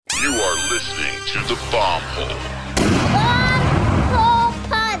listening to The Bomb Hole. Bomb Hole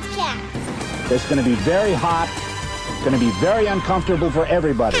Podcast. It's going to be very hot. It's going to be very uncomfortable for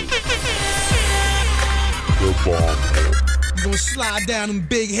everybody. The Bomb Hole. You're gonna slide down them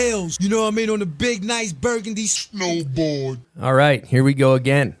big hills, you know what I mean, on the big, nice burgundy snowboard. All right, here we go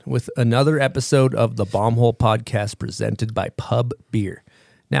again with another episode of the Bomb Hole Podcast presented by Pub Beer.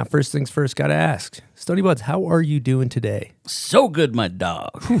 Now, first things first, gotta ask, Stony Buds, how are you doing today? So good, my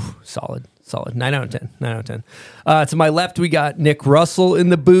dog. Solid. 9 out of 10. To my left, we got Nick Russell in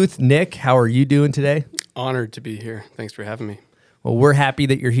the booth. Nick, how are you doing today? Honored to be here. Thanks for having me. Well, we're happy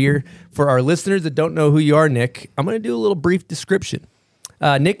that you're here. For our listeners that don't know who you are, Nick, I'm going to do a little brief description.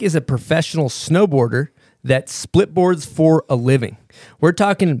 Nick is a professional snowboarder that split boards for a living. We're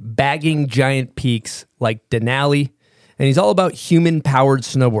talking bagging giant peaks like Denali, and he's all about human-powered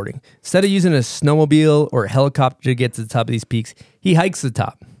snowboarding. Instead of using a snowmobile or a helicopter to get to the top of these peaks, he hikes the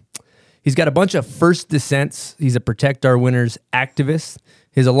top. He's got a bunch of first descents. He's a Protect Our Winners activist.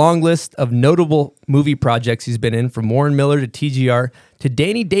 He has a long list of notable movie projects he's been in, from Warren Miller to TGR to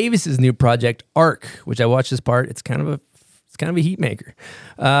Danny Davis's new project, Arc, which I watched this part. It's kind of a heat maker.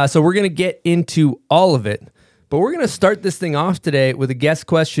 So we're going to get into all of it, but we're going to start this thing off today with a guest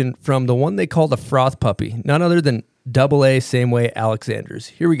question from the one they call the Froth Puppy, none other than AA Same Way Alexanders.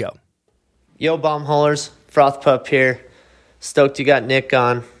 Here we go. Yo, bomb haulers, Froth Pup here. Stoked you got Nick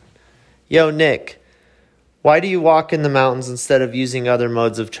on. Yo, Nick. Why do you walk in the mountains instead of using other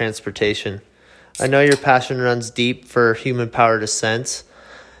modes of transportation? I know your passion runs deep for human-powered ascents,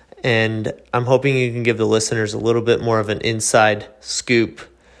 and I'm hoping you can give the listeners a little bit more of an inside scoop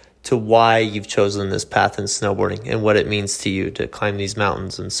to why you've chosen this path in snowboarding and what it means to you to climb these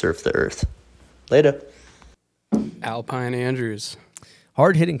mountains and surf the earth. Later. Alpine Andrews.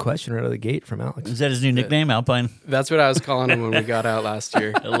 Hard-hitting question right out of the gate from Alex. Is that his new nickname, Alpine? That's what I was calling him when we got out last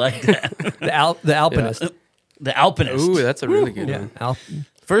year. I like that. The Alpinist. Yeah. The Alpinist. Ooh, that's a really good one.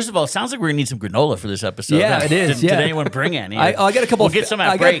 First of all, it sounds like we're going to need some granola for this episode. Yeah, it is. Did anyone bring any? I got a couple. We'll get some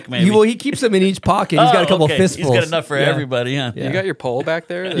at break, maybe. He keeps them in each pocket. He's got a couple fistfuls. He's got enough for everybody, huh? Yeah. You got your pole back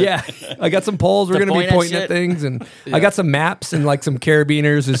there? Yeah, I got some poles. We're going to be pointing at things, and I got some maps and like some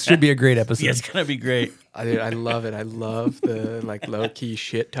carabiners. This should be a great episode. Yeah, it's going to be great. I love it. I love the low key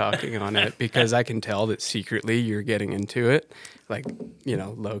shit talking on it, because I can tell that secretly you're getting into it,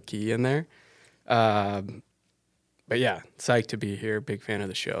 low key in there. But yeah, psyched to be here. Big fan of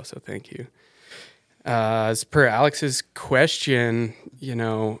the show, so thank you. As per Alex's question,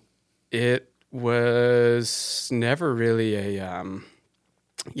 it was never really a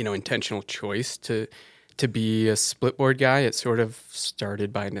intentional choice to be a splitboard guy. It sort of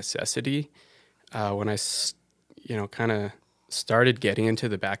started by necessity. When I, kind of started getting into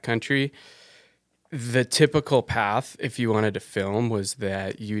the backcountry, the typical path, if you wanted to film, was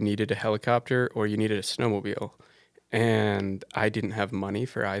that you needed a helicopter or you needed a snowmobile. And I didn't have money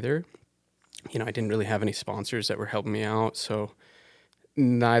for either. I didn't really have any sponsors that were helping me out. So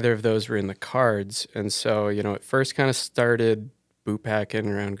neither of those were in the cards. And so, it first kind of started boot packing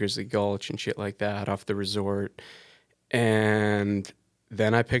around Grizzly Gulch and shit like that off the resort. And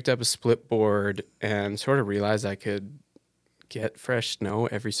then I picked up a split board and sort of realized I could get fresh snow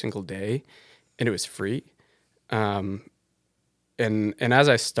every single day, and it was free. And as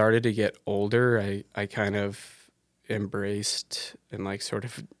I started to get older, I kind of embraced and sort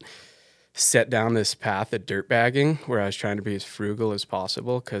of set down this path of dirtbagging, where I was trying to be as frugal as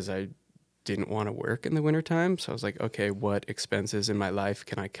possible because I didn't want to work in the wintertime. So I was like, okay, what expenses in my life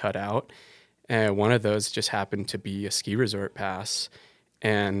can I cut out? And one of those just happened to be a ski resort pass.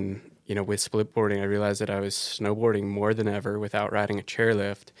 And, with splitboarding, I realized that I was snowboarding more than ever without riding a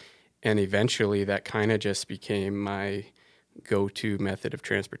chairlift. And eventually that kind of just became my go-to method of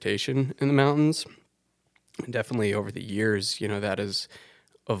transportation in the mountains. And definitely over the years, that has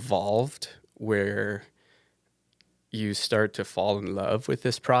evolved, where you start to fall in love with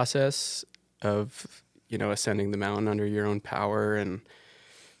this process of, ascending the mountain under your own power and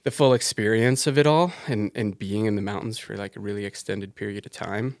the full experience of it all, and being in the mountains for a really extended period of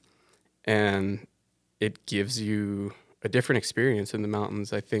time. And it gives you a different experience in the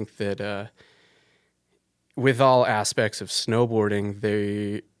mountains. I think that with all aspects of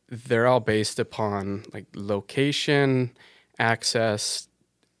snowboarding, they're all based upon location, access,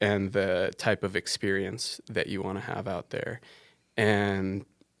 and the type of experience that you want to have out there. And,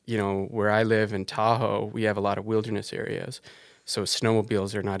 where I live in Tahoe, we have a lot of wilderness areas. So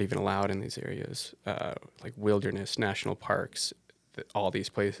snowmobiles are not even allowed in these areas, like wilderness, national parks, all these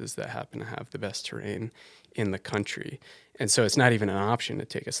places that happen to have the best terrain in the country. And so it's not even an option to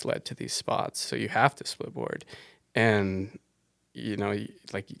take a sled to these spots. So you have to split board. And you know,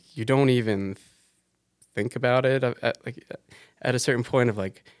 like you don't even think about it at a certain point of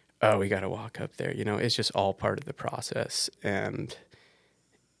like, oh, we got to walk up there. You know, it's just all part of the process, and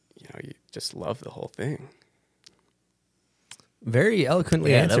you know, you just love the whole thing. Very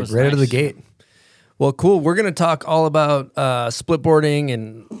eloquently Yeah, that answered was right out of the nice. gate. Well, cool. We're going to talk all about splitboarding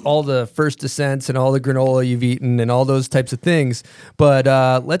and all the first descents and all the granola you've eaten and all those types of things. But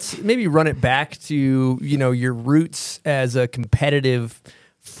let's maybe run it back to, you know, your roots as a competitive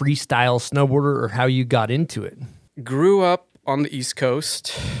freestyle snowboarder or how you got into it. Grew up on the East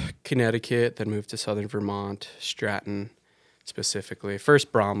Coast, Connecticut, then moved to Southern Vermont, Stratton specifically.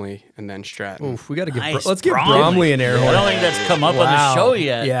 First Bromley and then Stratton. Oof, we got to give Nice. let's give Bromley. Bromley an air I horn. don't think that's come up on the Wow. show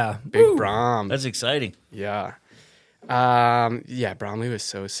yet. Yeah. Big Brom. That's exciting. Yeah. Yeah, Bromley was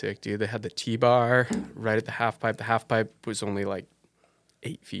so sick, dude. They had the T-bar right at the half pipe. The half pipe was only like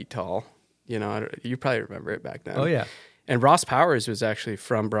 8 feet tall. You know, you probably remember it back then. Oh, yeah. And Ross Powers was actually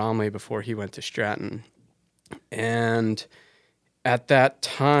from Bromley before he went to Stratton. And at that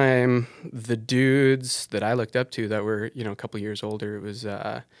time, the dudes that I looked up to that were, you know, a couple years older, it was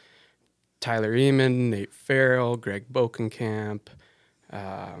Tyler Eamon, Nate Farrell, Greg Bokenkamp.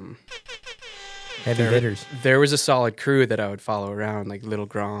 Heavy hitters. There was a solid crew that I would follow around, like Little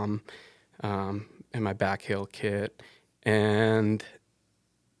Grom and my back hill kit. And,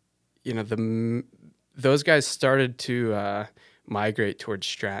 you know, those guys started to migrate towards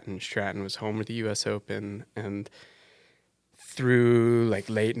Stratton. Stratton was home of the U.S. Open. And through like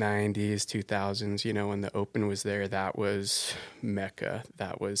late 90s, 2000s, you know, when the Open was there, that was Mecca.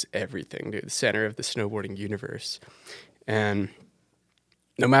 That was everything, dude, the center of the snowboarding universe. And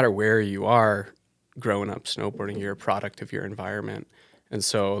no matter where you are growing up snowboarding, you're a product of your environment. And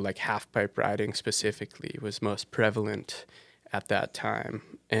so like half pipe riding specifically was most prevalent at that time.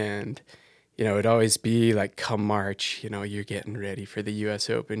 And, you know, it'd always be like come March, you know, you're getting ready for the US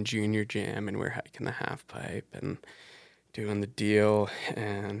Open Junior Jam and we're hiking the half pipe and doing the deal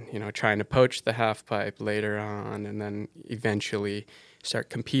and, you know, trying to poach the half pipe later on and then eventually start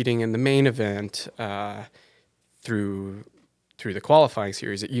competing in the main event through the qualifying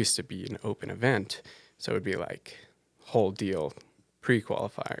series. It used to be an open event. So it would be like whole deal,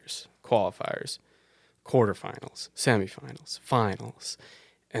 pre-qualifiers, qualifiers, quarterfinals, semifinals, finals.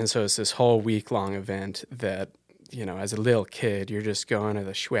 And so it's this whole week-long event that, you know, as a little kid, you're just going to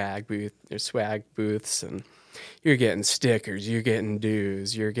the swag booths and you're getting stickers, you're getting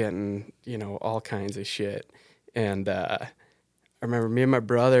dues, you're getting, you know, all kinds of shit. And I remember me and my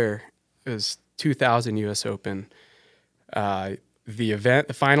brother, it was 2000 US Open. The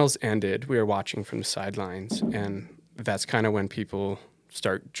finals ended. We were watching from the sidelines, and that's kind of when people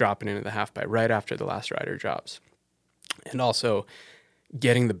start dropping into the half pipe right after the last rider drops. And also,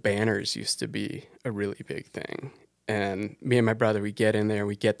 getting the banners used to be a really big thing. And me and my brother, we get in there,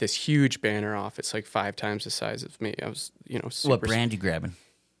 we get this huge banner off. It's like 5 times the size of me. I was, you know, super. What brand you grabbing?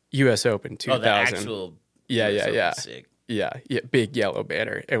 US Open 2000. Oh, the actual. Yeah. Sick. Yeah, big yellow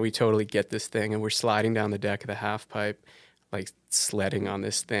banner. And we totally get this thing, and we're sliding down the deck of the half pipe, like sledding on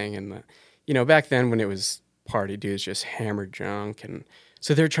this thing. And, you know, back then when it was party dudes just hammered drunk. And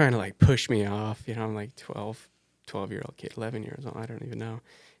so they're trying to like push me off. You know, I'm like 12-year-old kid, 11 years old. I don't even know.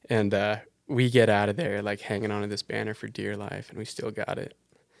 And we get out of there like hanging onto this banner for dear life, and we still got it.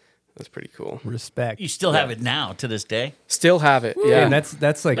 That's pretty cool. Respect. You still have it now to this day? Still have it. Yeah, And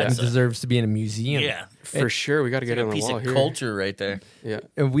that's like That's deserves to be in a museum. Yeah. for sure. We got to get it on the Piece wall of here. culture right there. Yeah.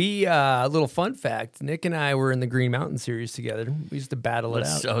 And we, a little fun fact, Nick and I were in the Green Mountain Series together. We used to battle it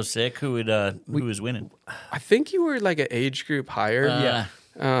That's out. so sick. Who was winning? I think you were like an age group higher. Yeah.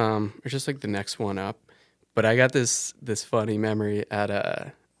 Or just like the next one up. But I got this funny memory at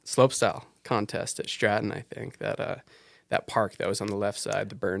a slopestyle contest at Stratton, I think, that park that was on the left side,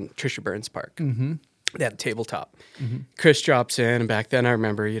 the Trisha Burns Park. Mm-hmm. They had a tabletop. Mm-hmm. Chris drops in, and back then I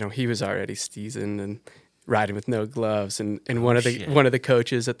remember, you know, he was already seasoned and riding with no gloves. And one of the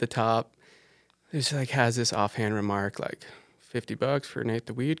coaches at the top just like has this offhand remark like, $50 for Nate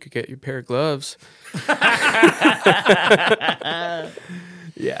the Weed could get you a pair of gloves.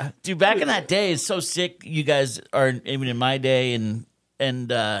 Yeah. Dude, back in that day, it's so sick. You guys are, even in my day, and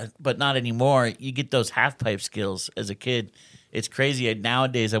but not anymore. You get those half pipe skills as a kid. It's crazy.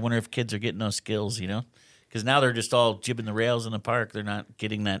 Nowadays, I wonder if kids are getting those skills, you know? Because now they're just all jibbing the rails in the park. They're not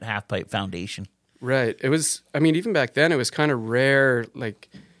getting that half pipe foundation. Right. It was, I mean, even back then, it was kind of rare, like,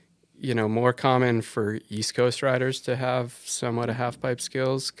 you know, more common for East Coast riders to have somewhat of half pipe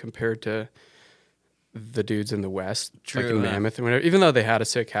skills compared to the dudes in the West, like in Mammoth and whatever. Even though they had a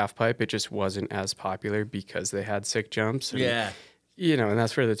sick half pipe, it just wasn't as popular because they had sick jumps. And, Yeah. you know, and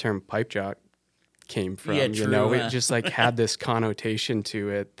that's where the term pipe jock came from. Yeah, You know, true, it just like had this connotation to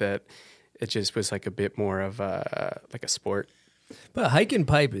it that it just was like a bit more of a sport. But hiking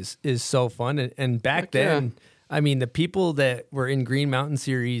pipe is so fun. And back Heck yeah. then, I mean, the people that were in Green Mountain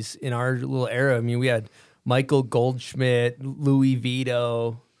Series in our little era, I mean, we had Michael Goldschmidt, Louis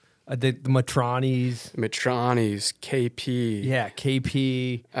Vito, the Matronis. Matronis, KP. Yeah,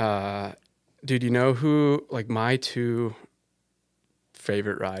 KP. Dude, you know who, like my two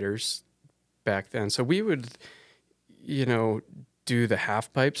favorite riders back then? So we would, you know, do the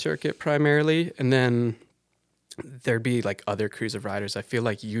half pipe circuit primarily, and then there'd be like other crews of riders. I feel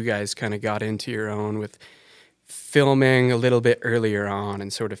like you guys kind of got into your own with filming a little bit earlier on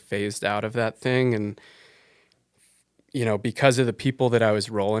and sort of phased out of that thing. And, you know, because of the people that I was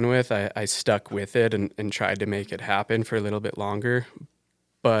rolling with, I stuck with it and tried to make it happen for a little bit longer.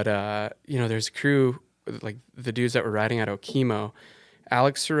 But, you know, there's a crew, like the dudes that were riding at Okemo,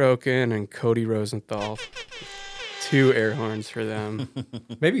 Alex Sorokin and Cody Rosenthal. 2 air horns for them.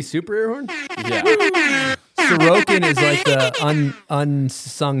 Maybe super air horn? Yeah. Sorokin is like the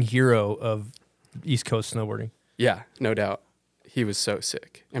unsung hero of East Coast snowboarding. Yeah, no doubt. He was so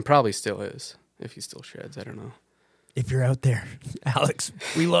sick, and probably still is, if he still shreds. I don't know. If you're out there, Alex,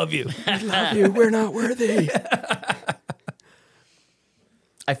 we love you. We love you. We're not worthy.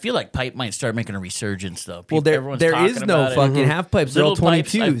 I feel like pipe might start making a resurgence, though. Well, Everyone's there talking is no about it. fucking half pipes. They're all Little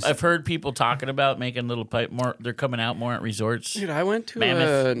pipes. 22s. I've heard people talking about making little pipe more. They're coming out more at resorts. Dude, I went to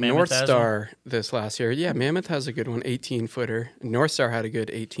Mammoth North has Star this last year. Yeah, Mammoth has a good one, 18-footer. North Star had a good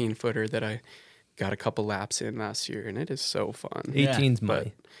 18-footer that I got a couple laps in last year, and it is so fun. 18's But,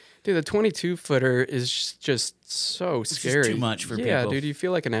 money. dude, the 22-footer is just so scary. too much for Yeah, people. dude, you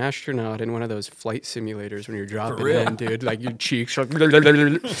feel like an astronaut in one of those flight simulators when you're dropping real. in, dude. Like your cheeks are like,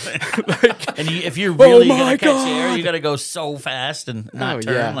 And if you're really my gonna catch the air, God. you got to go so fast and not Oh,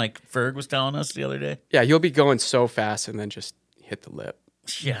 turn, yeah. like Ferg was telling us the other day. yeah, you'll be going so fast and then just hit the lip.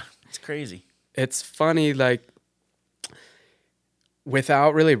 Yeah, it's crazy. It's funny, like,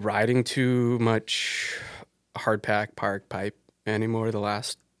 without really riding too much hardpack park pipe anymore the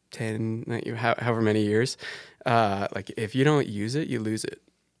last 10, however many years, like, if you don't use it, you lose it,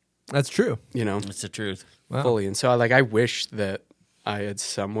 That's true. you know, It's the truth. Wow. fully. And so, I wish that I had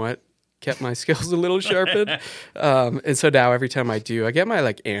somewhat kept my skills a little sharpened. And so now every time I do, I get my,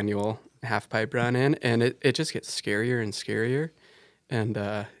 like, annual half pipe run in, and it just gets scarier and scarier. And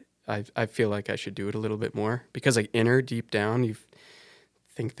I feel like I should do it a little bit more because, like, deep down, you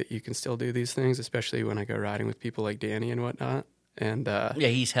think that you can still do these things, especially when I go riding with people like Danny and whatnot. And Yeah,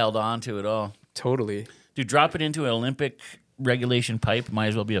 he's held on to it all. totally. Dude, drop it into an Olympic regulation pipe. Might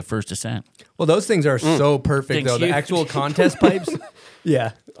as well be a first ascent. Well, those things are so perfect, Things though. The huge. actual contest pipes,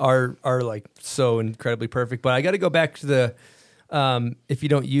 yeah, are like so incredibly perfect. But I got to go back to the if you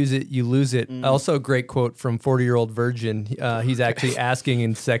don't use it, you lose it. Also, a great quote from 40-Year-Old Virgin. He's actually asking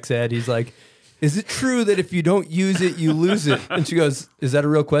in sex ed. He's like, "Is it true that if you don't use it, you lose it?" And she goes, "Is that a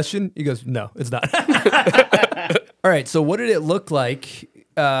real question?" He goes, "No, it's not." All right. So, what did it look like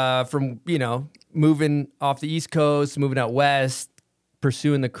from moving off the East Coast, moving out west,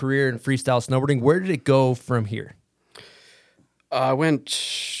 pursuing the career in freestyle snowboarding? Where did it go from here? I went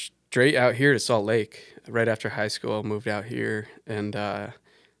straight out here to Salt Lake right after high school. Moved out here and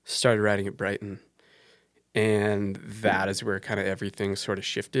started riding at Brighton. And that is where kind of everything sort of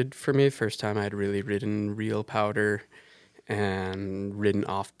shifted for me. First time I had really ridden real powder and ridden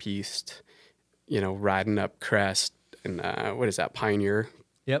off-piste, riding up Crest and what is that, Pioneer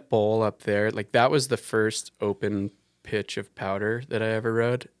Yep. Bowl up there. Like, that was the first open pitch of powder that I ever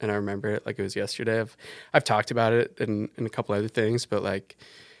rode. And I remember it like it was yesterday. I've talked about it in a couple other things, but like,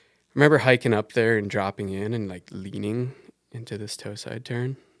 I remember hiking up there and dropping in and like leaning into this toe side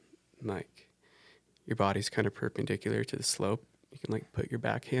turn. Like, your body's kind of perpendicular to the slope. You can like put your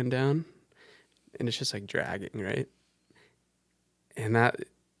backhand down and it's just like dragging, right? And that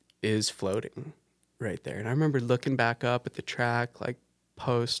is floating right there. And I remember looking back up at the track, like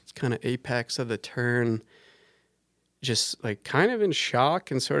post kind of apex of the turn, just like kind of in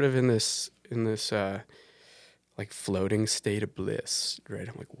shock and sort of in this like floating state of bliss, right?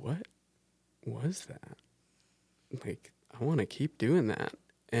 I'm like, what was that? Like, I want to keep doing that.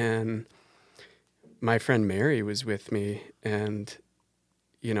 And my friend Mary was with me, and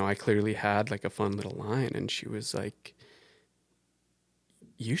I clearly had like a fun little line, and she was like,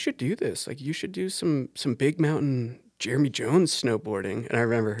 you should do this. Like, you should do some big mountain Jeremy Jones snowboarding. And I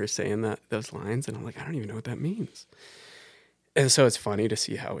remember her saying those lines, and I'm like, I don't even know what that means. And so it's funny to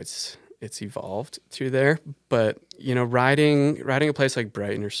see how it's evolved through there. But, riding a place like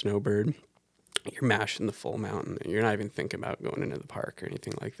Brighton or Snowbird, you're mashing the full mountain. You're not even thinking about going into the park or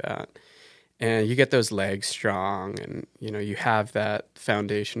anything like that. and you get those legs strong, and you have that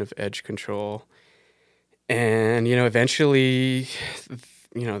foundation of edge control, and eventually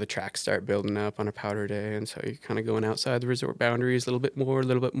the tracks start building up on a powder day, and so you're kind of going outside the resort boundaries a little bit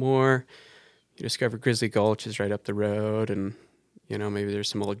more. You discover Grizzly Gulch is right up the road, and maybe there's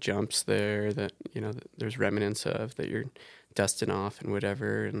some old jumps there that that there's remnants of that you're dusting off and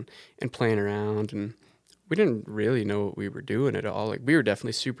whatever, and playing around. And we didn't really know what we were doing at all. Like, we were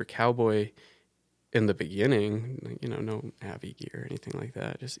definitely super cowboy in the beginning, no Avi gear or anything like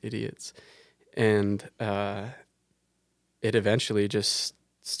that, just idiots. And it eventually just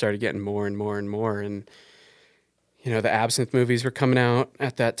started getting more and more and more. And the Absinthe movies were coming out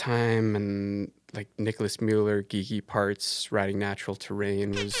at that time, and like Nicholas Mueller, Geeky Parts, riding natural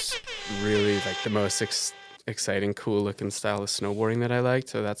terrain was really like the most exciting, cool looking style of snowboarding that I liked.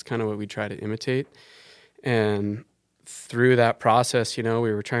 So that's kind of what we try to imitate. And through that process, we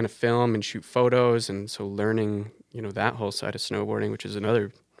were trying to film and shoot photos. And so learning, that whole side of snowboarding, which is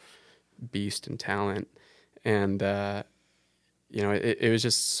another beast and talent. And, it was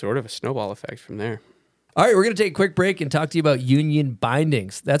just sort of a snowball effect from there. All right, we're going to take a quick break and talk to you about Union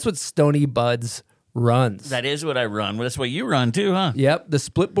Bindings. That's what Stony Buds runs. That is what I run. That's what you run too, huh? Yep, the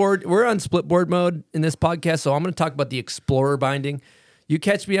split board. We're on split board mode in this podcast, so I'm going to talk about the Explorer binding. You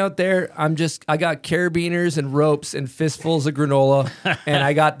catch me out there, I got carabiners and ropes and fistfuls of granola, and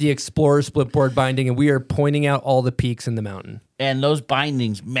I got the Explorer split board binding, and we are pointing out all the peaks in the mountain. And those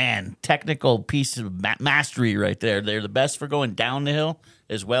bindings, man, technical piece of mastery right there. They're the best for going down the hill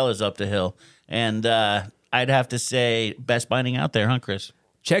as well as up the hill. And I'd have to say best binding out there, huh, Chris?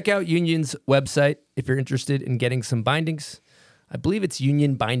 Check out Union's website if you're interested in getting some bindings. I believe it's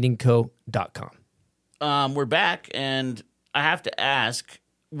unionbindingco.com. We're back, and I have to ask,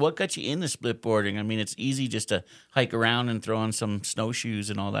 what got you into split boarding? I mean, it's easy just to hike around and throw on some snowshoes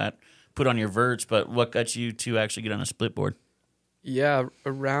and all that, put on your verts, but what got you to actually get on a split board? Yeah,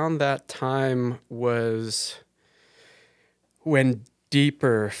 around that time was when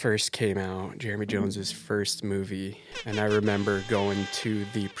Deeper first came out, Jeremy Jones's first movie, and I remember going to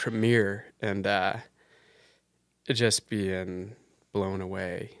the premiere and just being blown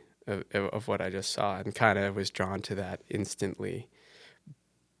away of what I just saw, and kind of was drawn to that instantly.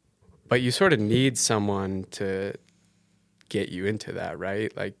 But you sort of need someone to get you into that,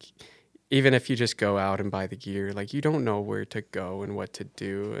 right? Like, even if you just go out and buy the gear, like, you don't know where to go and what to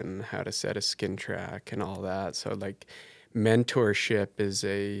do and how to set a skin track and all that. So, like, mentorship is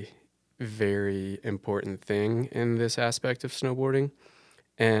a very important thing in this aspect of snowboarding.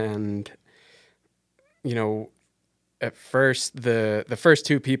 And, at first, the first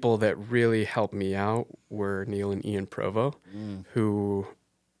two people that really helped me out were Neil and Ian Provo, who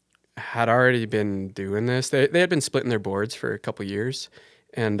had already been doing this. They had been splitting their boards for a couple years.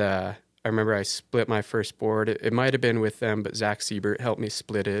 And I remember I split my first board. It might have been with them, but Zach Siebert helped me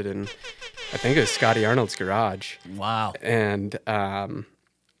split it. And I think it was Scotty Arnold's garage. Wow. And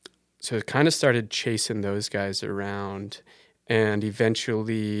so it kind of started chasing those guys around, and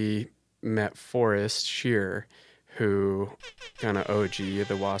eventually met Forrest Shear, who kind of OG of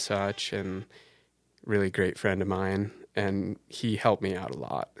the Wasatch and really great friend of mine. And he helped me out a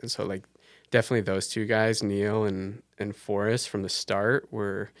lot. And so, like, definitely those two guys, Neil and Forrest, from the start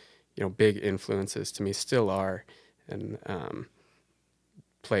were, big influences to me, still are, and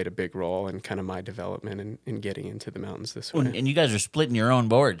played a big role in kind of my development in getting into the mountains this way. And you guys are splitting your own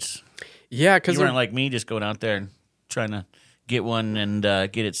boards. Yeah, because you weren't like me, just going out there and trying to get one and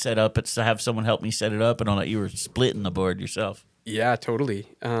get it set up. It's to have someone help me set it up and all that. You were splitting the board yourself. Yeah, totally.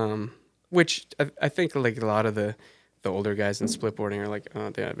 Which I think, like, a lot of the older guys in split boarding are like,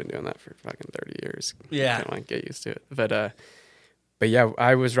 oh, dude, I've been doing that for fucking 30 years. Yeah. Kind of like get used to it. But yeah,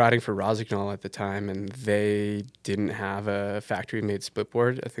 I was riding for Rosignol at the time, and they didn't have a factory-made split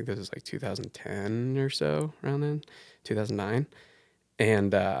board. I think this was like 2010 or so, around then, 2009.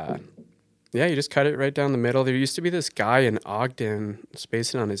 And yeah, you just cut it right down the middle. There used to be this guy in Ogden,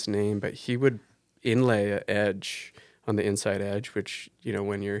 spacing on his name, but he would inlay an edge on the inside edge, which,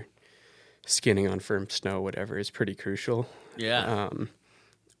 when you're skinning on firm snow, whatever, is pretty crucial. Yeah.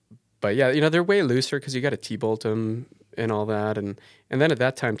 But yeah, they're way looser because you got to T-bolt them and all that. And then at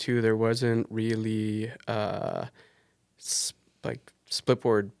that time too, there wasn't really like split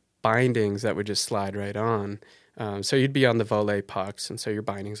board bindings that would just slide right on. So you'd be on the volet pucks, and so your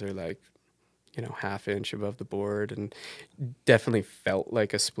bindings are like, half inch above the board, and definitely felt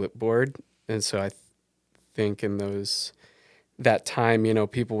like a split board. And so I think in that time,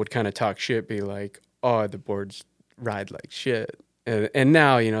 people would kind of talk shit, be like, oh, the boards ride like shit. And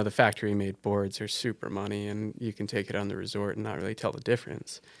now, the factory-made boards are super money, and you can take it on the resort and not really tell the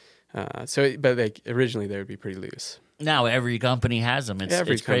difference. But like originally they would be pretty loose. Now every company has them.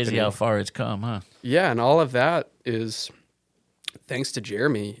 It's crazy how far it's come, huh? Yeah, and all of that is thanks to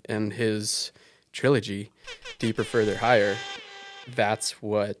Jeremy and his trilogy, Deeper, Further, Higher. That's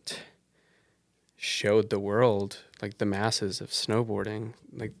what showed the world, like the masses of snowboarding,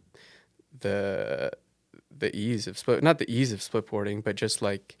 like the ease of not the ease of splitboarding, but just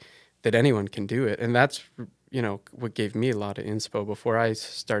like that anyone can do it. And that's, you know, what gave me a lot of inspo. Before I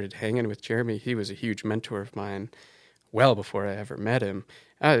started hanging with Jeremy, he was a huge mentor of mine well before I ever met him.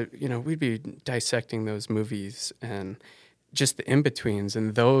 You know, we'd be dissecting those movies and just the in-betweens,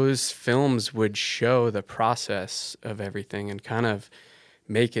 and those films would show the process of everything and kind of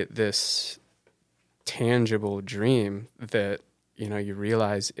make it this tangible dream that, you know, you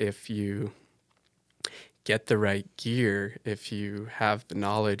realize if you get the right gear, if you have the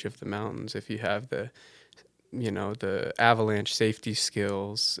knowledge of the mountains, if you have the, you know, the avalanche safety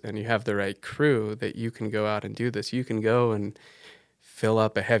skills and you have the right crew, that you can go out and do this. You can go and fill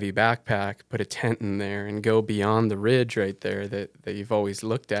up a heavy backpack, put a tent in there, and go beyond the ridge right there that you've always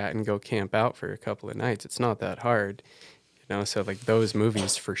looked at and go camp out for a couple of nights. It's not that hard, you know? So like those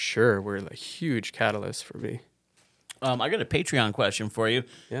movies for sure were a huge catalyst for me. I got a Patreon question for you,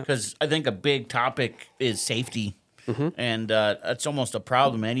 because I think a big topic is safety, and it's almost a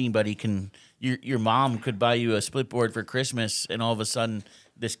problem. Anybody can. Your mom could buy you a split board for Christmas, and all of a sudden,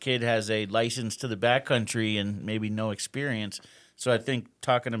 this kid has a license to the backcountry and maybe no experience. So I think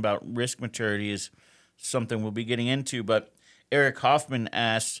talking about risk maturity is something we'll be getting into. But Eric Hoffman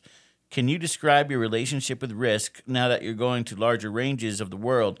asks, can you describe your relationship with risk now that you're going to larger ranges of the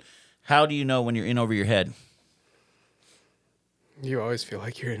world? How do you know when you're in over your head? You always feel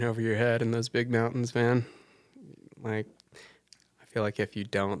like you're in over your head in those big mountains, man. Like, I feel like if you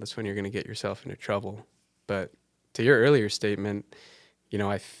don't, that's when you're going to get yourself into trouble. But to your earlier statement, you know,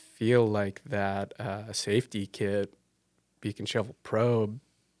 I feel like that safety kit, Beacon Shovel Probe,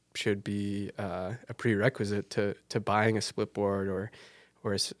 should be a prerequisite to buying a split board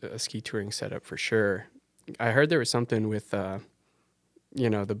or a ski touring setup for sure. I heard there was something with, you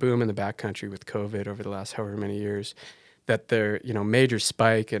know, the boom in the backcountry with COVID over the last however many years, that there, you know, major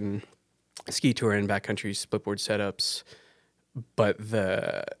spike in ski tour and backcountry splitboard setups, but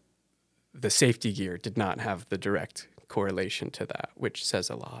the safety gear did not have the direct correlation to that, which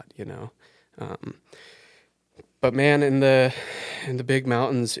says a lot, you know. But man, in the big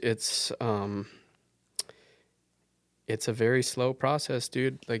mountains, it's a very slow process,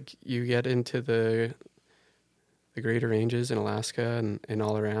 dude. Like you get into the greater ranges in Alaska and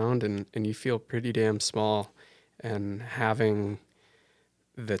all around, and you feel pretty damn small. And having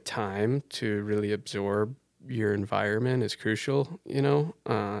the time to really absorb your environment is crucial, you know,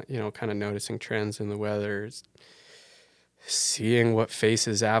 kind of noticing trends in the weather, seeing what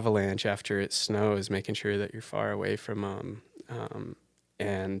faces avalanche after it snows, making sure that you're far away from them,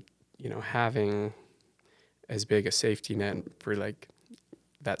 and, you know, having as big a safety net for like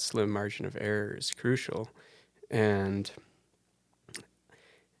that slim margin of error is crucial. And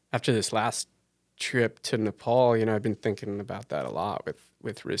after this last trip to Nepal, you know, I've been thinking about that a lot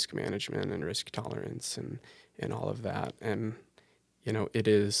with risk management and risk tolerance and all of that. And, you know, it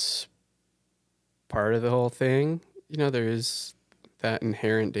is part of the whole thing. You know, there is that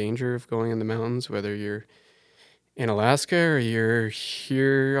inherent danger of going in the mountains, whether you're in Alaska or you're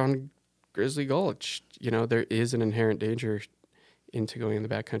here on Grizzly Gulch. You know, there is an inherent danger into going in the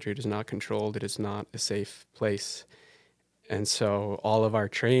backcountry. It is not controlled. It is not a safe place. And so all of our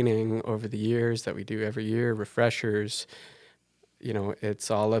training over the years that we do every year, refreshers, you know, it's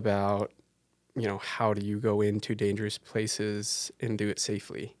all about, you know, how do you go into dangerous places and do it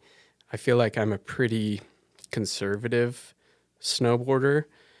safely? I feel like I'm a pretty conservative snowboarder.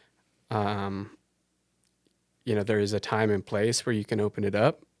 You know, there is a time and place where you can open it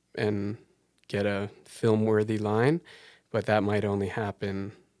up and get a film-worthy line, but that might only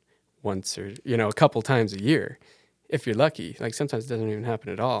happen once or, you know, a couple times a year. If you're lucky. Like sometimes it doesn't even happen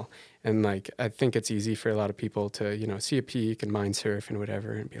at all. And like, I think it's easy for a lot of people to, you know, see a peak and mind surf and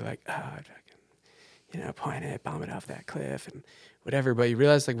whatever and be like, I'd fucking, you know, point it, bomb it off that cliff and whatever. But you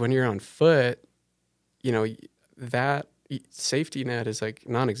realize like when you're on foot, you know, that safety net is like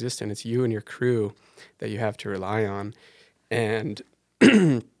non-existent. It's you and your crew that you have to rely on. And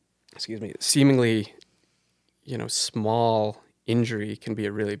excuse me, seemingly, you know, small injury can be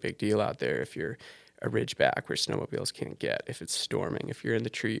a really big deal out there if you're a ridgeback where snowmobiles can't get, if it's storming, if you're in the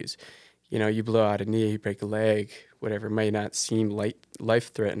trees. You know, you blow out a knee, you break a leg, whatever, may not seem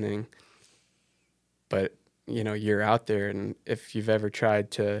life-threatening, but, you know, you're out there, and if you've ever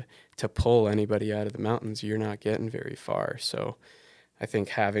tried to pull anybody out of the mountains, you're not getting very far. So I think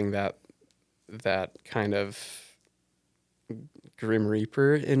having that kind of Grim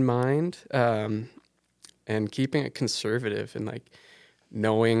Reaper in mind, and keeping it conservative and like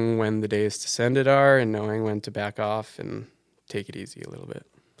knowing when the days to send it are and knowing when to back off and take it easy a little bit.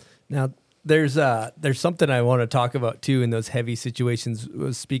 Now, there's something I want to talk about too in those heavy situations. I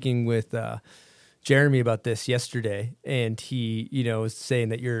was speaking with Jeremy about this yesterday, and he, was saying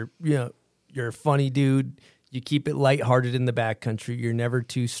that you're a funny dude. You keep it lighthearted in the backcountry. You're never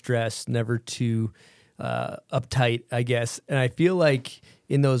too stressed, never too uptight, I guess. And I feel like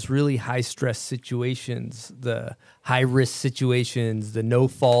in those really high stress situations, the high risk situations, the no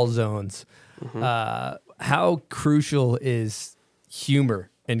fall zones, how crucial is humor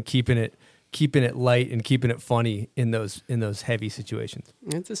and keeping it light and keeping it funny in those heavy situations?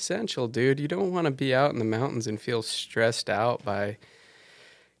 It's essential, dude. You don't want to be out in the mountains and feel stressed out by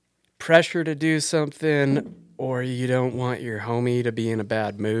pressure to do something, or you don't want your homie to be in a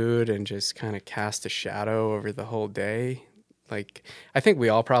bad mood and just kind of cast a shadow over the whole day. Like, I think we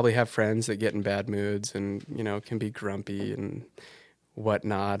all probably have friends that get in bad moods and, can be grumpy and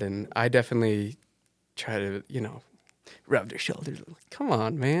whatnot. And I definitely try to, rub their shoulders. Like, come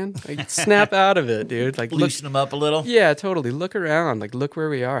on, man. Like, snap out of it, dude. Like, Loosen them up a little. Yeah, totally. Look around. Like, look where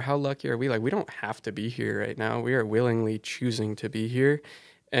we are. How lucky are we? Like, we don't have to be here right now. We are willingly choosing to be here.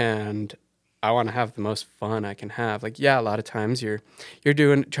 And I want to have the most fun I can have. Like, yeah, a lot of times you're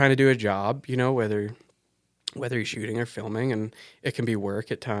trying to do a job, whether you're shooting or filming, and it can be work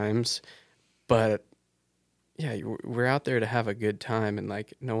at times. But yeah, we're out there to have a good time, and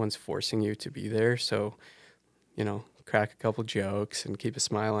like no one's forcing you to be there. So, crack a couple jokes and keep a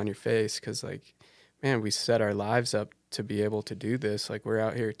smile on your face, because like, man, we set our lives up to be able to do this. Like, we're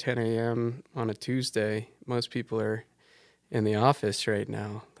out here at 10 a.m. on a Tuesday. Most people are in the office right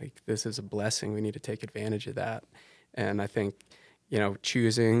now. Like, this is a blessing. We need to take advantage of that. And I think,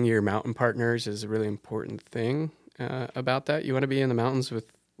 choosing your mountain partners is a really important thing about that. You want to be in the mountains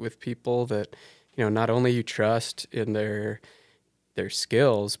with people that, not only you trust in their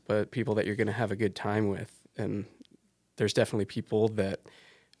skills, but people that you're going to have a good time with. And there's definitely people that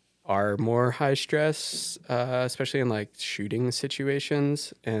are more high stress, especially in like shooting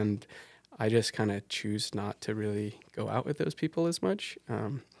situations. And I just kind of choose not to really go out with those people as much.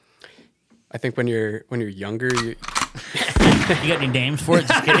 I think when you're younger, you got any names for it?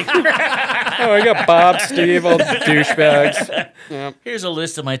 Just kidding. I got Bob, Steve, all douchebags. Yeah. Here's a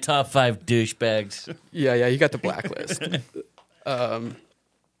list of my top 5 douchebags. Yeah, you got the blacklist. But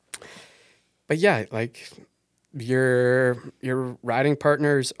yeah, like your riding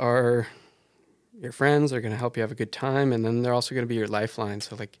partners are your friends. They're going to help you have a good time, and then they're also going to be your lifeline.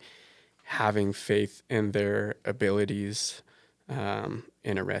 So like, having faith in their abilities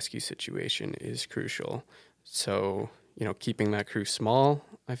in a rescue situation is crucial. So, keeping that crew small,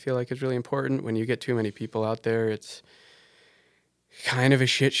 I feel like is really important. When you get too many people out there, it's kind of a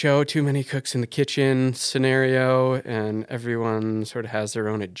shit show, too many cooks in the kitchen scenario, and everyone sort of has their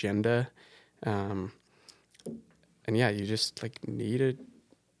own agenda. And yeah, you just like need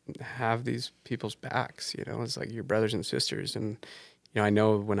to have these people's backs, it's like your brothers and sisters. And I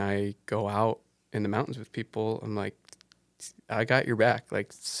know when I go out in the mountains with people, I'm like, I got your back.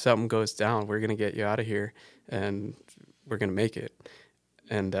 Like, something goes down, we're going to get you out of here, and we're going to make it.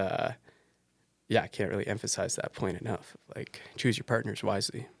 And, I can't really emphasize that point enough. Like, choose your partners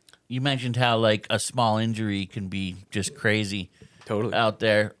wisely. You mentioned how, like, a small injury can be just crazy. Totally. Out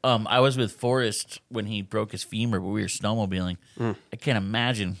there. I was with Forrest when he broke his femur, but we were snowmobiling. I can't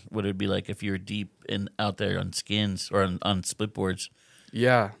imagine what it would be like if you were deep out there on skins or on split boards.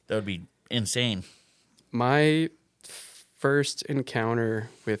 Yeah. That would be insane. My first encounter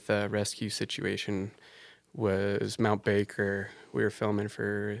with a rescue situation was Mount Baker. We were filming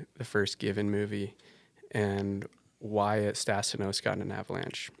for the first Given movie, and Wyatt Stassinos got in an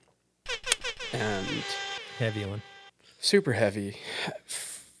avalanche. And Heavy one. Super heavy.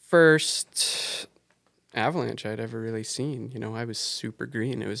 First avalanche I'd ever really seen. I was super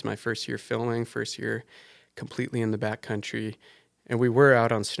green. It was my first year filming, first year completely in the backcountry. And we were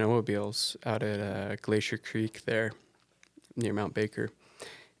out on snowmobiles out at Glacier Creek there near Mount Baker.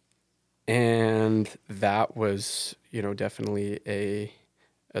 And that was, definitely a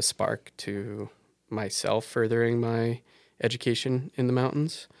spark to myself furthering my education in the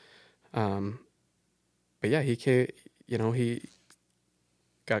mountains. But yeah, he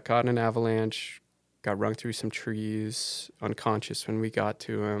got caught in an avalanche, got rung through some trees, unconscious when we got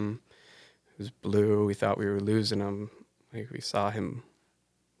to him. It was blue. We thought we were losing him. Like, we saw him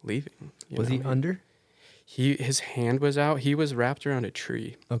leaving. Was he under? His hand was out. He was wrapped around a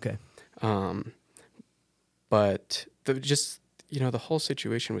tree. Okay. But the whole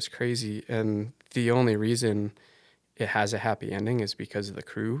situation was crazy. And the only reason it has a happy ending is because of the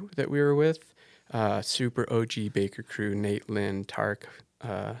crew that we were with. Super OG Baker crew, Nate Lynn, Tark,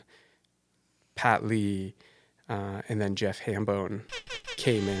 Pat Lee, and then Jeff Hambone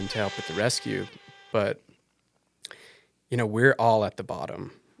came in to help with the rescue. But, we're all at the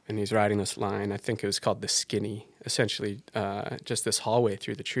bottom. And he's riding this line. I think it was called the Skinny, essentially just this hallway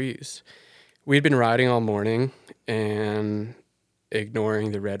through the trees. We'd been riding all morning and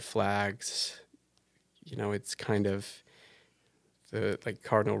ignoring the red flags. It's kind of the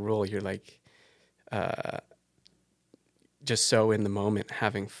cardinal rule. You're just so in the moment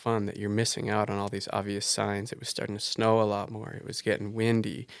having fun that you're missing out on all these obvious signs. It was starting to snow a lot more. It was getting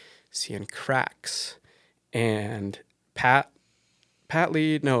windy, seeing cracks. And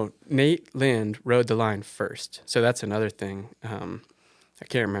Nate Lind rode the line first. So that's another thing. I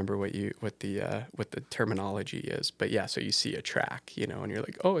can't remember what the terminology is, but yeah, so you see a track, and you're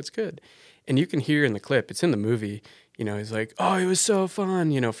like, oh, it's good. And you can hear in the clip, it's in the movie, he's like, oh, it was so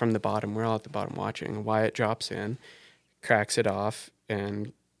fun, from the bottom. We're all at the bottom watching. Wyatt drops in, cracks it off,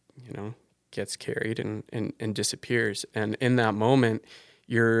 and, gets carried and disappears. And in that moment,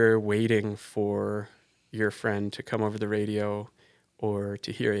 you're waiting for your friend to come over the radio or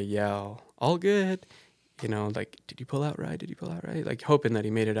to hear a yell, all good, did you pull out right? Did you pull out right? Hoping that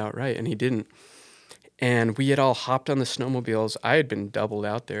he made it out right, and he didn't. And we had all hopped on the snowmobiles. I had been doubled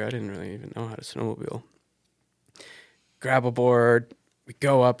out there. I didn't really even know how to snowmobile. Grab a board, we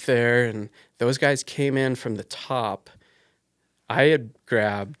go up there, and those guys came in from the top. I had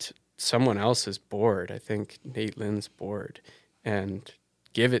grabbed someone else's board, I think Nate Lynn's board, and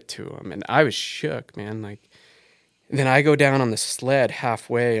give it to him. And I was shook, man, And then I go down on the sled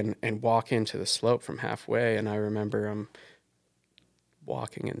halfway and walk into the slope from halfway, and I remember I'm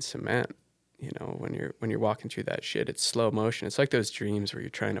walking in cement. When you're walking through that shit, it's slow motion. It's like those dreams where you're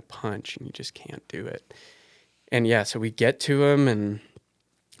trying to punch and you just can't do it. And yeah, so we get to him, and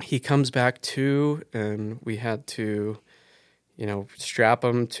he comes back to, and we had to, strap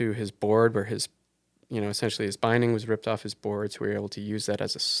him to his board where his, essentially his binding was ripped off his board, so we were able to use that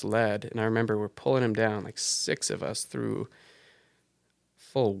as a sled. And I remember we're pulling him down, 6 of us, through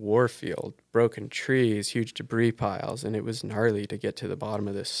full war field, broken trees, huge debris piles, and it was gnarly to get to the bottom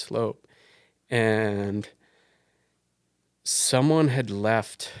of this slope. And someone had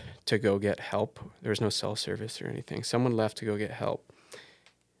left to go get help. There was no cell service or anything. Someone left to go get help.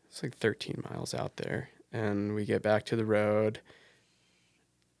 It's 13 miles out there. And we get back to the road.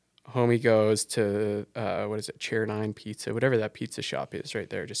 Homie goes to, Chair 9 Pizza, whatever that pizza shop is right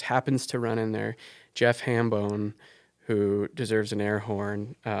there. Just happens to run in there. Jeff Hambone, who deserves an air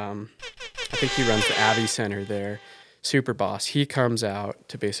horn. I think he runs the Abbey Center there. Super boss. He comes out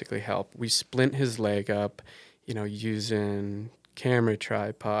to basically help. We splint his leg up, using camera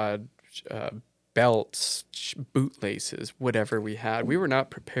tripod, belts, bootlaces, whatever we had. We were not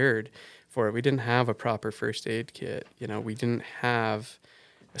prepared for it. We didn't have a proper first aid kit. We didn't have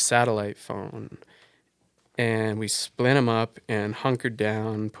a satellite phone. And we splint him up and hunkered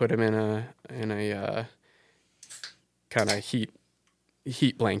down, put him in a kind of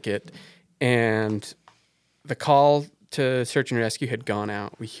heat blanket. And the call to search and rescue had gone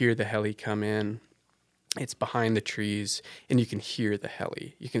out. We hear the heli come in. It's behind the trees, and you can hear the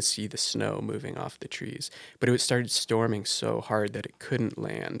heli. You can see the snow moving off the trees. But it started storming so hard that it couldn't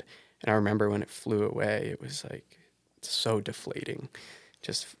land. And I remember when it flew away, it was so deflating.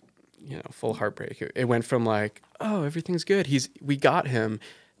 Just, full heartbreak. It went from oh, everything's good. We got him,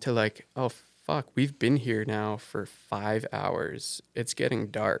 to oh, fuck, we've been here now for 5 hours. It's getting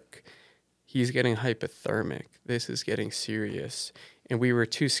dark. He's getting hypothermic. This is getting serious. And we were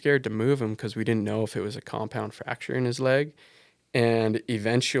too scared to move him because we didn't know if it was a compound fracture in his leg. And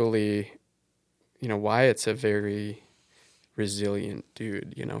eventually, Wyatt's a very resilient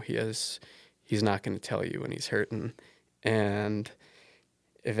dude. He's not going to tell you when he's hurting. And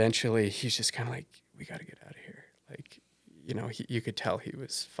eventually he's just kind of we got to get out of here. You could tell he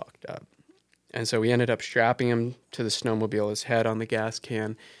was fucked up. And so we ended up strapping him to the snowmobile, his head on the gas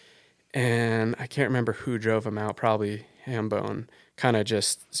can. And I can't remember who drove him out, probably Hambone, kind of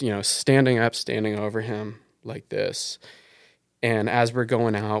just, standing up, standing over him like this. And as we're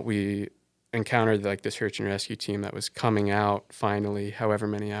going out, we encountered the search and rescue team that was coming out finally, however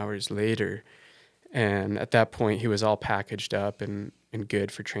many hours later. And at that point, he was all packaged up and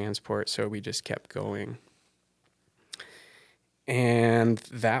good for transport. So we just kept going. And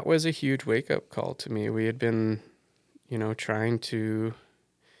that was a huge wake-up call to me. We had been, trying to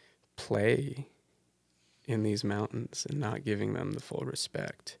play in these mountains and not giving them the full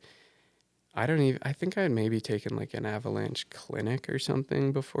respect. I think I had maybe taken like an avalanche clinic or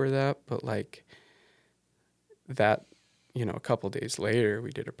something before that, but like that, you know, a couple days later,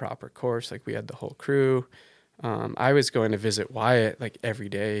 we did a proper course. Like we had the whole crew. I was going to visit Wyatt like every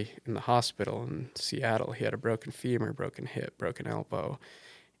day in the hospital in Seattle. He had a broken femur, broken hip, broken elbow.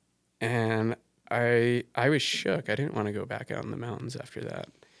 And I was shook. I didn't want to go back out in the mountains after that.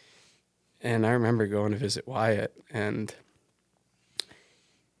 And I remember going to visit Wyatt, and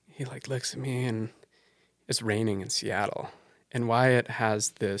he like looks at me, and it's raining in Seattle. And Wyatt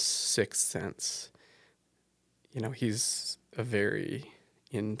has this sixth sense. You know, he's a very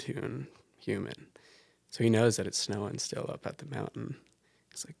in tune human. So he knows that it's snowing still up at the mountain.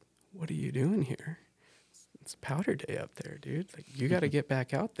 He's like, what are you doing here? It's powder day up there, dude. Like, you got to get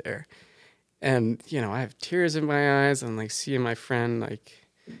back out there. And, you know, I have tears in my eyes and like seeing my friend like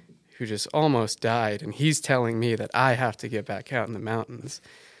who just almost died. And he's telling me that I have to get back out in the mountains.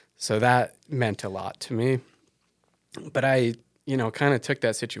 So that meant a lot to me. But I, you know, kind of took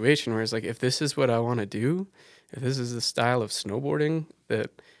that situation where it's like, if this is what I want to do, if this is the style of snowboarding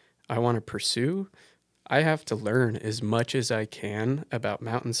that I want to pursue, I have to learn as much as I can about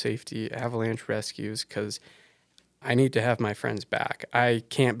mountain safety, avalanche rescues, because I need to have my friends back. I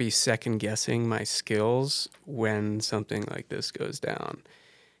can't be second guessing my skills when something like this goes down.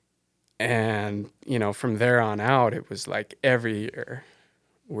 And, you know, from there on out, it was like every year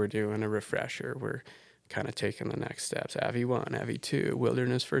we're doing a refresher. We're kind of taking the next steps. AVI 1, AVI 2,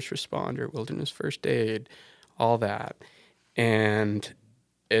 wilderness first responder, wilderness first aid, all that. And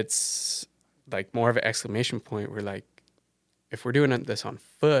it's like more of an exclamation point where like, if we're doing this on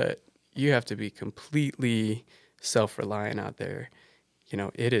foot, you have to be completely self-reliant out there. You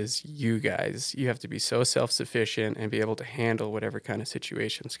know, it is you guys. You have to be so self-sufficient and be able to handle whatever kind of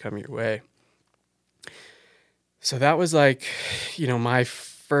situations come your way. So that was like, you know, my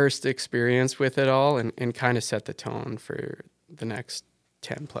first experience with it all, and kind of set the tone for the next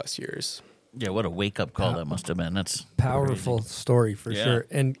 10 plus years. Yeah, what a wake-up call that must have been. That's Powerful crazy. story for sure.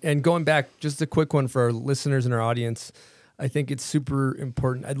 And going back, just a quick one for our listeners and our audience, I think it's super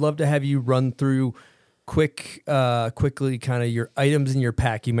important. I'd love to have you run through quickly kind of your items in your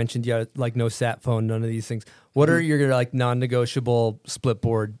pack. You mentioned you had like no sat phone, none of these things. What are your like non-negotiable split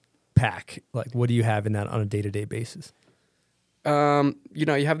board pack? Like what do you have in that on a day-to-day basis? You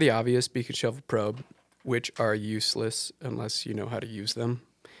know, you have the obvious beacon shovel probe, which are useless unless you know how to use them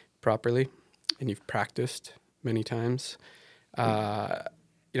properly and you've practiced many times. You know,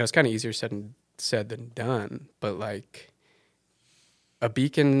 it's kind of easier said than done, but like a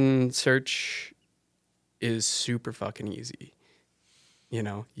beacon search is super fucking easy. You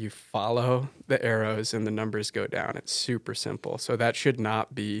know, you follow the arrows and the numbers go down. It's super simple. So that should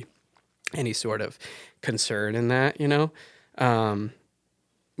not be any sort of concern in that, you know,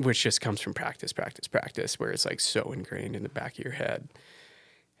 which just comes from practice, where it's like so ingrained in the back of your head.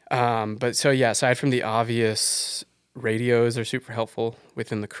 But so, yeah, aside from the obvious, radios are super helpful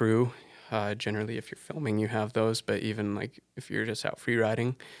within the crew. Generally, if you're filming, you have those, but even like if you're just out free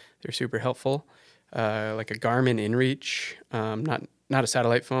riding, they're super helpful. Like a Garmin InReach, not a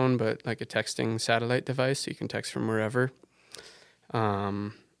satellite phone, but like a texting satellite device, so you can text from wherever.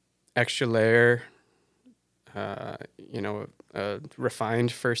 Extra layer, you know, a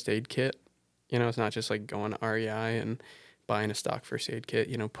refined first aid kit. You know, it's not just like going to REI and buying a stock first aid kit.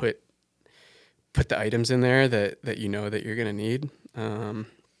 You know, put the items in there that you know that you're gonna need.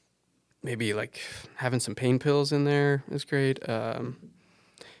 Maybe like having some pain pills in there is great.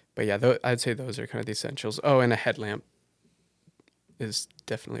 But yeah, I'd say those are kind of the essentials. Oh, and a headlamp is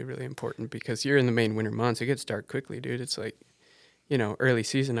definitely really important because you're in the main winter months. It gets dark quickly, dude. It's like, you know, early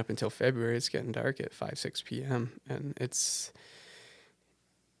season up until February, it's getting dark at 5, 6 p.m. And it's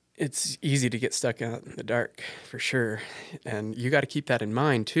easy to get stuck out in the dark for sure. And you got to keep that in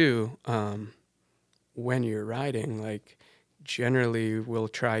mind too. When you're riding, like generally we'll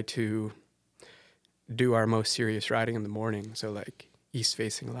try to do our most serious riding in the morning. So like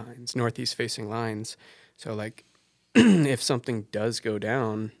east-facing lines, northeast-facing lines. So like if something does go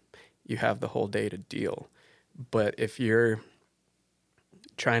down, you have the whole day to deal. But if you're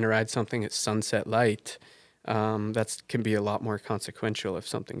trying to ride something at sunset light, that can be a lot more consequential if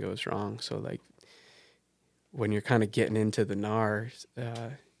something goes wrong. So like when you're kind of getting into the gnar,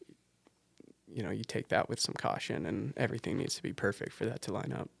 you know, you take that with some caution, and everything needs to be perfect for that to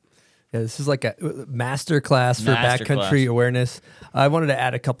line up. Yeah, this is like a master class for backcountry awareness. I wanted to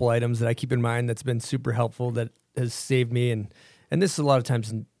add a couple items that I keep in mind that's been super helpful, that has saved me. And this is a lot of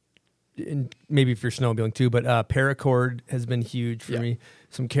times in maybe if you're snowmobiling too, but paracord has been huge for me.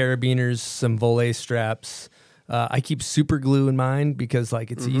 Some carabiners, some volet straps, I keep super glue in mine because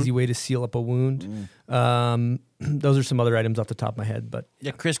like it's an easy way to seal up a wound. Those are some other items off the top of my head, but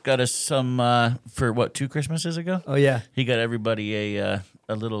Yeah, Chris got us some for what, 2 Christmases ago? oh yeah, He got everybody a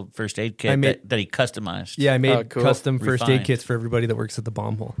little first aid kit I made- that he customized. yeah. I made cool. custom first aid Refined. kits for everybody that works at the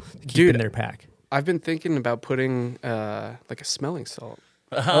bomb hole to keep Dude, in their pack. I've been thinking about putting like a smelling salt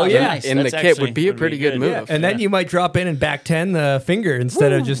Oh, yeah. nice. in the That's kit would actually- be a pretty good move. Yeah, and then you might drop in and back 10 the finger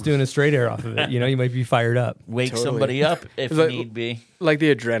instead of just doing a straight air off of it. You know, you might be fired up. Wake Totally. somebody up if Like- need be. Like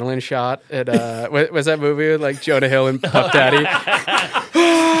the adrenaline shot at what was that movie with like Jonah Hill and Puff Daddy?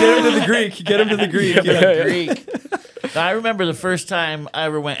 Get him to the Greek. Get him to the Greek. Yeah. Greek. I remember the first time I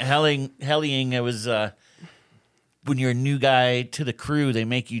ever went hellying. It was when you're a new guy to the crew. They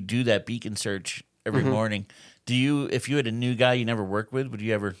make you do that beacon search every morning. Do you? If you had a new guy you never worked with, would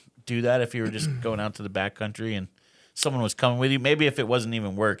you ever do that? If you were just going out to the backcountry and someone was coming with you, maybe if it wasn't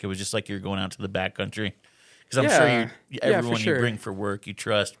even work, it was just like you're going out to the backcountry. Because I'm sure everyone for sure. you bring for work you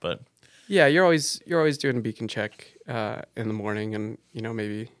trust, but Yeah, you're always doing a beacon check in the morning, and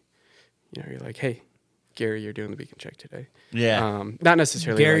maybe you're like, hey, Gary, you're doing the beacon check today. yeah. Not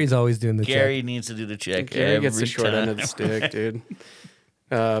necessarily. Gary's always doing the Gary check. needs to do the check. Gary gets the every short end of the time. stick, dude.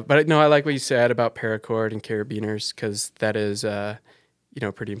 But no, I like what you said about paracord and carabiners because that is, a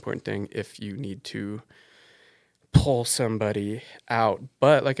pretty important thing if you need to pull somebody out.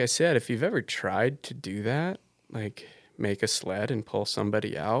 But like I said, if you've ever tried to do that, like make a sled and pull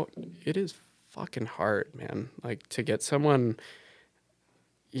somebody out, it is fucking hard, man. Like to get someone,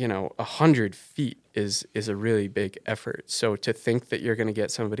 100 feet is a really big effort. So to think that you're going to get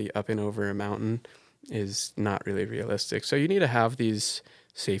somebody up and over a mountain is not really realistic. So you need to have these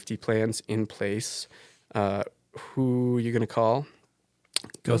safety plans in place. Who are you going to call?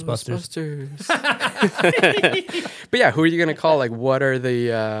 Ghostbusters. But yeah, who are you going to call? Like, what are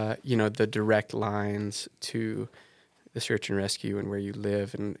the the direct lines to the search and rescue and where you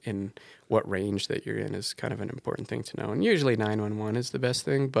live and what range that you're in is kind of an important thing to know. And usually 911 is the best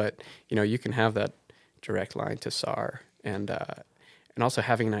thing, but you can have that direct line to SAR and also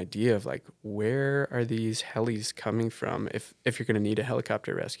having an idea of like where are these helis coming from if you're going to need a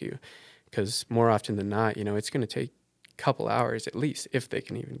helicopter rescue, because more often than not, it's going to take couple hours at least if they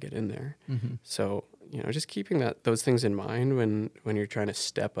can even get in there. So just keeping those things in mind when you're trying to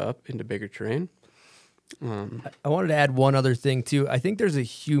step up into bigger terrain. I wanted to add one other thing too. I think there's a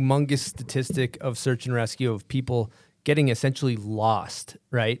humongous statistic of search and rescue of people getting essentially lost,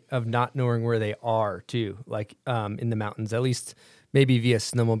 right? Of not knowing where they are too, like in the mountains, at least maybe via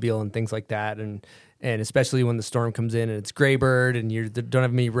snowmobile and things like that. And especially when the storm comes in and it's Graybird and you don't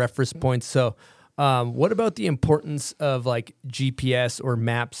have any reference points. So what about the importance of like GPS or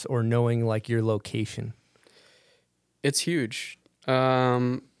maps or knowing like your location? It's huge.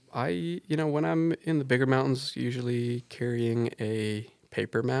 When I'm in the bigger mountains, usually carrying a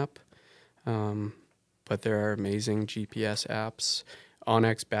paper map, but there are amazing GPS apps.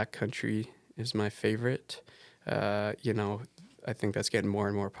 Onyx Backcountry is my favorite. I think that's getting more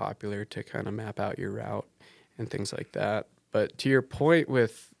and more popular to kind of map out your route and things like that. But to your point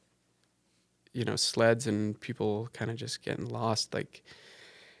with sleds and people kind of just getting lost, like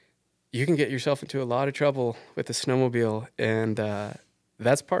you can get yourself into a lot of trouble with a snowmobile. And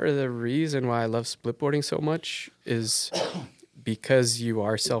that's part of the reason why I love splitboarding so much is because you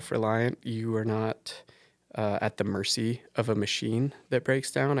are self-reliant. You are not at the mercy of a machine that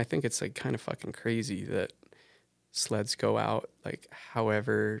breaks down. I think it's like kind of fucking crazy that sleds go out like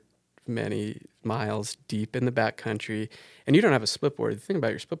however many miles deep in the backcountry, and you don't have a splitboard. The thing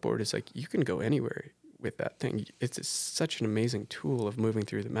about your splitboard is like you can go anywhere with that thing. It's such an amazing tool of moving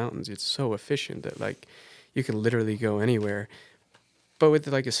through the mountains. It's so efficient that like you can literally go anywhere. But with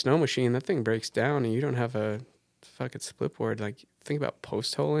like a snow machine, that thing breaks down and you don't have a fucking splitboard. Like think about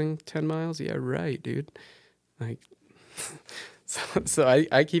post holing 10 miles. Yeah, right, dude. Like so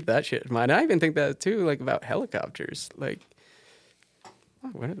I keep that shit in mind. I even think that too, like about helicopters. Like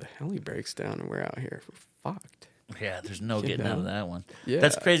when the heli breaks down and we're out here, we're fucked. Yeah, there's no getting out of that one. Yeah.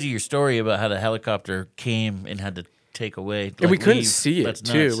 That's crazy, your story about how the helicopter came and had to take away. And we couldn't leave. see it That's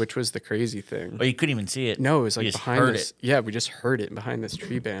too, nuts. which was the crazy thing. Oh, you couldn't even see it? No, it was You like just behind heard this. it. Yeah, we just heard it behind this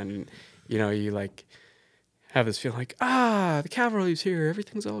tree band, and you like have this feeling like the cavalry's here,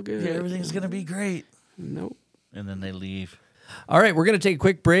 everything's all good. Yeah, everything's going to be great. Nope. And then they leave. All right, we're going to take a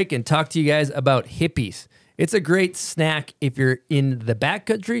quick break and talk to you guys about Hippies. It's a great snack if you're in the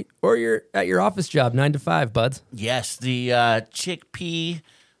backcountry or you're at your office job 9 to 5, buds. Yes, the chickpea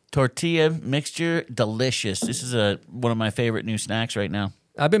tortilla mixture, delicious. This is one of my favorite new snacks right now.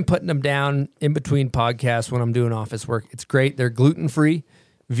 I've been putting them down in between podcasts when I'm doing office work. It's great. They're gluten-free,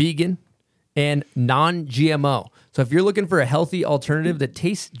 vegan, and non-GMO. So if you're looking for a healthy alternative that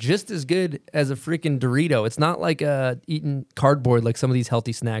tastes just as good as a freaking Dorito, it's not like eating cardboard like some of these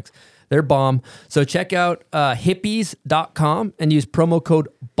healthy snacks. They're bomb. So check out hippies.com and use promo code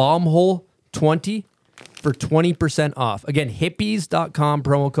BOMBHOLE20 for 20% off. Again, hippies.com,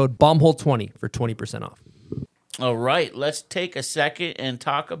 promo code BOMBHOLE20 for 20% off. All right, let's take a second and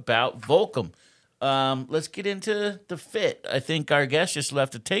talk about Volcom. Let's get into the fit. I think our guest just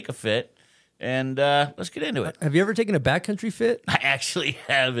left to take a fit, and let's get into it. Have you ever taken a backcountry fit? I actually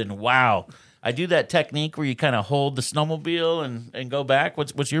have, and wow. I do that technique where you kind of hold the snowmobile and go back.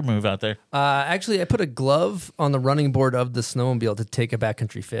 What's your move out there? Actually, I put a glove on the running board of the snowmobile to take a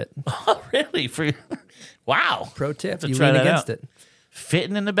backcountry fit. Oh, really? Wow. Pro tip, To you try lean that against out. it.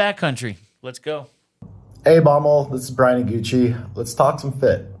 Fitting in the backcountry. Let's go. Hey Bommel, this is Brian Iguchi. Let's talk some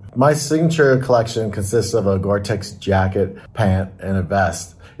fit. My signature collection consists of a Gore-Tex jacket, pant, and a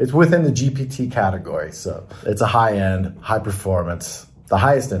vest. It's within the GPT category, so it's a high-end, high-performance, the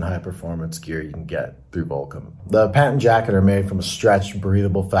highest end high-performance gear you can get through Volcom. The pant and jacket are made from a stretched,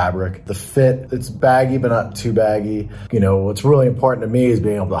 breathable fabric. The fit, it's baggy but not too baggy. You know, what's really important to me is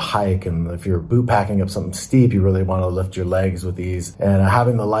being able to hike, and if you're boot packing up something steep, you really want to lift your legs with ease. And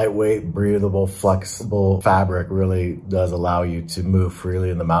having the lightweight, breathable, flexible fabric really does allow you to move freely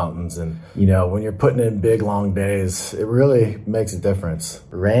in the mountains. And, you know, when you're putting in big, long days, it really makes a difference.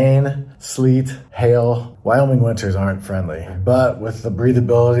 Rain, sleet, hail, Wyoming winters aren't friendly, but with the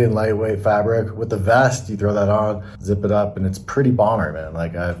breathability and lightweight fabric, with the vest, you throw that on, zip it up, and it's pretty bomber, man.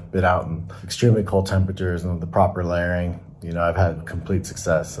 Like, I've been out in extremely cold temperatures, and with the proper layering, you know, I've had complete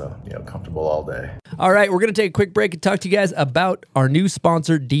success. So, you know, comfortable all day. All right, we're going to take a quick break and talk to you guys about our new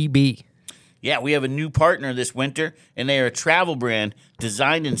sponsor, DB. Yeah, we have a new partner this winter, and they are a travel brand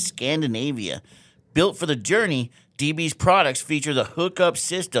designed in Scandinavia. Built for the journey, DB's products feature the hookup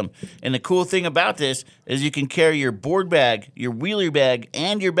system. And the cool thing about this is you can carry your board bag, your wheeler bag,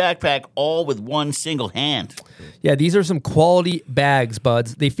 and your backpack all with one single hand. Yeah, these are some quality bags,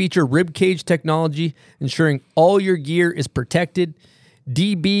 buds. They feature rib cage technology, ensuring all your gear is protected.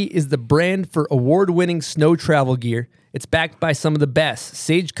 DB is the brand for award-winning snow travel gear. It's backed by some of the best: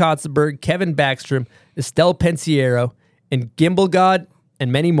 Sage Kotzeberg, Kevin Backstrom, Estelle Pensiero, and Gimbal God,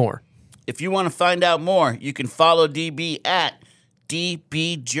 and many more. If you want to find out more, you can follow DB at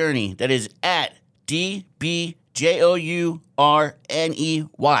DB Journey. That is at DBJOURNEY.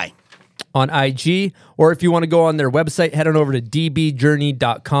 On IG, or if you want to go on their website, head on over to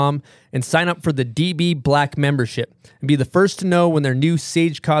dbjourney.com and sign up for the DB Black membership and be the first to know when their new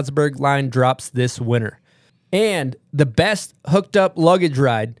Sage Kotzeberg line drops this winter. And the best hooked up luggage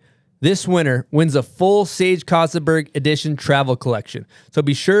ride this winter wins a full Sage Kotzeberg edition travel collection. So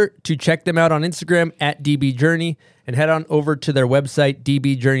be sure to check them out on Instagram at DBJourney and head on over to their website,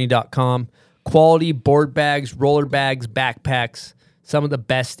 dbjourney.com. Quality board bags, roller bags, backpacks, some of the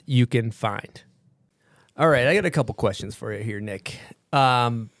best you can find. All right, I got a couple questions for you here, Nick.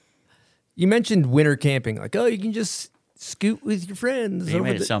 You mentioned winter camping, like, oh, you can just scoot with your friends You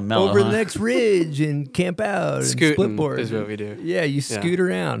made it sound mellow, over huh? the next ridge and camp out and Scooting split board. is what we do. Yeah, you scoot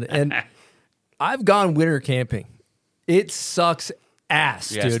around. And I've gone winter camping. It sucks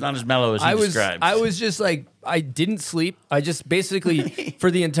ass, Yeah, dude. it's not as mellow as he described. I was just like, I didn't sleep. I just basically, for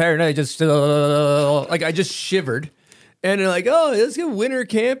the entire night, I just shivered. And they're like, oh, let's go winter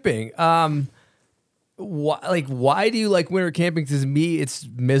camping. Why do you like winter camping? Because me, it's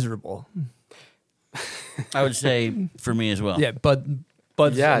miserable. I would say for me as well. Yeah, Bud's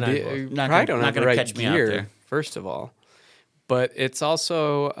Yeah, not you involved. Not probably gonna- don't not have the gonna right catch me out gear, there. first of all. But it's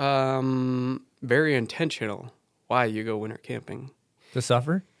also very intentional why you go winter camping. To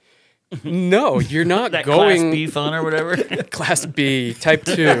suffer? No, you're not That going Class B fun or whatever. Class B, Type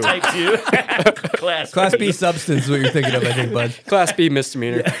 2. Type 2. Class B substance is what you're thinking of, I think, Bud. Class B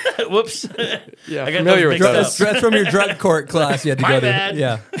misdemeanor. Whoops. Yeah, I got familiar those with mixed those. up. That's from your drug court class you had to My go bad. to.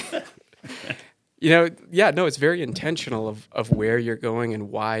 Yeah. You know, yeah, no, it's very intentional of where you're going and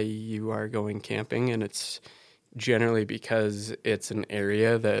why you are going camping. And it's generally because it's an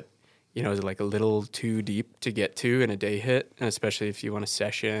area that, you know, is like a little too deep to get to in a day hit. And especially if you want to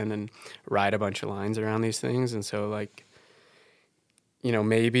session and ride a bunch of lines around these things. And so, like, you know,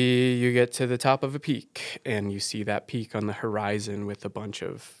 maybe you get to the top of a peak and you see that peak on the horizon with a bunch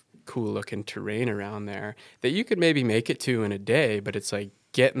of cool looking terrain around there that you could maybe make it to in a day, but it's like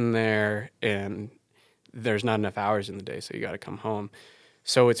getting there and there's not enough hours in the day, so you got to come home.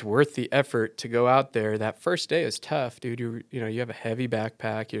 So it's worth the effort to go out there. That first day is tough, dude. You have a heavy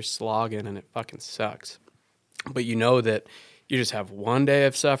backpack, you're slogging, and it fucking sucks. But you know that you just have one day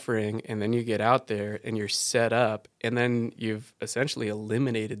of suffering, and then you get out there and you're set up, and then you've essentially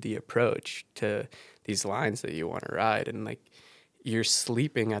eliminated the approach to these lines that you want to ride, and like you're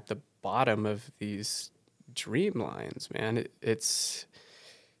sleeping at the bottom of these dream lines, man. It's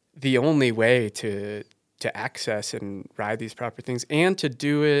the only way to access and ride these proper things, and to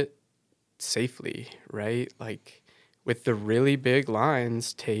do it safely, right? Like with the really big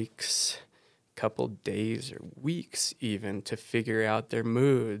lines takes a couple days or weeks even to figure out their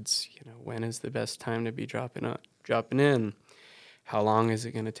moods. You know, when is the best time to be dropping in? How long is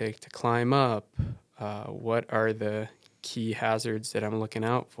it going to take to climb up? What are the key hazards that I'm looking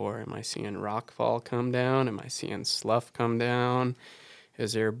out for? Am I seeing rockfall come down? Am I seeing slough come down?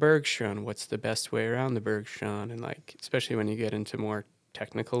 Is there a bergschrund? What's the best way around the bergschrund? And like, especially when you get into more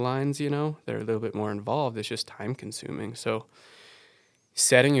technical lines, you know, they're a little bit more involved. It's just time consuming. So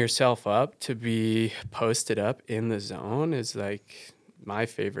setting yourself up to be posted up in the zone is like my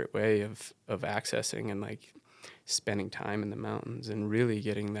favorite way of accessing and like spending time in the mountains and really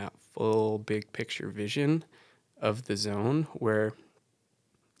getting that full big picture vision of the zone where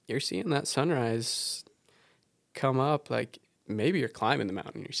you're seeing that sunrise come up. Like maybe you're climbing the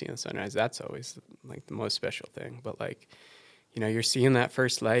mountain, you're seeing the sunrise. That's always like the most special thing. But like, you know, you're seeing that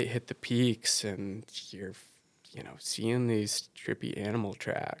first light hit the peaks, and you're, you know, seeing these trippy animal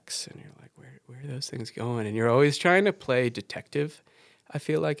tracks, and you're like, where are those things going? And you're always trying to play detective, I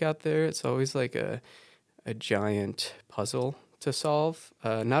feel like, out there. It's always like a giant puzzle to solve,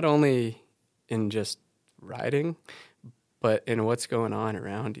 not only in just riding, but in what's going on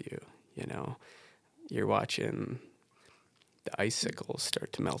around you. You know, you're watching the icicles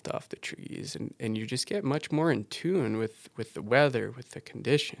start to melt off the trees, and you just get much more in tune with the weather, with the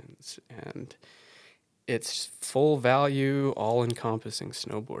conditions, and it's full value, all-encompassing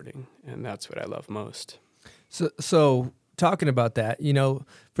snowboarding, and that's what I love most. So talking about that, you know,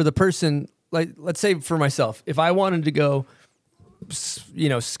 for the person, like, let's say for myself, if I wanted to go, you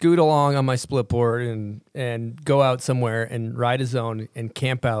know, scoot along on my split board and go out somewhere and ride a zone and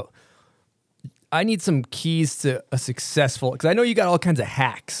camp out, I need some keys to a successful, because I know you got all kinds of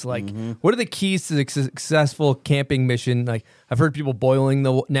hacks. Like, what are the keys to a successful camping mission? Like, I've heard people boiling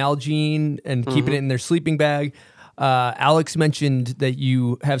the Nalgene and keeping it in their sleeping bag. Alex mentioned that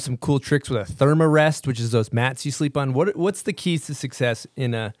you have some cool tricks with a Thermarest, which is those mats you sleep on. What's the keys to success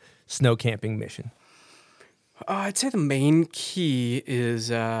in a snow camping mission? I'd say the main key is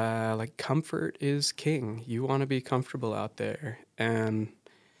like comfort is king. You want to be comfortable out there. And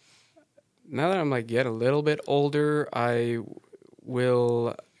now that I'm like getting a little bit older, I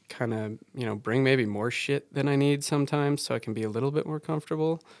will kind of, you know, bring maybe more shit than I need sometimes so I can be a little bit more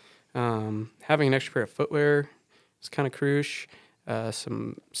comfortable. Having an extra pair of footwear is kind of crucial.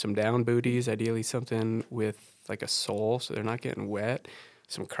 Some down booties, ideally something with like a sole so they're not getting wet.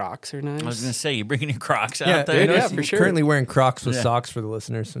 Some Crocs are nice. I was going to say, you bringing your Crocs out there? Yeah, for sure. Currently wearing Crocs with socks for the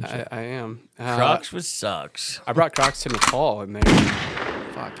listeners. I am. Crocs with socks. I brought Crocs to Nepal, and they're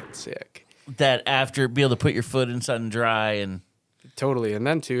fucking sick. That after be able to put your foot inside and dry and totally, and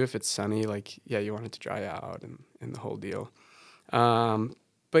then too if it's sunny, like you want it to dry out and the whole deal.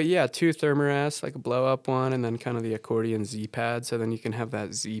 But yeah, 2 Thermarests, like a blow up one, and then kind of the accordion Z pad. So then you can have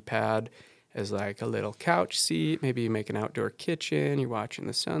that Z pad as like a little couch seat. Maybe you make an outdoor kitchen. You're watching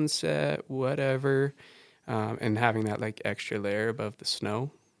the sunset, whatever, and having that like extra layer above the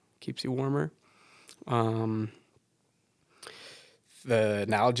snow keeps you warmer. The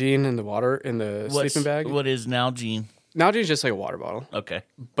Nalgene in the water in the sleeping bag. What is Nalgene? Nalgene is just like a water bottle. Okay.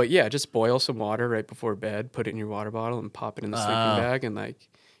 But yeah, just boil some water right before bed, put it in your water bottle, and pop it in the sleeping bag. And like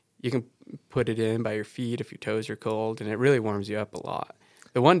you can put it in by your feet if your toes are cold, and it really warms you up a lot.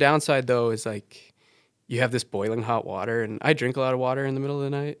 The one downside though is like you have this boiling hot water, and I drink a lot of water in the middle of the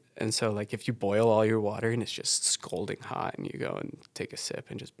night. And so like if you boil all your water and it's just scalding hot and you go and take a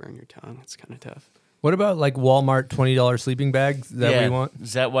sip and just burn your tongue, it's kind of tough. What about like Walmart $20 sleeping bags? Is that what you want?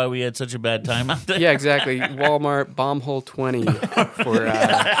 Is that why we had such a bad time out there? Yeah, exactly. Walmart Bombhole 20 for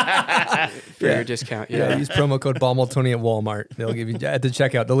your discount. Yeah, use promo code BOMBHOLE20 at Walmart. They'll give you at the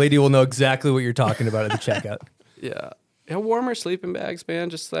checkout. The lady will know exactly what you're talking about at the checkout. Yeah, warmer sleeping bags, man.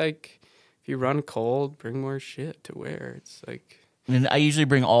 Just like if you run cold, bring more shit to wear. It's like. And I usually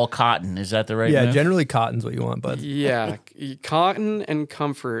bring all cotton. Is that the right move? Generally cotton's what you want, bud. Yeah, cotton and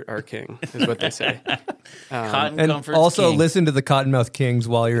comfort are king, is what they say. Cotton, and comfort's also king. listen to the Cottonmouth Kings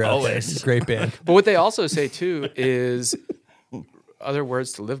while you're out there. Always. It's a great band. But what they also say, too, is other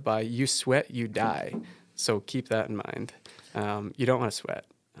words to live by. You sweat, you die. So keep that in mind. You don't want to sweat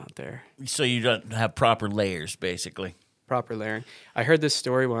out there. So you don't have proper layers, basically. proper layering. I heard this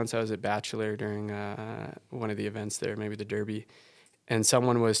story once. I was at Bachelor during one of the events there, maybe the Derby, and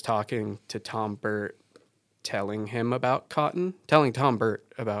someone was talking to Tom Burt, telling Tom Burt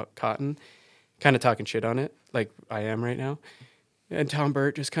about cotton, kind of talking shit on it, like I am right now. And Tom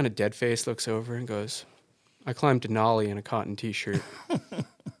Burt just kind of dead-faced looks over and goes, I climbed Denali in a cotton T-shirt.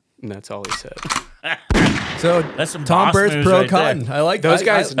 And that's all he said. So That's some Tom boss Burt's moves pro right cotton. there. I like Those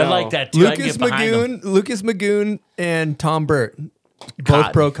guys I know. like that too. I can Lucas get behind them. Magoon, and Tom Burt, both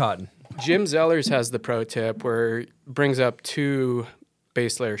Cotton. pro cotton. Jim Zellers has the pro tip where he brings up 2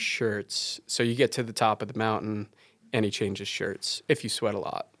 base layer shirts. So you get to the top of the mountain and he changes shirts if you sweat a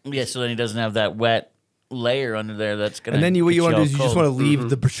lot. Yeah, so then he doesn't have that wet layer under there that's going to. And then what you want to do is you just want to leave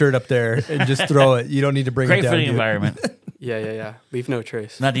the shirt up there and just throw it. You don't need to bring it Great down. for the dude. environment. Yeah. Leave no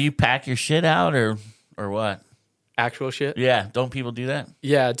trace. Now, do you pack your shit out or what? Actual shit? Yeah, don't people do that?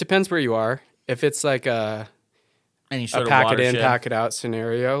 Yeah, it depends where you are. If it's like a Any sort of pack it in, watershed? pack it out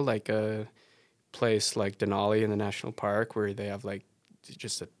scenario, like a place like Denali in the national park where they have like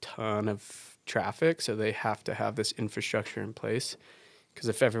just a ton of traffic, so they have to have this infrastructure in place. Because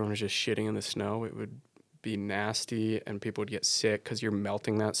if everyone was just shitting in the snow, it would be nasty and people would get sick because you're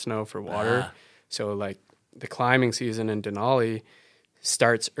melting that snow for water. So like the climbing season in Denali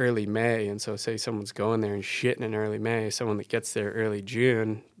starts early May, and so say someone's going there and shitting in early May, someone that gets there early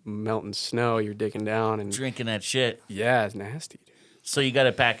June, melting snow, you're digging down and Drinking that shit. yeah, it's nasty. Dude. So you got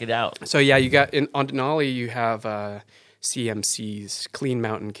to pack it out. So yeah, you got on Denali you have CMCs, clean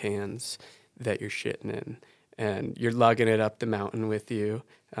mountain cans that you're shitting in, and you're lugging it up the mountain with you,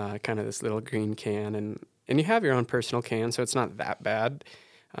 kind of this little green can, and you have your own personal can, so it's not that bad.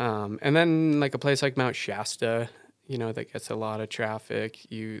 And then like a place like Mount Shasta, you know, that gets a lot of traffic,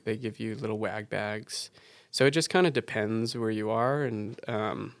 they give you little wag bags. So it just kind of depends where you are, and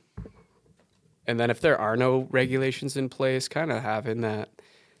then if there are no regulations in place, kind of having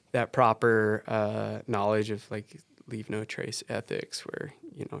that proper knowledge of like leave no trace ethics, where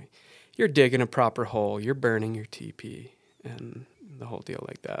you know you're digging a proper hole, you're burning your TP, and the whole deal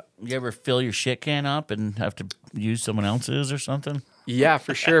like that. You ever fill your shit can up and have to use someone else's or something? Yeah,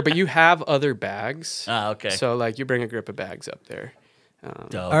 for sure. But you have other bags. Okay. So like you bring a grip of bags up there.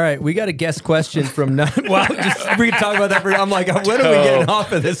 Dope. All right, we got a guest question from. Wow, we can talk about that. I'm like, when are we getting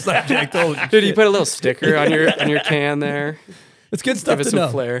off of this subject? Holy Dude, shit. you put a little sticker on your can there. It's good stuff Give it to know.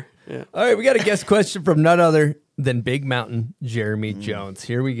 some flair. Yeah. All right, we got a guest question from none other than Big Mountain Jeremy Jones.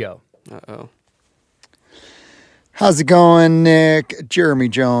 Here we go. Uh-oh. How's it going, Nick? Jeremy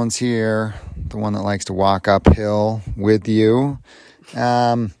Jones here, the one that likes to walk uphill with you.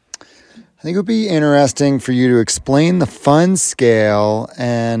 I think it would be interesting for you to explain the fun scale.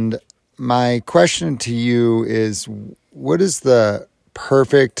 And my question to you is, what is the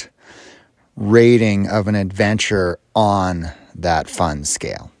perfect rating of an adventure on that fun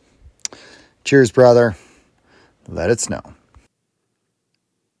scale? Cheers, brother. Let it snow.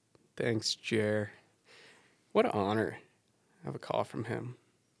 Thanks, Jer. What an honor. I have a call from him.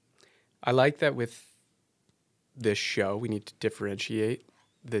 I like that with this show, we need to differentiate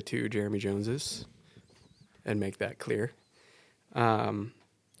the two Jeremy Joneses and make that clear.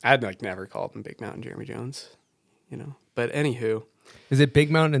 I'd like never called him Big Mountain Jeremy Jones, you know. But anywho, Is it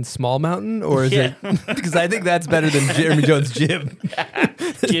Big Mountain and Small Mountain, or is it? Because I think that's better than Jeremy Jones Jib.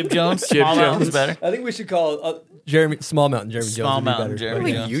 Jib Jones? Jib Small Mountain's Jones. better. I think we should call Jeremy Small Mountain Jeremy Small Jones. Mountain would be better.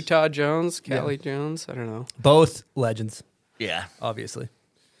 Jeremy like Jones. Utah Jones, Cali Jones, I don't know. Both legends, Yeah. obviously.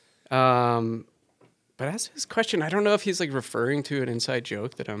 But as his question, I don't know if he's like referring to an inside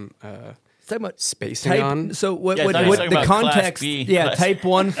joke that I'm Talking about spacing on. So what? Yeah, I what, thought he was what talking the about Class context? B. Yeah, Class- Type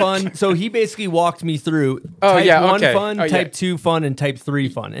 1 fun. So he basically walked me through Oh, Type yeah, 1 okay. fun, Oh, yeah. Type 2 fun, and Type 3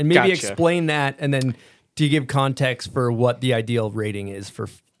 fun, and maybe Gotcha. explain that, and then do you give context for what the ideal rating is for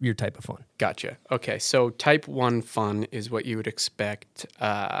your type of fun? Gotcha. Okay, so type 1 fun is what you would expect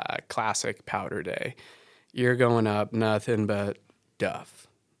classic powder day. You're going up nothing but duff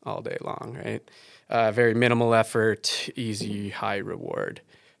all day long, right? Very minimal effort, easy, high reward.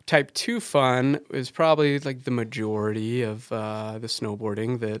 Type 2 fun is probably like the majority of the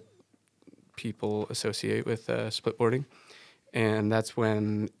snowboarding that people associate with splitboarding. And that's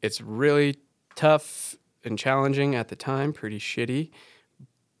when it's really tough and challenging at the time, pretty shitty.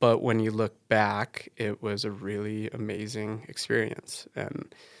 But when you look back, it was a really amazing experience.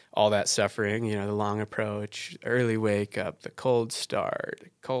 And all that suffering, you know, the long approach, early wake up, the cold start,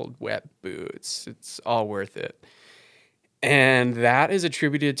 cold wet boots, it's all worth it. And that is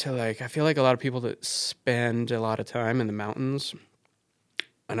attributed to, like, I feel like a lot of people that spend a lot of time in the mountains,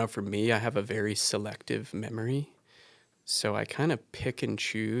 I know for me, I have a very selective memory. So I kind of pick and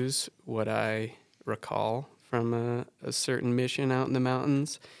choose what I recall from a certain mission out in the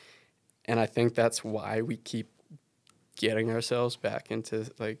mountains. And I think that's why we keep getting ourselves back into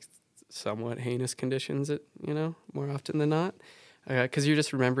like somewhat heinous conditions, more often than not. Because you're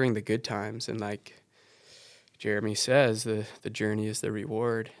just remembering the good times. And like Jeremy says, the journey is the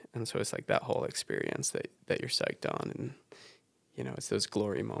reward. And so it's like that whole experience that you're psyched on. And, it's those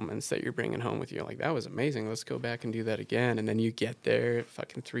glory moments that you're bringing home with you. You're like, that was amazing. Let's go back and do that again. And then you get there at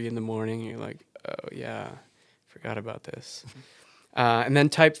fucking 3 a.m. and you're like, oh, yeah, forgot about this. And then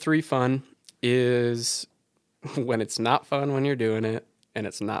type 3 fun is when it's not fun when you're doing it and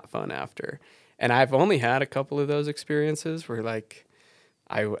it's not fun after. And I've only had a couple of those experiences where like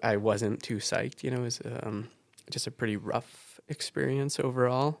I wasn't too psyched. It was just a pretty rough experience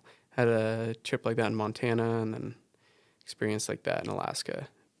overall. Had a trip like that in Montana and then experience like that in Alaska.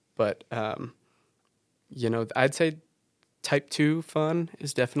 But, I'd say type 2 fun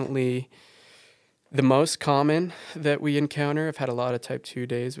is definitely the most common that we encounter. I've had a lot of type 2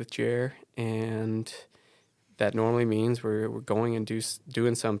 days with Jer, and that normally means we're going and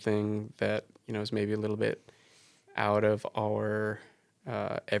doing something that, is maybe a little bit out of our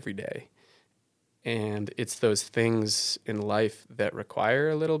everyday. And it's those things in life that require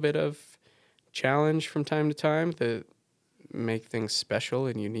a little bit of challenge from time to time that make things special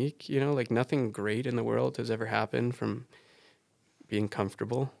and unique. Like nothing great in the world has ever happened from being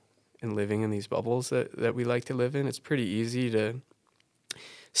comfortable and living in these bubbles that we like to live in. It's pretty easy to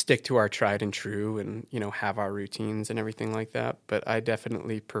stick to our tried and true and, have our routines and everything like that. But I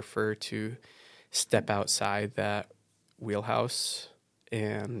definitely prefer to step outside that wheelhouse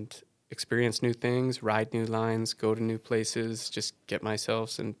and experience new things, ride new lines, go to new places, just get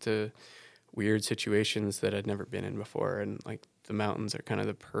myself into weird situations that I'd never been in before. And like the mountains are kind of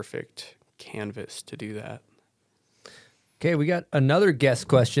the perfect canvas to do that. Okay, we got another guest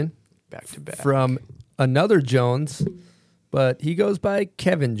question. Back to back. From another Jones, but he goes by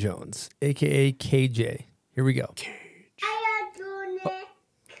Kevin Jones, a.k.a. KJ. Here we go.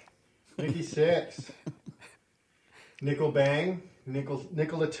 Nicky Six. Nickel Bang.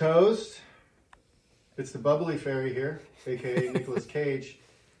 Nicola Toast. It's the bubbly fairy here, a.k.a. Nicolas Cage.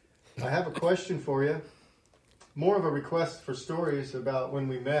 I have a question for you. More of a request for stories about when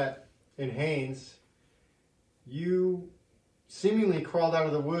we met in Haines. You seemingly crawled out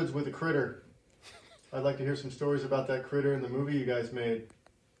of the woods with a critter. I'd like to hear some stories about that critter and the movie you guys made.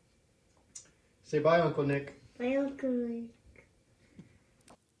 Say bye, Uncle Nick. Bye, Uncle Nick.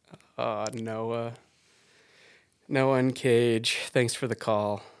 Noah and Cage, thanks for the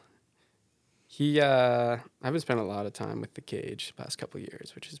call. I've been spending a lot of time with the Cage the past couple of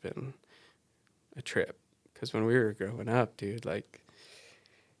years, which has been a trip. Because when we were growing up, dude, like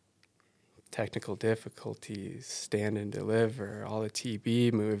technical difficulties, Stand and Deliver, all the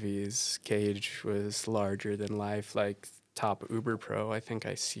TB movies, Cage was larger than life, like top Uber Pro. I think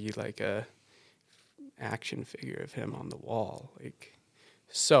I see like a action figure of him on the wall, like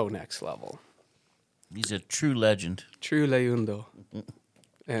so next level. He's a true legend. True leyendo.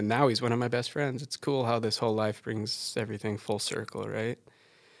 And now he's one of my best friends. It's cool how this whole life brings everything full circle, right?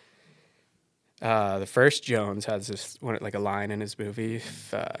 The first Jones has this like a line in his movie: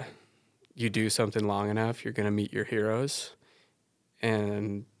 if you do something long enough, you're gonna meet your heroes,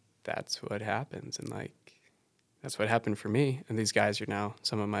 and that's what happens. And like that's what happened for me. And these guys are now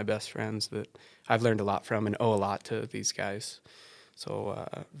some of my best friends that I've learned a lot from and owe a lot to these guys. So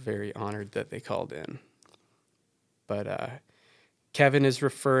very honored that they called in. But Kevin is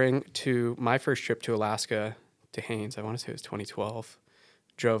referring to my first trip to Alaska, to Haines. I want to say it was 2012.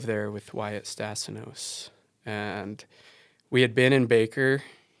 Drove there with Wyatt Stassinos. And we had been in Baker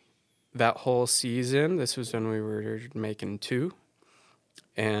that whole season. This was when we were making 2.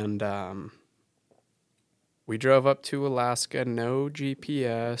 And we drove up to Alaska, no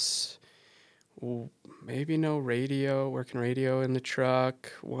GPS, maybe no radio, working radio in the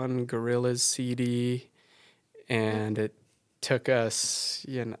truck, one Gorillaz CD, and it took us,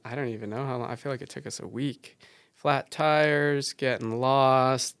 I don't even know how long. I feel like it took us a week. Flat tires, getting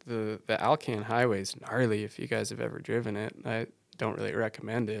lost. The Alcan Highway is gnarly if you guys have ever driven it. I don't really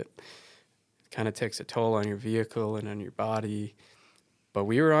recommend it. It kind of takes a toll on your vehicle and on your body. But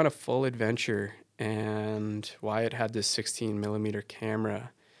we were on a full adventure, and Wyatt had this 16 millimeter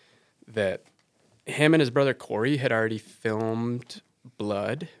camera that him and his brother Corey had already filmed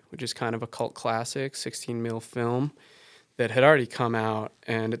Blood, which is kind of a cult classic, 16 mil film that had already come out.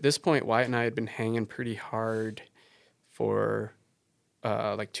 And at this point, Wyatt and I had been hanging pretty hard for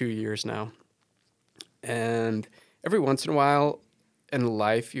like 2 years now. And every once in a while in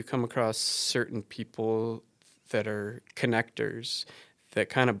life, you come across certain people that are connectors that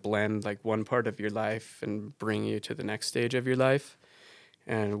kind of blend like one part of your life and bring you to the next stage of your life.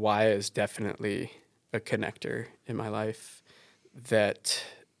 And Wyatt is definitely a connector in my life that,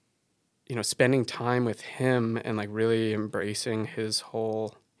 you know, spending time with him and like really embracing his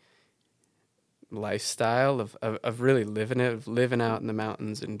whole lifestyle of really living it, of living out in the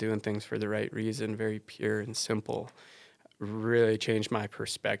mountains and doing things for the right reason, very pure and simple, really changed my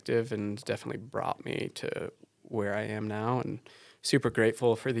perspective and definitely brought me to where I am now, and super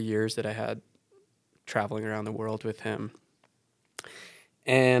grateful for the years that I had traveling around the world with him.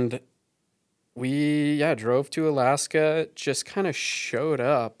 And we drove to Alaska, just kind of showed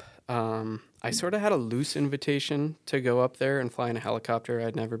up. I sort of had a loose invitation to go up there and fly in a helicopter.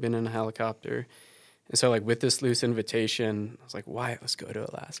 I'd never been in a helicopter. And so like with this loose invitation, I was like, Wyatt, let's go to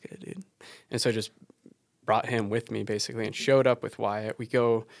Alaska, dude. And so I just brought him with me basically and showed up with Wyatt. We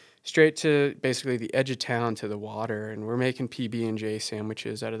go straight to basically the edge of town to the water, and we're making PB&J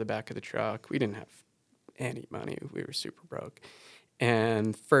sandwiches out of the back of the truck. We didn't have any money. We were super broke.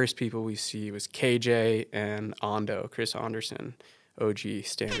 And first people we see was KJ and Ando, Chris Anderson, OG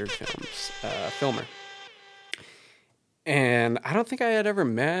Standard Films filmer. And I don't think I had ever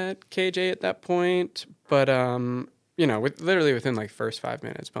met KJ at that point, but you know, literally within like first 5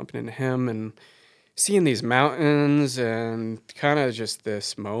 minutes, bumping into him and seeing these mountains and kind of just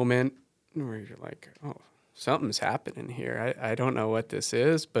this moment where you're like, oh, something's happening here. I don't know what this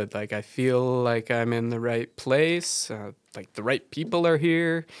is, but like I feel like I'm in the right place. Like the right people are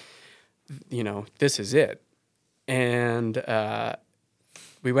here. You know, this is it. And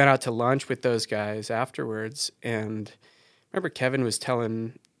we went out to lunch with those guys afterwards, and I remember Kevin was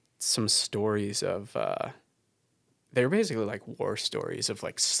telling some stories of they were basically like war stories of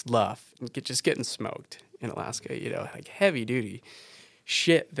like slough and just getting smoked in Alaska, you know, like heavy duty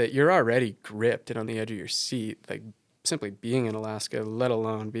shit that you're already gripped and on the edge of your seat, like simply being in Alaska, let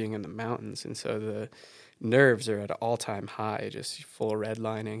alone being in the mountains. And so the nerves are at an all-time high, just full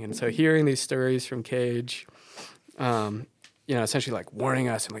redlining. And so hearing these stories from Cage, you know, essentially like warning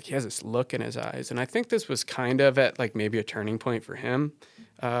us, and like he has this look in his eyes. And I think this was kind of at like maybe a turning point for him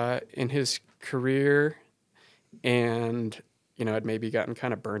in his career. And, you know, had maybe gotten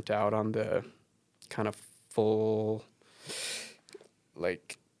kind of burnt out on the kind of full,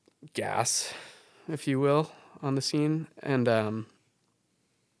 like, gas, if you will, on the scene. And,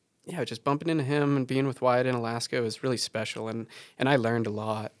 just bumping into him and being with Wyatt in Alaska was really special. And I learned a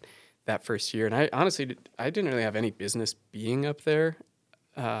lot that first year. And I honestly, I didn't really have any business being up there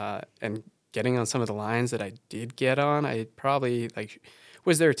and getting on some of the lines that I did get on. I probably, like,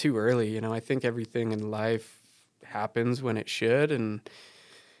 was there too early. You know, I think everything in life happens when it should, and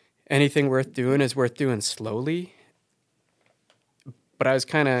anything worth doing is worth doing slowly. But I was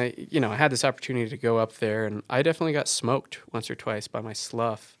kind of, you know, I had this opportunity to go up there, and I definitely got smoked once or twice by my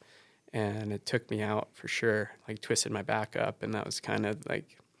slough, and it took me out for sure, like twisted my back up, and that was kind of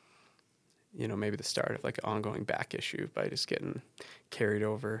like, you know, maybe the start of like an ongoing back issue by just getting carried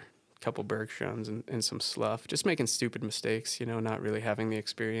over a couple Bergströms and some slough, just making stupid mistakes, you know, not really having the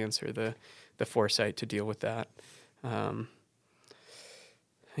experience or the foresight to deal with that.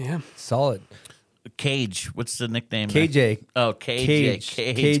 Solid. Cage, what's the nickname? KJ. Oh, KJ.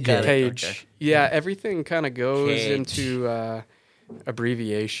 Cage. Okay. Yeah, everything kind of goes Cage. into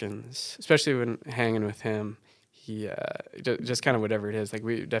abbreviations, especially when hanging with him. He just kind of whatever it is. Like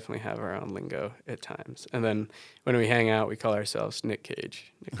we definitely have our own lingo at times, and then when we hang out, we call ourselves Nick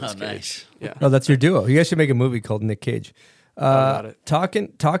Cage. Nicholas Cage. Nice. Yeah. Oh, that's your duo. You guys should make a movie called Nick Cage. About it. Talking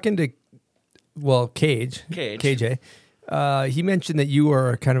to, well, KJ. He mentioned that you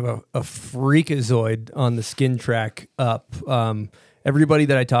are kind of a freakazoid on the skin track up. Everybody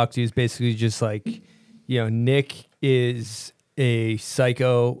that I talk to is basically just like, you know, Nick is a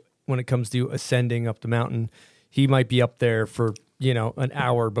psycho when it comes to ascending up the mountain. He might be up there for, you know, an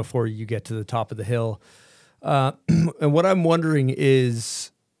hour before you get to the top of the hill. And what I'm wondering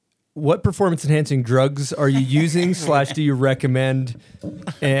is, what performance enhancing drugs are you using / do you recommend?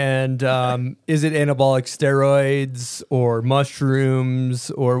 And is it anabolic steroids or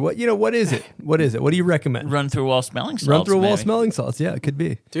mushrooms or what? You know, what is it? What is it? What do you recommend? Run through wall smelling salts. Run through wall maybe. smelling salts. Yeah, it could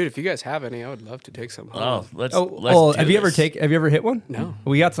be. Dude, if you guys have any, I would love to take some home. Oh, let's have you ever hit one? No.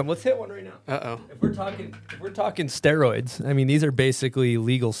 We got some. Let's hit one right now. Uh-oh. If we're talking steroids, I mean, these are basically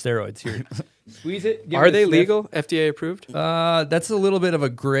legal steroids here. Squeeze it. Are they legal? FDA approved? That's a little bit of a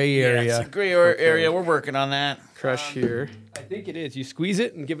gray area. Yeah, it's a gray area. We're working on that. Crush here. I think it is. You squeeze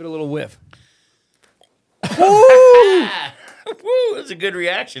it and give it a little whiff. Woo! That's a good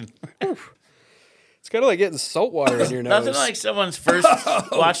reaction. It's kind of like getting salt water in your nose. Nothing like someone's first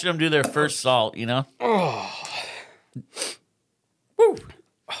watching them do their first salt, you know? Oh. Woo!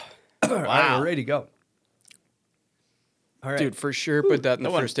 All right, we're ready to go. All right. Dude, for sure put that in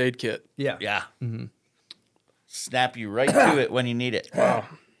the first aid kit. Yeah. Yeah. Mm-hmm. Snap you right to it when you need it. Wow.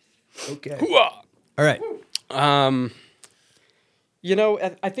 Okay. All right. You know,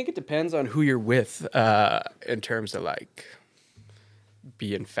 I think it depends on who you're with in terms of like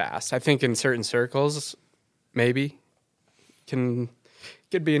being fast. I think in certain circles, maybe could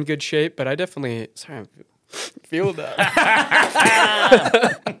be in good shape, but I definitely I'm feeling that.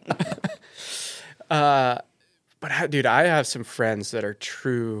 But dude, I have some friends that are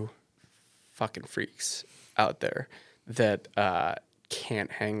true fucking freaks out there that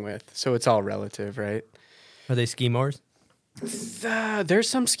can't hang with. So it's all relative, right? Are they ski mowers? There's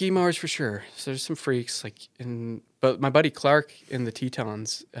some ski mowers for sure. So there's some freaks but my buddy Clark in the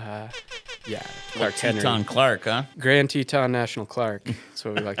Tetons, Clark Henry. Teton Clark, huh? Grand Teton National Clark. That's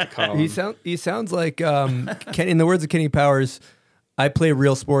what we like to call him. He sounds like in the words of Kenny Powers, I play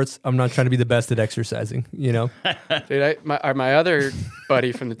real sports. I'm not trying to be the best at exercising, you know? Dude, my other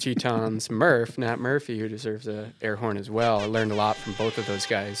buddy from the Tetons, Nat Murphy, who deserves an air horn as well. I learned a lot from both of those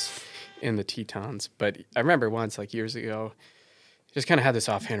guys in the Tetons. But I remember once, like years ago, just kind of had this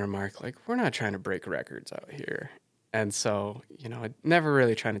offhand remark, like, we're not trying to break records out here. And so, you know, never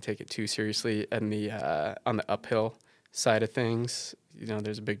really trying to take it too seriously. And on the uphill side of things, you know,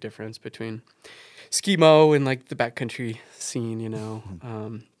 there's a big difference between ski-mo and like the backcountry scene, you know.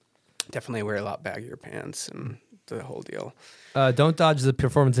 Definitely wear a lot baggier pants and the whole deal. Don't dodge the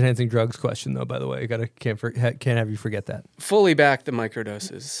performance-enhancing drugs question, though, by the way. Can't have you forget that. Fully back the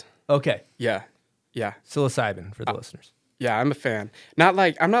microdoses. Okay. Yeah. Psilocybin for the listeners. Yeah, I'm a fan. I'm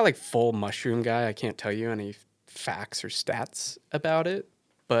not like full mushroom guy. I can't tell you any facts or stats about it,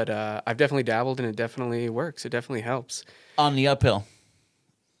 but I've definitely dabbled and it definitely works. It definitely helps. On the uphill.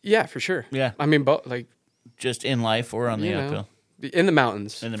 Yeah, for sure. Yeah. I mean, like just in life or on the uphill? In the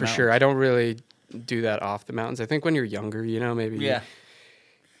mountains, for sure. I don't really do that off the mountains. I think when you're younger, you know, maybe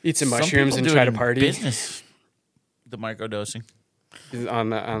eat some mushrooms and try to party. Business, the microdosing.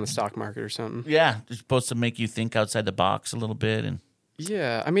 On the stock market or something. Yeah, it's supposed to make you think outside the box a little bit. And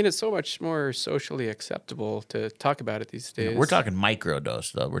yeah, I mean, it's so much more socially acceptable to talk about it these days. We're talking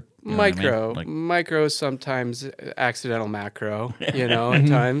microdose, though. Micro, sometimes accidental macro, you know, at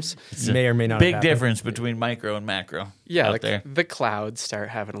times. May or may not big difference between micro and macro. Yeah, out like there. The clouds start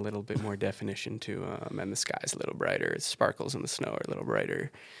having a little bit more definition to them, and the sky's a little brighter. Sparkles in the snow are a little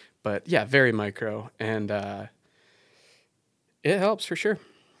brighter. But yeah, very micro. And it helps for sure.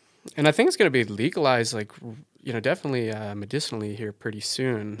 And I think it's going to be legalized, like, you know, definitely medicinally here pretty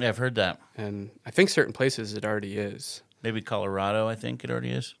soon. Yeah, I've heard that. And I think certain places it already is. Maybe Colorado, I think it already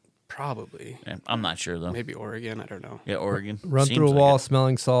is. Probably. Yeah, I'm not sure, though. Maybe Oregon, I don't know. Yeah, Oregon. Run through a wall,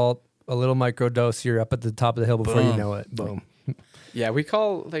 smelling salt, a little microdose, you're up at the top of the hill before you know it. Boom. Yeah, we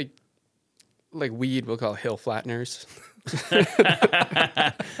call, like weed, we'll call hill flatteners.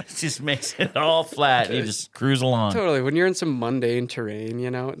 Just makes it all flat. You just cruise along. Totally. When you're in some mundane terrain, you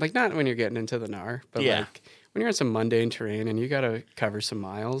know, like not when you're getting into the gnar, but like when you're in some mundane terrain and you got to cover some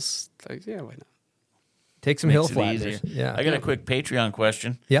miles, like, yeah, why not? Take some hill flatters. Yeah. I got a quick Patreon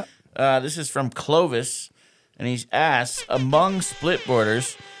question. Yeah. This is from Clovis, and he's asked, among split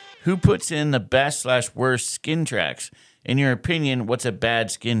boarders, who puts in the best/worst skin tracks? In your opinion, what's a bad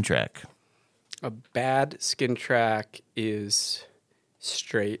skin track? A bad skin track is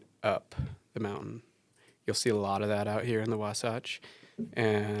straight up the mountain. You'll see a lot of that out here in the Wasatch.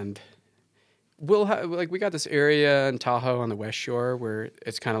 And we got this area in Tahoe on the West Shore where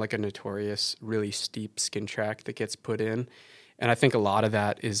it's kind of like a notorious, really steep skin track that gets put in. And I think a lot of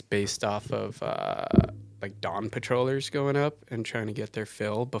that is based off of like dawn patrollers going up and trying to get their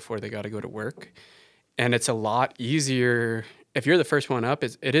fill before they got to go to work. And it's a lot easier. If you're the first one up,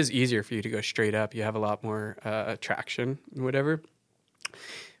 it is easier for you to go straight up. You have a lot more traction and whatever.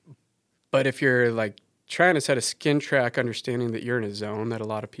 But if you're like trying to set a skin track, understanding that you're in a zone that a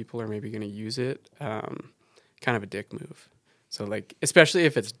lot of people are maybe going to use it, kind of a dick move. So like, especially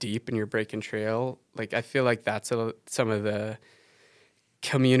if it's deep and you're breaking trail, like I feel like that's some of the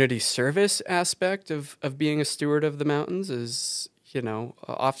community service aspect of being a steward of the mountains is, you know,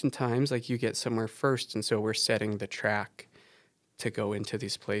 oftentimes like you get somewhere first. And so we're setting the track to go into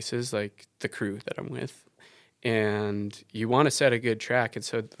these places, like the crew that I'm with, and you want to set a good track. And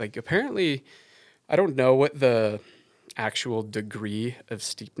so like, apparently I don't know what the actual degree of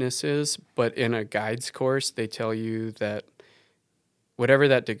steepness is, but in a guides course, they tell you that whatever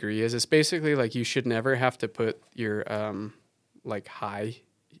that degree is, it's basically like you should never have to put your like high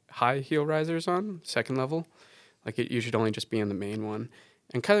heel risers on second level. Like you should only just be in the main one.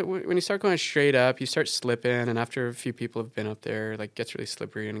 And kind of when you start going straight up, you start slipping, and after a few people have been up there, like gets really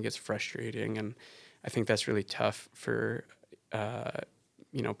slippery and it gets frustrating. And I think that's really tough for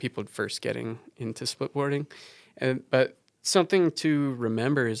people first getting into splitboarding. But something to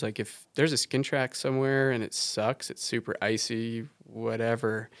remember is like if there's a skin track somewhere and it sucks, it's super icy,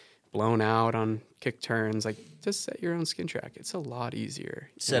 whatever, blown out on kick turns, like just set your own skin track. It's a lot easier.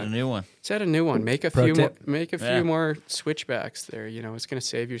 Set a new one. Set a new one. Make a Pro few more, tip. make a few more switchbacks there. It's going to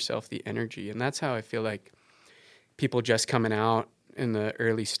save yourself the energy. And that's how I feel like people just coming out in the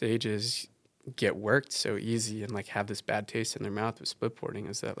early stages get worked so easy and like have this bad taste in their mouth with splitboarding,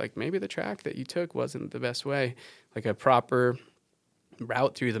 is that like maybe the track that you took wasn't the best way. Like a proper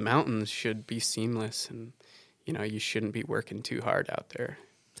route through the mountains should be seamless, and you shouldn't be working too hard out there.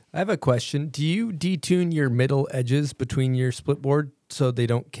 I have a question. Do you detune your middle edges between your split board so they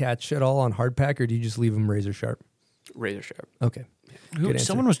don't catch at all on hardpack, or do you just leave them razor sharp? Razor sharp. Okay.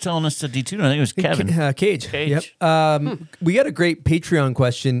 Someone was telling us to detune. I think it was Kevin. Cage. Yep. We got a great Patreon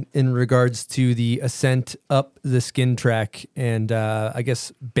question in regards to the ascent up the skin track and I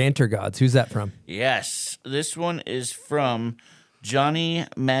guess Banter Gods. Who's that from? Yes. This one is from Johnny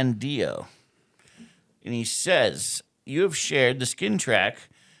Mandio. And he says, you have shared the skin track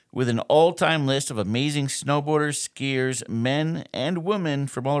with an all-time list of amazing snowboarders, skiers, men, and women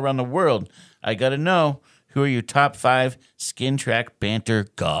from all around the world. I got to know, who are your top 5 skin track banter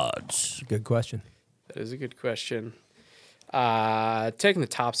gods? Good question. That is a good question. Taking the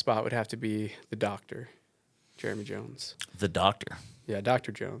top spot would have to be the Doctor, Jeremy Jones. The Doctor? Yeah,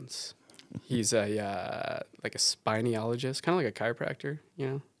 Dr. Jones. He's a spineologist, kind of like a chiropractor,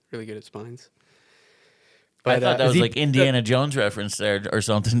 really good at spines. But I thought that was like Indiana Jones reference there or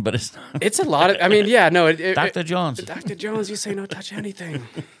something, but it's not. It's a lot of, Dr. Jones. Dr. Jones, you say no touch anything.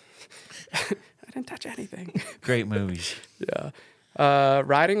 I didn't touch anything. Great movies. Yeah.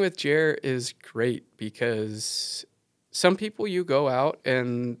 Riding with Jer is great because some people you go out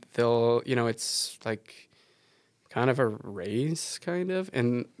and they'll, it's like kind of a race kind of.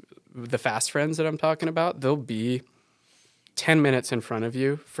 And the fast friends that I'm talking about, they'll be 10 minutes in front of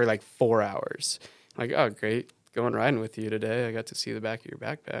you for like 4 hours. Like, oh, great, going riding with you today. I got to see the back of your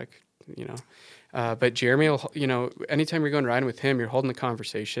backpack, But Jeremy will, anytime you're going riding with him, you're holding the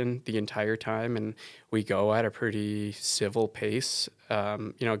conversation the entire time, and we go at a pretty civil pace. A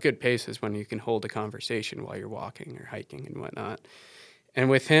good pace is when you can hold a conversation while you're walking or hiking and whatnot. And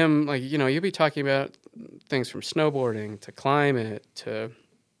with him, you'll be talking about things from snowboarding to climate to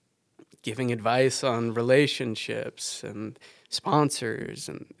giving advice on relationships and sponsors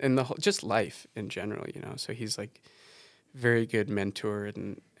and the whole, just life in general, So he's like very good mentor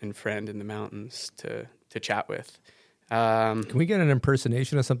and friend in the mountains to chat with. Can we get an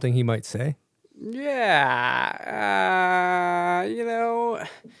impersonation of something he might say? Yeah.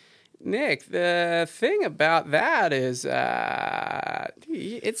 Nick, the thing about that is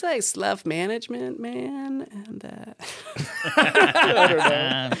it's like slough management, man. And I don't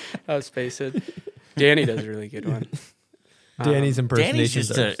know. I was spacing. Danny does a really good one. Danny's impersonations. Danny's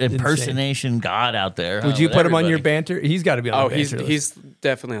just an impersonation god out there. Would you put him on your banter? He's got to be on the banter list. He's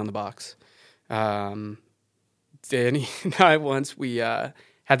definitely on the box. Danny and I once, we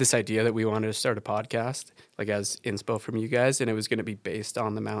had this idea that we wanted to start a podcast, like as inspo from you guys, and it was going to be based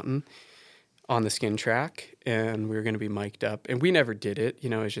on the mountain, on the skin track, and we were going to be mic'd up. And we never did it.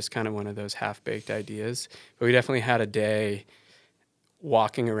 It was just kind of one of those half-baked ideas. But we definitely had a day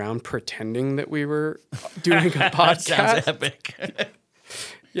walking around pretending that we were doing a podcast. Sounds epic.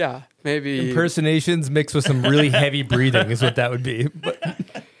 Yeah, maybe impersonations mixed with some really heavy breathing is what that would be. But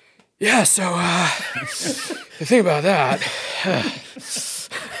yeah, so the thing about that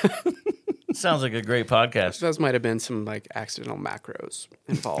sounds like a great podcast. Those might have been some like accidental macros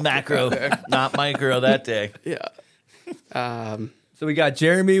involved. Macro, not micro that day. Yeah. So we got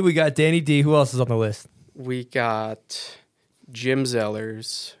Jeremy, we got Danny D. Who else is on the list? We got Jim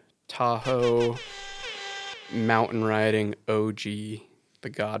Zellers, Tahoe mountain riding OG, the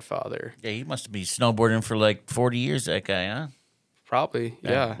Godfather. Yeah, he must be snowboarding for like 40 years, that guy, huh? Probably,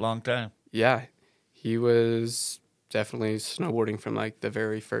 yeah. Long time. Yeah, he was definitely snowboarding from like the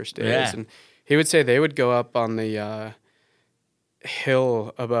very first days. Yeah. And he would say they would go up on the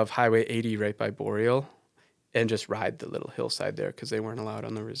hill above Highway 80 right by Boreal and just ride the little hillside there because they weren't allowed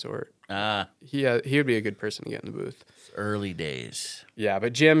on the resort. He would be a good person to get in the booth. Early days. Yeah,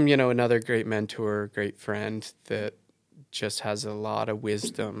 but Jim, another great mentor, great friend that just has a lot of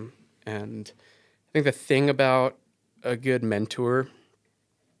wisdom. And I think the thing about a good mentor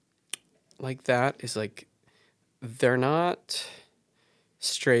like that is like they're not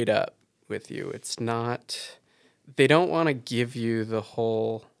straight up with you. It's not they don't want to give you the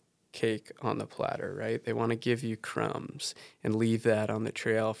whole cake on the platter, right? They want to give you crumbs and leave that on the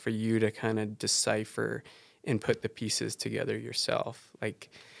trail for you to kind of decipher and put the pieces together yourself. Like,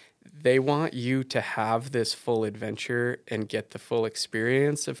 they want you to have this full adventure and get the full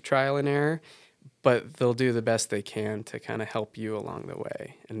experience of trial and error, but they'll do the best they can to kind of help you along the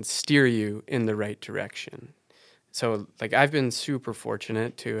way and steer you in the right direction. So, like, I've been super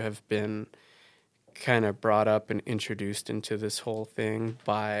fortunate to have been kind of brought up and introduced into this whole thing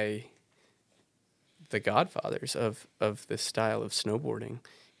by the godfathers of this style of snowboarding.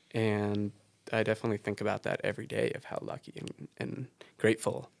 And I definitely think about that every day, of how lucky and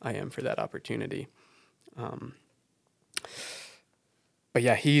grateful I am for that opportunity. But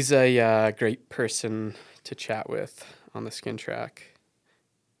yeah, he's a great person to chat with on the skin track.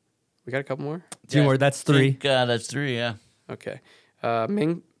 We got a couple more? Two more. That's three. That's three, yeah. Okay.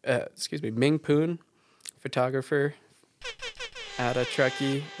 Ming Poon, photographer at a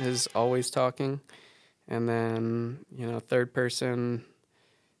Truckee, is always talking. And then, third person,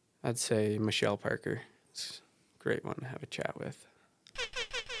 I'd say Michelle Parker. It's a great one to have a chat with.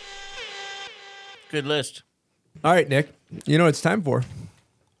 Good list. All right, Nick. You know what it's time for?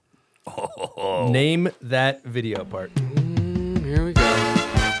 Name that video part. Here we go.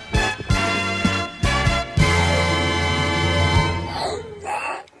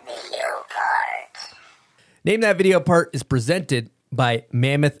 Name That Video Part is presented by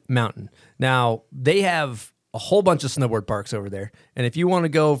Mammoth Mountain. Now, they have a whole bunch of snowboard parks over there. And if you want to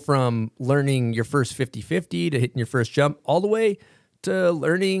go from learning your first 50-50 to hitting your first jump all the way to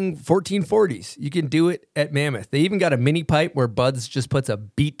learning 1440s, you can do it at Mammoth. They even got a mini pipe where Buds just puts a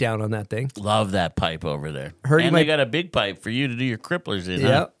beat down on that thing. Love that pipe over there. And they got a big pipe for you to do your cripplers in. Yeah,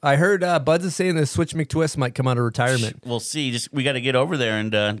 huh? I heard Buds is saying the Switch McTwist might come out of retirement. We'll see. We got to get over there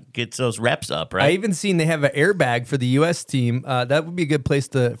and get those reps up, right? I even seen they have an airbag for the U.S. team. That would be a good place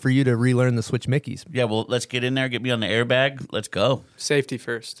for you to relearn the Switch Mickeys. Yeah, well, let's get in there, get me on the airbag. Let's go. Safety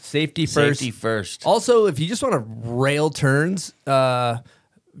first. Safety first. Also, if you just want to rail turns,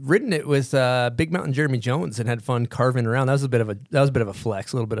 ridden it with Big Mountain Jeremy Jones and had fun carving around. That was a bit of a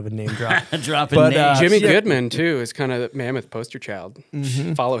flex, a little bit of a name drop. Dropping names. Jimmy Goodman too is kind of the Mammoth poster child.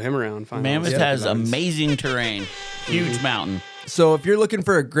 Follow him around. Mammoth has amazing terrain, huge mountain. So if you're looking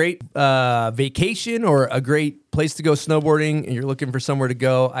for a great vacation or a great place to go snowboarding and you're looking for somewhere to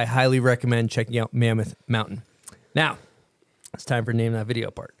go, I highly recommend checking out Mammoth Mountain. Now, it's time for Name That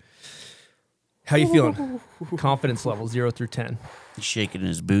Video Part. How you feeling? Confidence level 0 through 10. He's shaking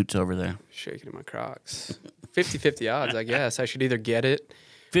his boots over there. Shaking in my Crocs. 50-50 odds, I guess. I should either get it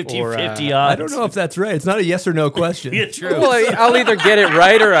 50-50 odds. I don't know if that's right. It's not a yes or no question. Yeah, true. Well, I'll either get it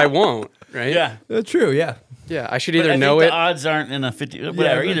right or I won't, right? Yeah. True, yeah. Yeah, I should either know it. The odds aren't in a 50.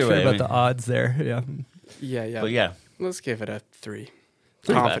 Whatever, yeah, either sure way. about the odds there, yeah. Yeah. But yeah. Let's give it a 3.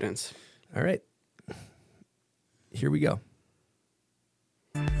 Three. Confidence. All right. Here we go.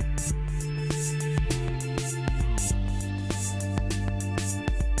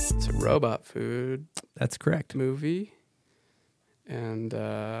 It's a robot food That's correct. movie. And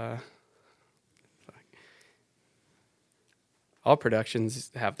all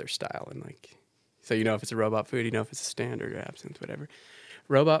productions have their style, and so if it's a robot food, if it's a standard or absinthe, whatever.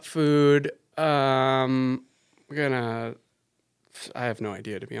 Robot food, I have no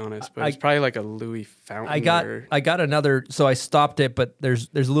idea, to be honest, but it's probably like a Louis Fountain. I got another, so I stopped it, but there's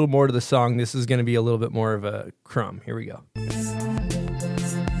a little more to the song. This is going to be a little bit more of a crumb. Here we go.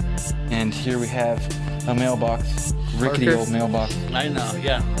 And here we have a mailbox, rickety Parker? old mailbox I know,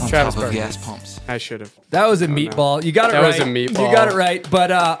 yeah. on Travis top of Parker. gas pumps. I should have. That was a meatball. You got it That right. was a meatball. You got it right.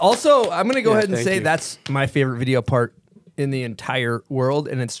 But also, I'm going to go Yeah, ahead and thank say you. that's my favorite video part in the entire world,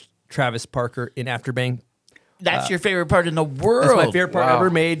 and it's Travis Parker in Afterbang. That's your favorite part in the world. That's my favorite part Wow. ever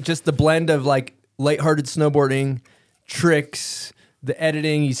made. Just the blend of lighthearted snowboarding, tricks, the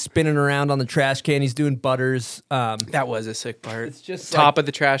editing. He's spinning around on the trash can. He's doing butters. That was a sick part. It's just top of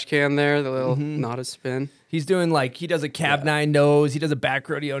the trash can there, the little not a spin. He's doing he does a cab 9 nose. He does a back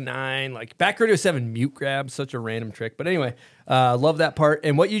rodeo 9, back rodeo 7 mute grab. Such a random trick. But anyway, love that part.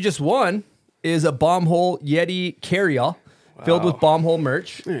 And what you just won is a Bomb Hole Yeti carry-all filled with Bomb Hole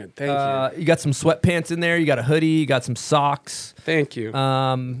merch. Man, thank you. You got some sweatpants in there. You got a hoodie. You got some socks. Thank you.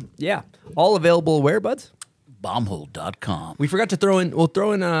 Yeah. All available where, buds? Bombhole.com. We forgot to throw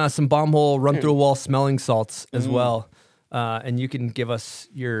in some Bomb Hole run through a wall smelling salts as well. and you can give us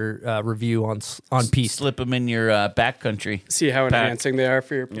your review on Peace. Slip them in your backcountry. See how pack. enhancing they are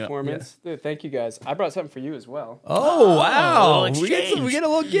for your performance. Dude, thank you guys. I brought something for you as well. Oh, wow. little We get a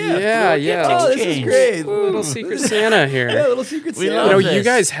little gift. Yeah, yeah. Oh, this is great. Little Secret Santa here. Yeah, little Secret We Santa. love You know, this. you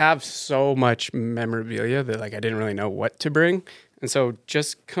guys have so much memorabilia that like I didn't really know what to bring. And so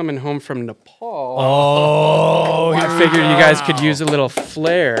just coming home from Nepal, I figured you guys could use a little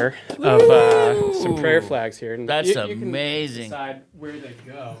flair of some prayer flags here. And That's you can amazing. decide where they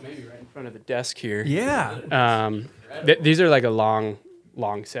go, maybe right in front of the desk here. Yeah. These are like a long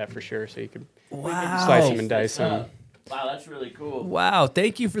set for sure, so you can slice them and dice them. Wow, that's really cool. Wow.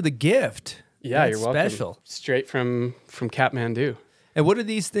 Thank you for the gift. Yeah, That's you're welcome. special. Straight from Kathmandu. And what are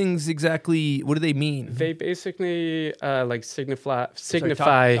these things exactly? What do they mean? They basically like signify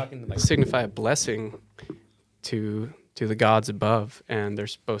talking to the signify a blessing to the gods above, and they're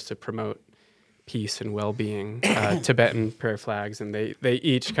supposed to promote peace and well-being. Tibetan prayer flags, and they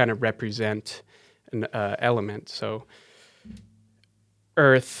each kind of represent an element. So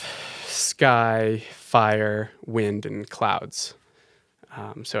earth, sky, fire, wind, and clouds.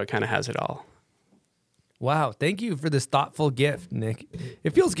 So it kind of has it all. Wow, thank you for this thoughtful gift, Nick.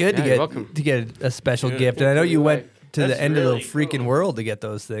 It feels good Yeah, you're welcome. to get a special gift, and I know you went to That's the end of the really freaking world to get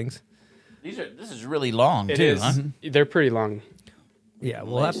those things. This is really long It too. is. Huh? They're pretty long. Yeah,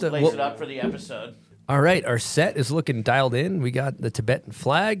 we'll have to. lace it up for the episode. All right, our set is looking dialed in. We got the Tibetan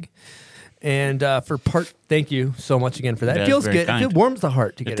flag, and for part, thank you so much again for that. Yeah, It feels very good. kind. It warms the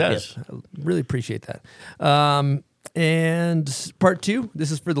heart to It get a does. gift. I really appreciate that. And part 2, this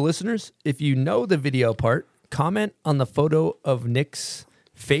is for the listeners. If you know the video part, comment on the photo of Nick's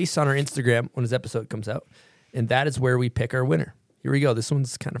face on our Instagram when his episode comes out, and that is where we pick our winner. Here we go. This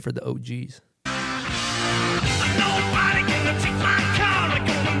one's kind of for the OGs.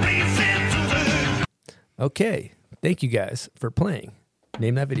 Okay. Thank you guys for playing.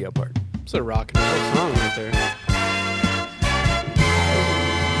 Name that video part. It's a rock and roll song right there.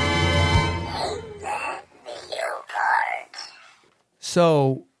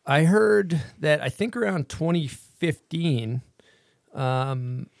 So I heard that I think around 2015,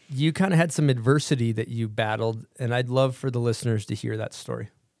 you kind of had some adversity that you battled, and I'd love for the listeners to hear that story.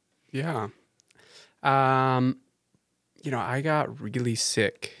 Yeah. I got really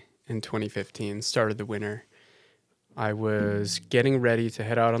sick in 2015, started the winter. I was getting ready to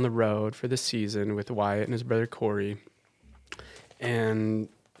head out on the road for the season with Wyatt and his brother Corey, and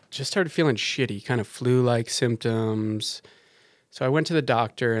just started feeling shitty, kind of flu-like symptoms. So I went to the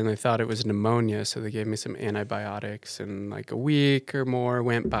doctor, and they thought it was pneumonia, so they gave me some antibiotics, and like a week or more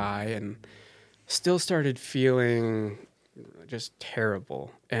went by, and still started feeling just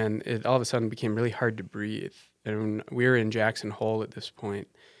terrible. And it all of a sudden became really hard to breathe. And we were in Jackson Hole at this point,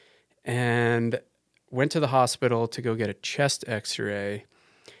 and went to the hospital to go get a chest x-ray.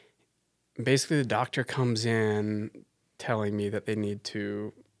 Basically, the doctor comes in telling me that they need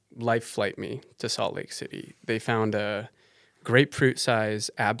to life flight me to Salt Lake City. They found a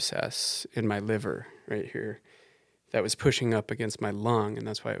grapefruit-size abscess in my liver right here that was pushing up against my lung, and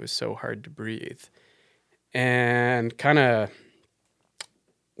that's why it was so hard to breathe. And kind of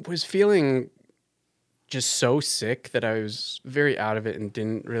was feeling just so sick that I was very out of it and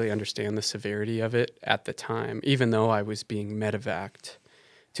didn't really understand the severity of it at the time, even though I was being medevaced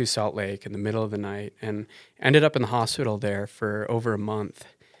to Salt Lake in the middle of the night, and ended up in the hospital there for over a month,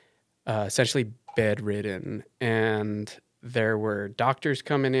 essentially bedridden. And there were doctors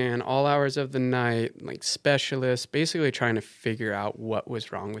coming in all hours of the night, like specialists, basically trying to figure out what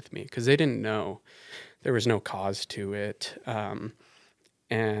was wrong with me, because they didn't know. There was no cause to it. And,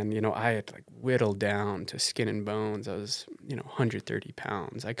 I had like whittled down to skin and bones. I was, 130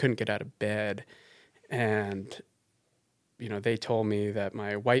 pounds. I couldn't get out of bed. And, they told me that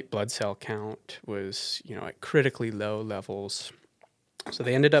my white blood cell count was, at critically low levels. So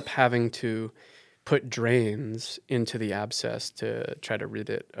they ended up having to put drains into the abscess to try to rid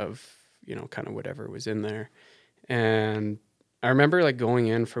it of, kind of whatever was in there. And I remember like going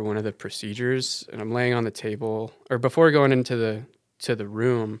in for one of the procedures, and I'm laying on the table, or before going into the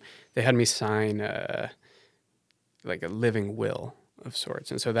room, they had me sign like a living will of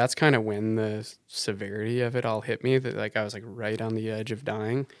sorts. And so that's kind of when the severity of it all hit me, that like I was like right on the edge of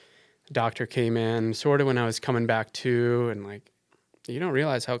dying. The doctor came in sort of when I was coming back to, and like, you don't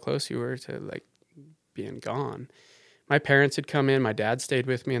realize how close you were to like being gone. My parents had come in. My dad stayed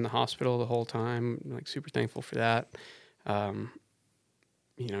with me in the hospital the whole time. I'm like super thankful for that.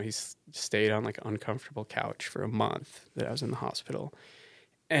 He stayed on like an uncomfortable couch for a month that I was in the hospital.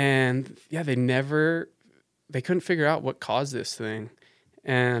 And yeah, they couldn't figure out what caused this thing.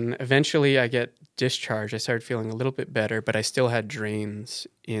 And eventually I get discharged. I started feeling a little bit better, but I still had drains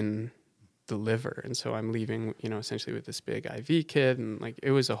in the liver. And so I'm leaving, essentially with this big IV kit, and like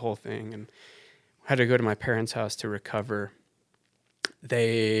it was a whole thing, and had to go to my parents' house to recover.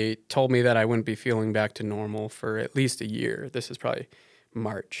 They told me that I wouldn't be feeling back to normal for at least a year. This is probably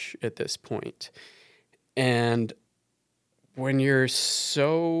March at this point. And when you're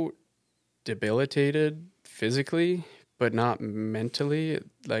so debilitated physically, but not mentally, it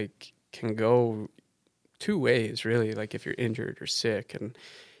like can go two ways, really. Like if you're injured or sick, and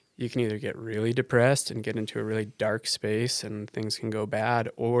you can either get really depressed and get into a really dark space and things can go bad,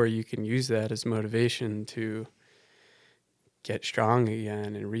 or you can use that as motivation to get strong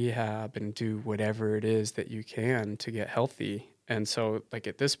again and rehab and do whatever it is that you can to get healthy. And so like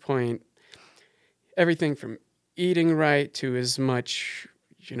at this point, everything from eating right to as much,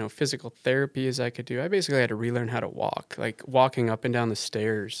 physical therapy as I could do, I basically had to relearn how to walk. Like walking up and down the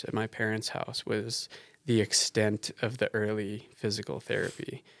stairs at my parents' house was the extent of the early physical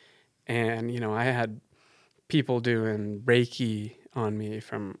therapy. And, I had people doing Reiki on me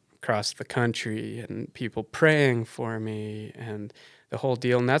from across the country and people praying for me and the whole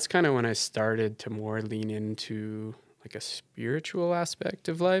deal. And that's kind of when I started to more lean into like a spiritual aspect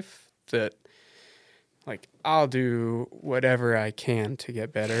of life, that like I'll do whatever I can to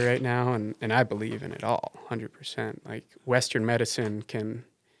get better right now. And I believe in it all 100%. Like Western medicine can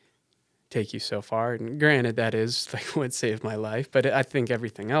take you so far. And granted, that is like what saved my life, but I think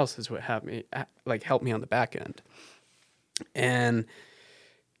everything else is what helped me on the back end. And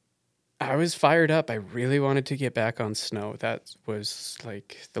I was fired up. I really wanted to get back on snow. That was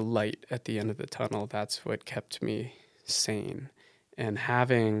like the light at the end of the tunnel. That's what kept me sane. And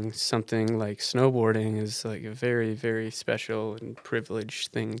having something like snowboarding is like a very, very special and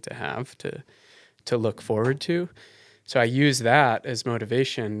privileged thing to have to look forward to. So I used that as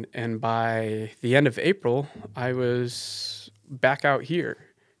motivation. And by the end of April, I was back out here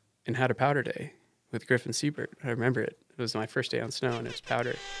and had a powder day with Griffin Siebert. I remember it. It was my first day on snow and it was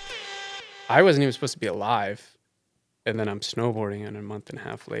powder. I wasn't even supposed to be alive. And then I'm snowboarding in a month and a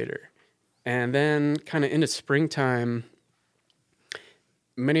half later. And then kind of into springtime,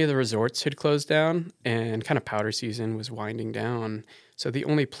 many of the resorts had closed down and kind of powder season was winding down. So the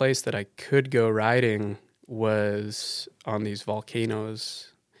only place that I could go riding was on these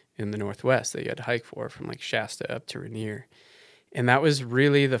volcanoes in the Northwest that you had to hike for, from like Shasta up to Rainier. And that was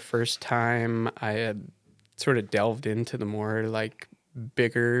really the first time I had sort of delved into the more like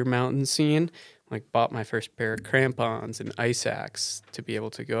bigger mountain scene, like bought my first pair of crampons and ice axe to be able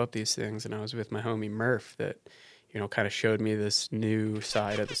to go up these things. And I was with my homie Murph that, kind of showed me this new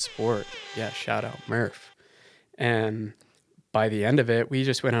side of the sport. Yeah, shout out Murph. And by the end of it, we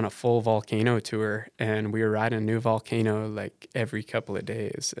just went on a full volcano tour and we were riding a new volcano like every couple of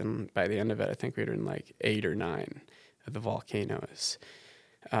days. And by the end of it, I think we were in like 8 or 9 of the volcanoes.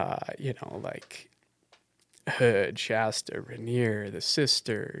 Like Hood, Shasta, Rainier, the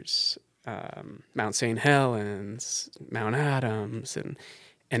Sisters, Mount St. Helens, Mount Adams, and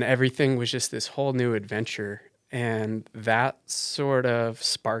everything was just this whole new adventure. And that sort of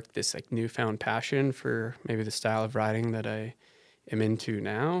sparked this like newfound passion for maybe the style of riding that I am into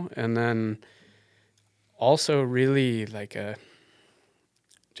now. And then also really like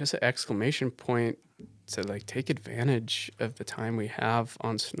just an exclamation point to like take advantage of the time we have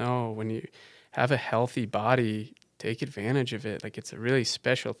on snow. When you have a healthy body, take advantage of it. Like it's a really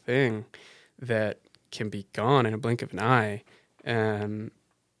special thing that can be gone in a blink of an eye. And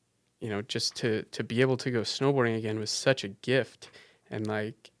just to be able to go snowboarding again was such a gift, and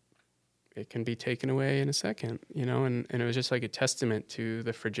like it can be taken away in a second, and it was just like a testament to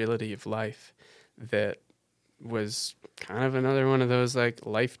the fragility of life that was kind of another one of those like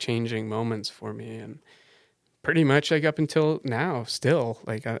life-changing moments for me. And pretty much like up until now still,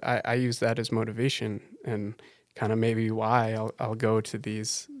 like I use that as motivation and kind of maybe why I'll go to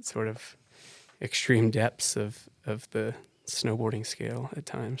these sort of extreme depths of the snowboarding scale at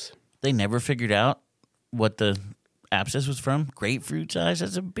times. They never figured out what the abscess was from? Grapefruit size?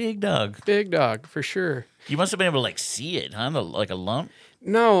 That's a big dog. Big dog, for sure. You must have been able to like see it, huh? Like a lump?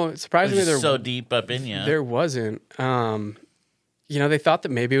 No, surprisingly, there so deep up in you. There wasn't. They thought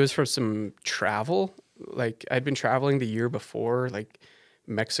that maybe it was from some travel. Like I'd been traveling the year before, like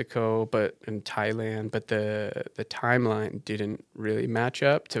Mexico, and Thailand, but the timeline didn't really match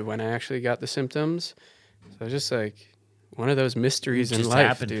up to when I actually got the symptoms. So it was just like one of those mysteries in life,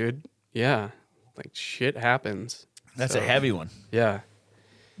 happened. Dude. Yeah, like shit happens. That's a heavy one. Yeah.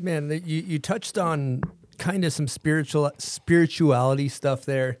 Man, you touched on kind of some spirituality stuff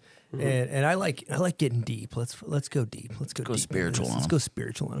there. And I like getting deep. Let's go deep. Let's go deep spiritual on Let's them. go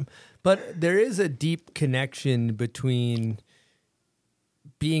spiritual on them. But there is a deep connection between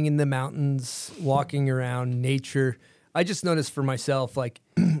being in the mountains, walking around nature. I just noticed for myself, like,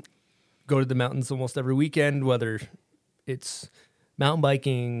 go to the mountains almost every weekend, whether it's mountain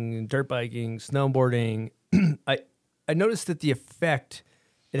biking, dirt biking, snowboarding. I noticed that the effect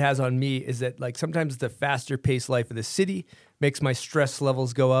it has on me is that, like, sometimes the faster paced life of the city makes my stress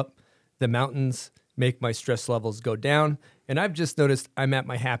levels go up. The mountains make my stress levels go down. And I've just noticed I'm at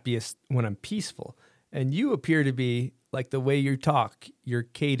my happiest when I'm peaceful. And you appear to be, like, the way you talk, your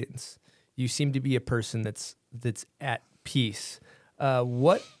cadence. You seem to be a person that's at peace.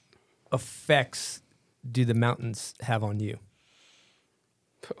 What effects do the mountains have on you?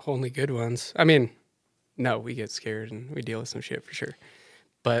 Only good ones. I mean, no, we get scared and we deal with some shit for sure.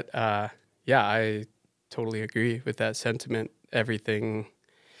 But yeah, I totally agree with that sentiment. Everything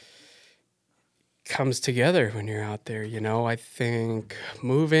comes together when you're out there, you know. I think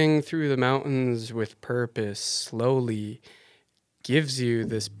moving through the mountains with purpose slowly gives you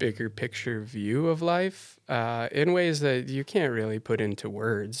this bigger picture view of life in ways that you can't really put into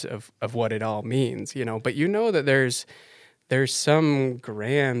words of what it all means, you know. But you know that there's some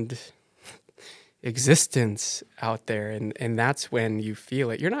grand existence out there, and that's when you feel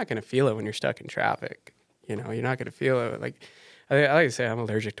it. You're not going to feel it when you're stuck in traffic, you know. You're not going to feel it. Like I like to say, I'm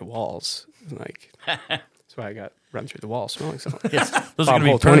allergic to walls. Like that's why I got run through the wall smelling something. Yes, those are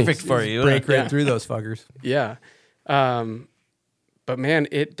going to be perfect for you. Break right through those fuckers. Yeah. But man,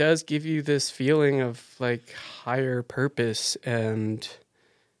 it does give you this feeling of like higher purpose, and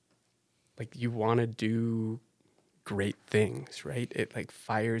like you want to do great things, right? It like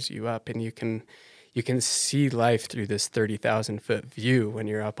fires you up, and you can see life through this 30,000-foot view when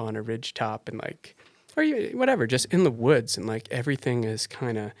you're up on a ridge top, and like, or you, whatever, just in the woods, and like everything is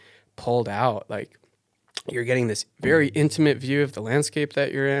kind of pulled out. Like you're getting this very intimate view of the landscape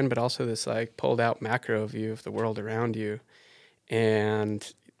that you're in, but also this like pulled out macro view of the world around you. And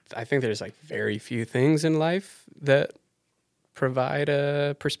I think there's like very few things in life that provide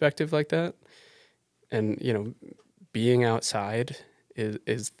a perspective like that. And, you know, being outside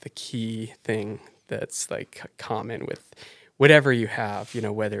is the key thing that's like common with whatever you have, you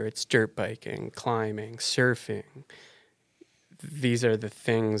know, whether it's dirt biking, climbing, surfing. These are the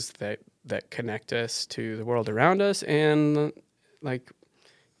things that connect us to the world around us and, like,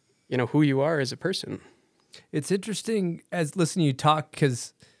 you know, who you are as a person. It's interesting as listening to you talk,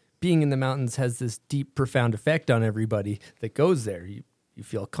 because being in the mountains has this deep, profound effect on everybody that goes there. You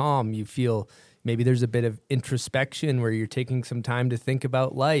feel calm. You feel maybe there's a bit of introspection where you're taking some time to think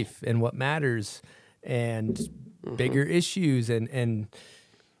about life and what matters and bigger issues.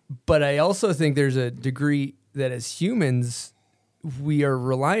 But I also think there's a degree that as humans, we are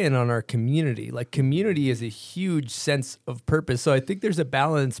reliant on our community. Like community is a huge sense of purpose. So I think there's a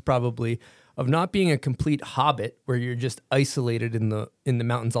balance probably of not being a complete hobbit where you're just isolated in the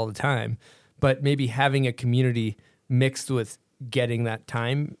mountains all the time, but maybe having a community mixed with getting that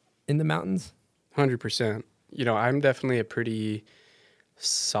time in the mountains. 100%. You know, I'm definitely a pretty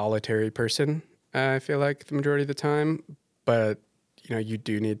solitary person, I feel like the majority of the time, but you know, you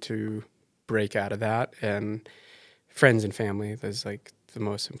do need to break out of that, and friends and family, that's like the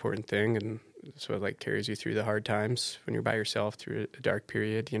most important thing, and that's what like carries you through the hard times when you're by yourself through a dark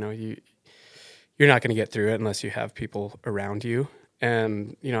period. You know, you're not going to get through it unless you have people around you.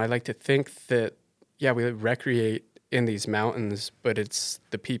 And, you know, I like to think that, yeah, we recreate in these mountains, but it's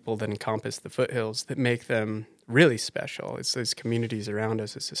the people that encompass the foothills that make them really special. It's those communities around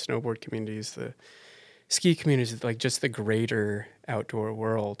us. It's the snowboard communities, the ski communities, like just the greater outdoor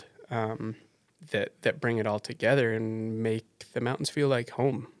world that bring it all together and make the mountains feel like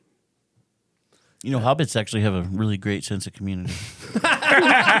home. You know, hobbits actually have a really great sense of community.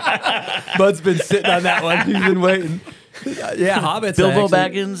 Bud's been sitting on that one. He's been waiting. Yeah, hobbits. Bilbo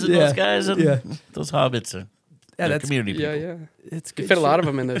Baggins and those guys, and those hobbits are that's community people. Yeah. It's good. You fit a lot of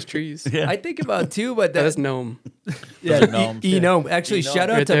them in those trees. Yeah. I think about too, but that's gnome. Yeah, E-Gnome. Actually,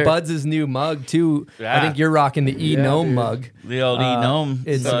 shout out to there. Buds' new mug too. Yeah. I think you're rocking the E-Gnome mug. The old E-Gnome.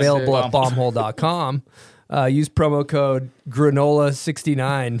 It's available at bombhole.com. Use promo code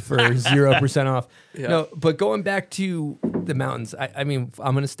granola69 for 0% off. Yeah. No, but going back to the mountains, I mean,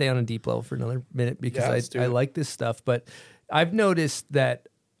 I'm going to stay on a deep level for another minute because I like this stuff. But I've noticed that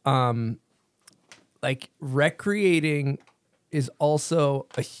like recreating is also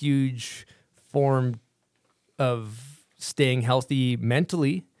a huge form of staying healthy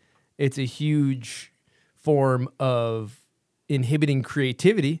mentally. It's a huge form of inhibiting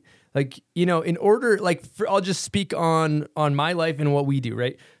creativity. Like, you know, in order, like, I'll just speak on my life and what we do,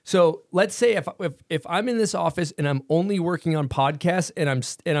 right? So let's say if I'm in this office and I'm only working on podcasts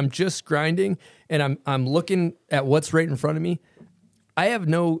and I'm just grinding and I'm looking at what's right in front of me, I have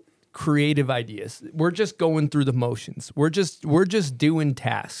no creative ideas. We're just going through the motions. We're just doing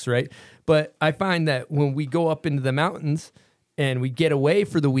tasks, right? But I find that when we go up into the mountains and we get away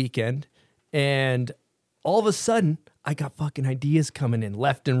for the weekend, and all of a sudden I got fucking ideas coming in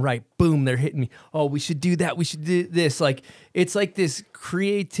left and right. Boom, they're hitting me. Oh, we should do that. We should do this. Like, it's like this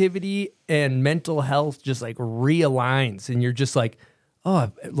creativity and mental health just like realigns, and you're just like,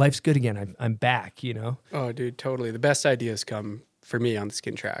 oh, life's good again. I'm back, you know? Oh, dude, totally. The best ideas come for me on the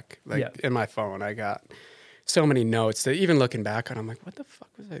Skin Track. Like in my phone, I got so many notes that even looking back on, I'm like, what the fuck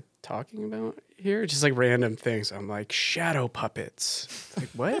was I talking about here? Just like random things. I'm like, shadow puppets. Like,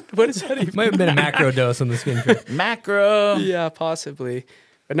 what? What is that even? Might have been a macro dose on the Skin Track. Macro. Yeah, possibly.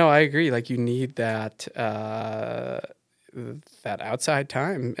 But no, I agree. Like, you need that that outside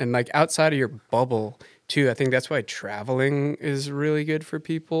time and like outside of your bubble too. I think that's why traveling is really good for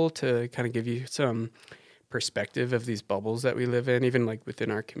people, to kind of give you some perspective of these bubbles that we live in, even like within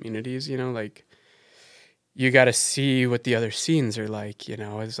our communities, you know, like you got to see what the other scenes are like, you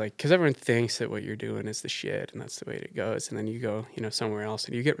know. It's like, because everyone thinks that what you're doing is the shit and that's the way it goes, and then you go, you know, somewhere else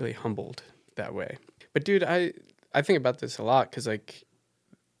and you get really humbled that way. But dude, I think about this a lot, because like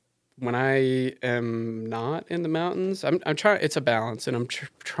when I am not in the mountains, I'm trying, it's a balance, and I'm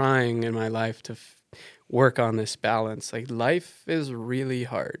trying in my life to work on this balance. Like, life is really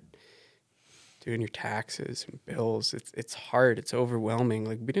hard. Doing your taxes and bills, it's hard, it's overwhelming.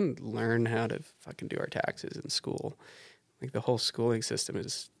 Like, we didn't learn how to fucking do our taxes in school. Like, the whole schooling system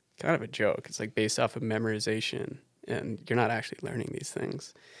is kind of a joke. It's like based off of memorization, and you're not actually learning these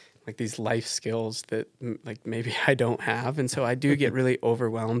things, like these life skills that like maybe I don't have. And so I do get really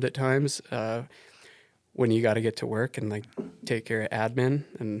overwhelmed at times when you got to get to work and like take care of admin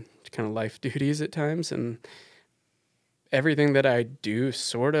and kind of life duties at times. And everything that I do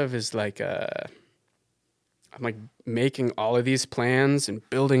sort of is like I'm like making all of these plans and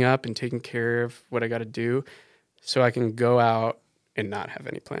building up and taking care of what I got to do so I can go out and not have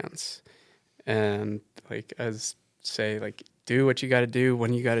any plans. And like, as say, like, do what you got to do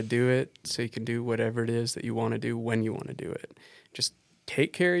when you got to do it, so you can do whatever it is that you want to do when you want to do it. Just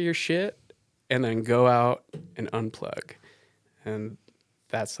take care of your shit and then go out and unplug. And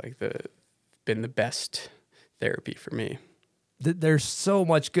that's like been the best therapy for me. There's so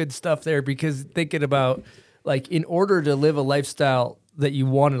much good stuff there, because thinking about, like, in order to live a lifestyle that you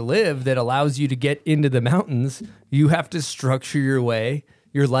want to live that allows you to get into the mountains, you have to structure your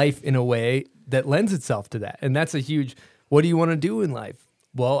life in a way that lends itself to that. And that's a huge, what do you want to do in life?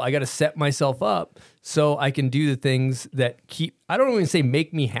 Well, I got to set myself up so I can do the things that I don't even say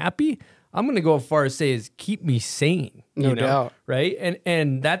make me happy. I'm going to go as far as say is keep me sane. No doubt. Right.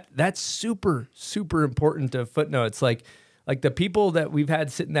 And that's super, super important to footnote. It's like the people that we've had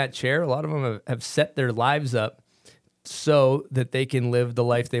sit in that chair, a lot of them have set their lives up so that they can live the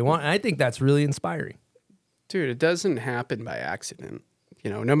life they want. And I think that's really inspiring. Dude, it doesn't happen by accident. You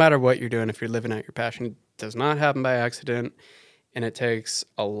know, no matter what you're doing, if you're living out your passion, it does not happen by accident. And it takes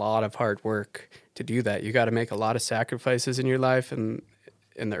a lot of hard work to do that. You got to make a lot of sacrifices in your life. And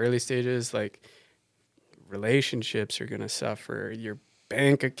in the early stages, like, relationships are going to suffer. Your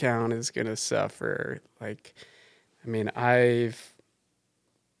bank account is going to suffer. Like, I mean, I've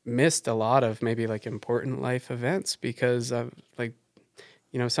missed a lot of maybe like important life events because of, like,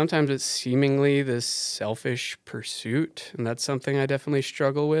 you know, sometimes it's seemingly this selfish pursuit. And that's something I definitely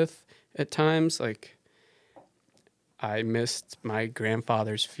struggle with at times. Like, I missed my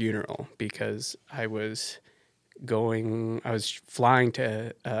grandfather's funeral because I was flying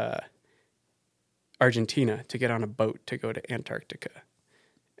to Argentina to get on a boat to go to Antarctica.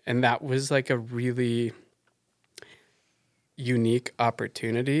 And that was like a really unique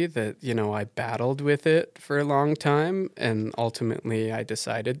opportunity that, you know, I battled with it for a long time. And ultimately I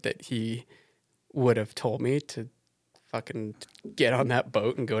decided that he would have told me to fucking get on that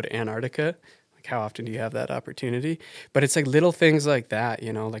boat and go to Antarctica. Like, how often do you have that opportunity? But it's like little things like that,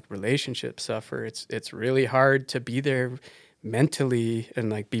 you know, like relationships suffer. It's really hard to be there mentally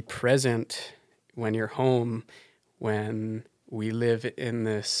and like be present when you're home, when we live in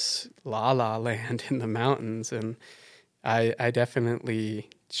this la la land in the mountains. And I definitely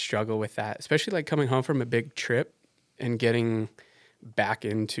struggle with that, especially like coming home from a big trip and getting back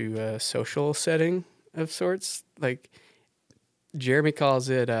into a social setting of sorts. Like, Jeremy calls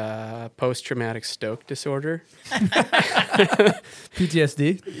it post-traumatic stoke disorder.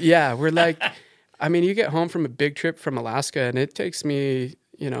 PTSD? Yeah, we're like, I mean, you get home from a big trip from Alaska, and it takes me,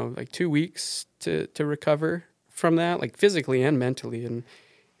 like 2 weeks to recover from that, like physically and mentally. And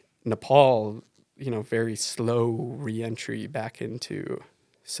Nepal, very slow re-entry back into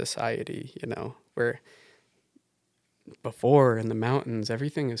society, where before in the mountains,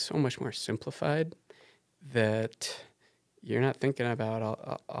 everything is so much more simplified that you're not thinking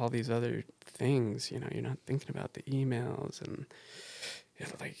about all these other things. You're not thinking about the emails and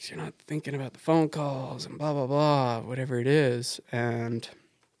you're not thinking about the phone calls and blah, blah, blah, whatever it is. And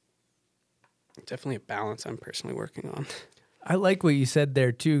definitely a balance I'm personally working on. I like what you said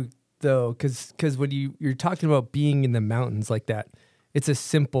there too, though, because when you're talking about being in the mountains like that, it's a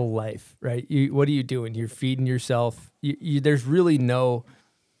simple life, right? What are you doing? You're feeding yourself. There's really no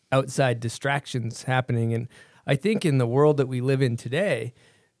outside distractions happening. And I think in the world that we live in today,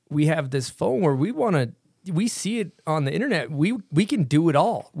 we have this phone where we see it on the internet. We can do it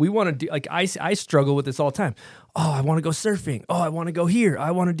all. We want to do, like, I struggle with this all the time. Oh, I want to go surfing. Oh, I want to go here.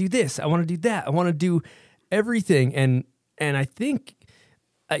 I want to do this. I want to do that. I want to do everything. And I think,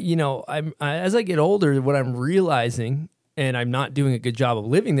 as I get older, what I'm realizing, and I'm not doing a good job of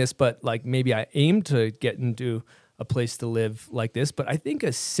living this, but like maybe I aim to get into a place to live like this. But I think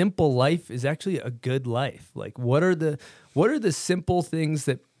a simple life is actually a good life. Like, what are the simple things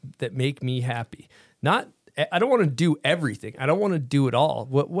that make me happy? I don't want to do everything. I don't want to do it all.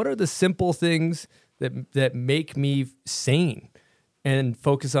 What are the simple things that make me sane, and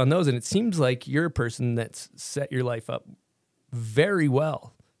focus on those? And it seems like you're a person that's set your life up very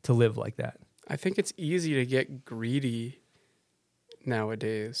well to live like that. I think it's easy to get greedy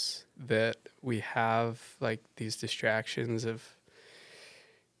nowadays, that we have like these distractions of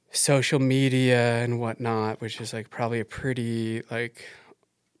social media and whatnot, which is like probably a pretty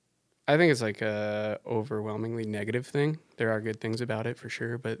I think it's like a overwhelmingly negative thing. There are good things about it for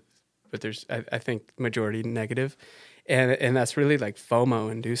sure, but there's I think majority negative, and that's really like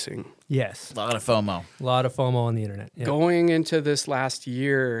FOMO inducing. Yes, a lot of FOMO on the internet. Yep. Going into this last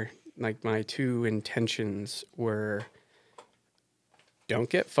year, like my two intentions were: don't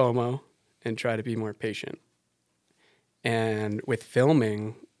get FOMO and try to be more patient. And with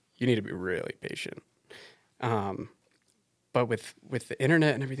filming, you need to be really patient. But with the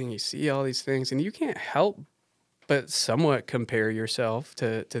internet and everything, you see all these things, and you can't help but somewhat compare yourself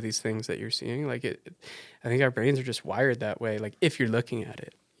to these things that you're seeing. Like I think our brains are just wired that way. Like if you're looking at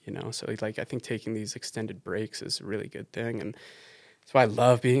it, So like I think taking these extended breaks is a really good thing, and that's why I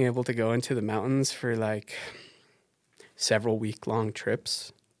love being able to go into the mountains for like several week-long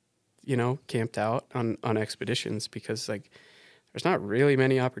trips, camped out on expeditions, because like there's not really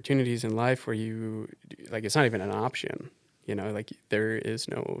many opportunities in life where it's not even an option, like there is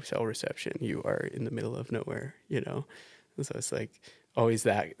no cell reception. You are in the middle of nowhere, So it's like always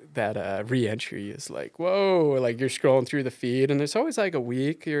that re-entry is like, whoa, like you're scrolling through the feed and there's always like a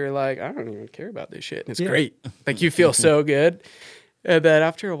week you're like, I don't even care about this shit. And it's great. Like you feel so good. And then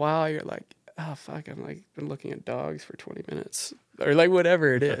after a while you're like, oh fuck, I'm like been looking at dogs for 20 minutes or like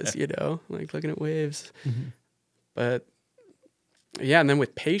whatever it is, like looking at waves. Mm-hmm. But yeah, and then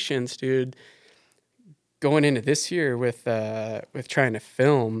with patience, dude, going into this year with trying to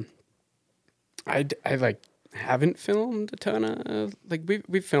film, I like haven't filmed a ton of, like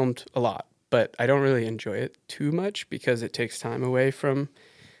we've filmed a lot, but I don't really enjoy it too much because it takes time away from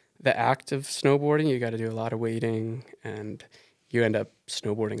the act of snowboarding. You got to do a lot of waiting, and you end up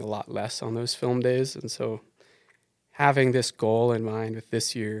snowboarding a lot less on those film days. And so having this goal in mind with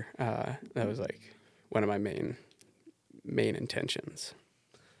this year, that was like one of my main intentions.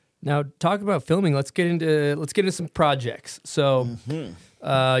 Now, talk about filming. Let's get into some projects. So,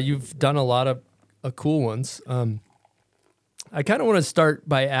 you've done a lot of cool ones. I kind of want to start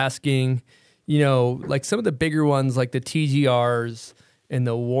by asking, like some of the bigger ones, like the TGRs and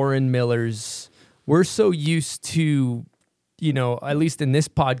the Warren Millers. We're so used to, at least in this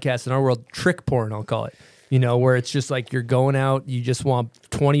podcast, in our world, trick porn, I'll call it. Where it's just like you're going out, you just want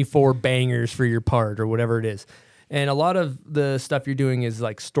 24 bangers for your part or whatever it is. And a lot of the stuff you're doing is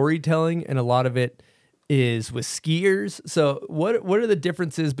like storytelling, and a lot of it is with skiers. So what are the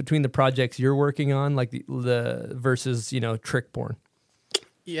differences between the projects you're working on, like the versus, trick porn?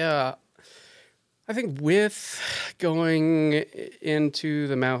 Yeah. I think with going into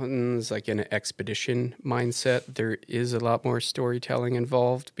the mountains, like in an expedition mindset, there is a lot more storytelling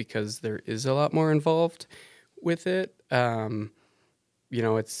involved because there is a lot more involved with it.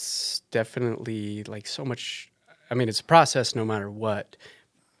 It's definitely like so much. I mean, it's a process no matter what,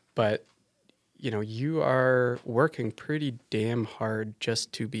 but, you are working pretty damn hard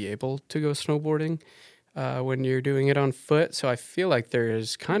just to be able to go snowboarding when you're doing it on foot. So I feel like there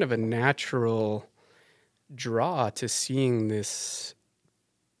is kind of a natural draw to seeing this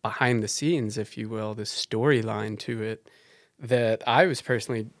behind the scenes, if you will, this storyline to it that I was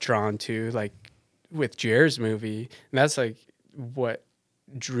personally drawn to, like with Jer's movie. And that's like what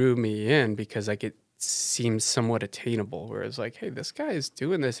drew me in, because like it seems somewhat attainable, where it's like, hey, this guy is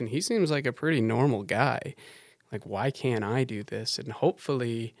doing this and he seems like a pretty normal guy. Like, why can't I do this? And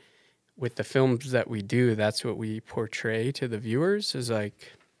hopefully with the films that we do, that's what we portray to the viewers, is like,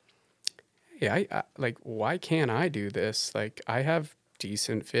 hey, I like, why can't I do this? Like, I have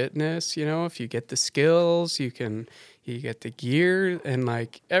decent fitness, you know, if you get the skills, you get the gear, and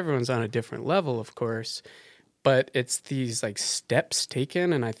like everyone's on a different level, of course, but it's these like steps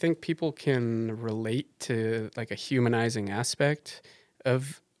taken. And I think people can relate to like a humanizing aspect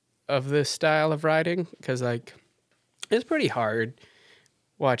of this style of riding, because like it's pretty hard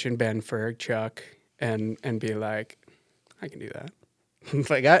watching Ben Ferg chuck and be like, I can do that.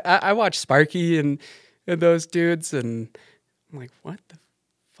 Like I watch Sparky and those dudes, and I'm like, what the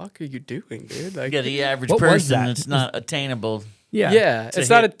fuck are you doing, dude? Like, yeah, the average person, it's not attainable. Yeah, it's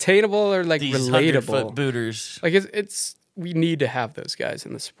not attainable or like these relatable. 100-foot booters. Like it's we need to have those guys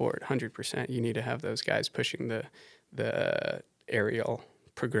in the sport, 100%. You need to have those guys pushing the aerial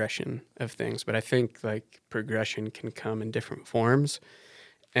progression of things. But I think like progression can come in different forms,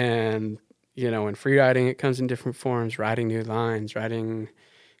 and you know, in free riding, it comes in different forms. Riding new lines, riding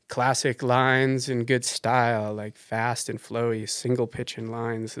classic lines in good style, like fast and flowy, single pitching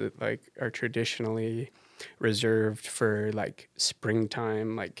lines that like are traditionally reserved for like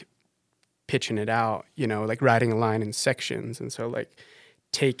springtime, like pitching it out, you know, like riding a line in sections. And so like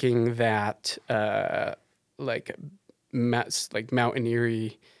taking that like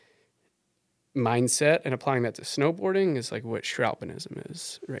mountaineering mindset and applying that to snowboarding is like what Schraubbenism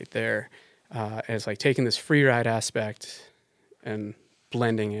is right there. And it's like taking this free ride aspect and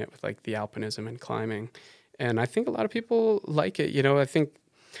blending it with like the alpinism and climbing. And I think a lot of people like it. You know, I think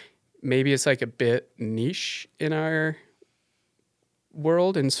maybe it's like a bit niche in our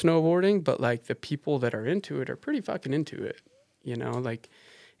world in snowboarding, but like the people that are into it are pretty fucking into it, you know, like,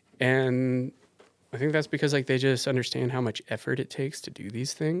 and I think that's because like they just understand how much effort it takes to do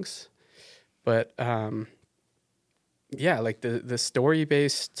these things. But yeah, like the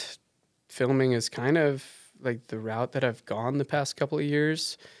story-based filming is kind of like the route that I've gone the past couple of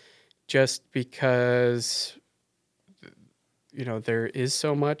years, just because, you know, there is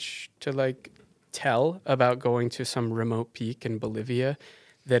so much to like tell about going to some remote peak in Bolivia,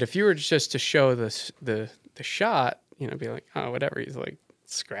 that if you were just to show the shot, you know, be like, oh, whatever, he's like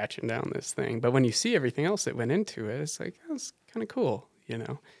scratching down this thing. But when you see everything else that went into it, it's like, that's kind of cool, you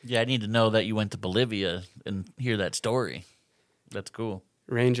know? Yeah, I need to know that you went to Bolivia and hear that story. That's cool.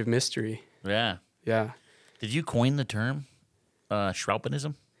 Range of mystery. Yeah. Yeah. Did you coin the term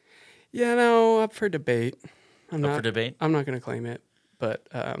Schraubbenism? Yeah, no, up for debate. Up for debate? I'm not going to claim it. But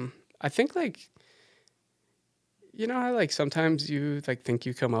I think, like, you know how, like, sometimes you, like, think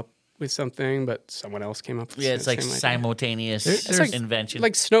you come up with something, but someone else came up with it's like simultaneous invention.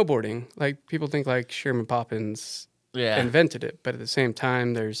 Like snowboarding. Like, people think, like, Sherman Poppins invented it. But at the same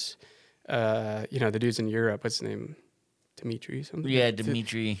time, there's, you know, the dudes in Europe. What's his name? Dimitri something? Yeah,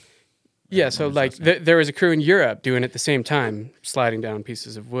 Dimitri. Yeah, so like there was a crew in Europe doing it at the same time, sliding down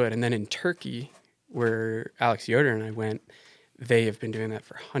pieces of wood. And then in Turkey, where Alex Yoder and I went, they have been doing that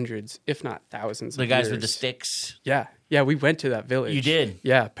for hundreds, if not thousands of years. The guys with the sticks? Yeah. Yeah, we went to that village. You did?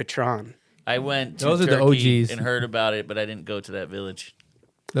 Yeah, Patron. I went to Those are Turkey the OGs. and heard about it, but I didn't go to that village.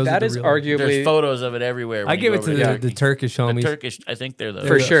 That is arguably... There's photos of it everywhere. I give it to the Turkish homies. The Turkish, I think they're those.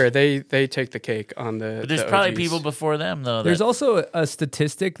 For sure. They take the cake on the But there's the probably OGs. people before them, though. There's also a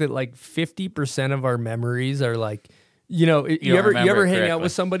statistic that like 50% of our memories are like, you know, you ever hang out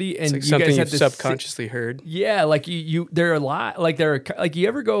with somebody and like you something guys have you've this subconsciously heard. Yeah, like you there are a lot, like there are, like you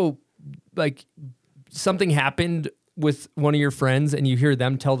ever go, like something happened with one of your friends and you hear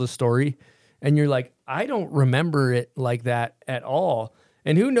them tell the story and you're like, I don't remember it like that at all.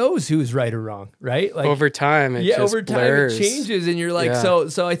 And who knows who's right or wrong, right? Like over time, it just blurs. It changes, and you're like,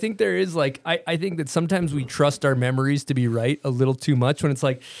 so I think there is like, I think that sometimes we trust our memories to be right a little too much when it's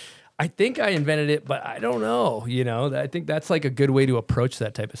like, I think I invented it, but I don't know, you know? I think that's like a good way to approach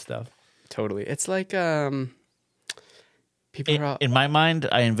that type of stuff. Totally. It's like people are all, in my mind,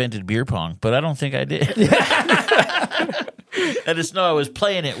 I invented beer pong, but I don't think I did. I just know I was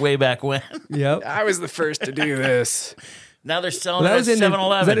playing it way back when. Yep. I was the first to do this. Now they're selling Well, it at 7-Eleven.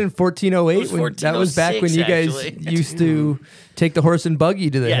 Was that in 1408? That was back when you guys used to take the horse and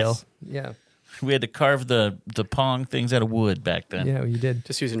buggy to the hill. Yeah. We had to carve the pong things out of wood back then. Yeah, you did.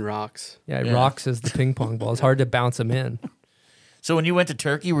 Just using rocks. Yeah, rocks as the ping pong ball. It's hard to bounce them in. So when you went to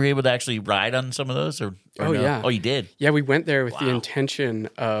Turkey, were you able to actually ride on some of those? Or Oh, no? yeah. Oh, you did? Yeah, we went there with the intention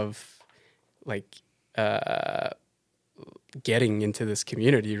of like getting into this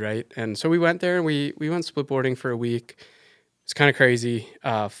community, right? And so we went there and we went splitboarding for a week. It's kind of crazy.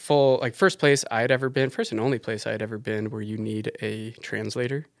 First place I had ever been, first and only place I had ever been where you need a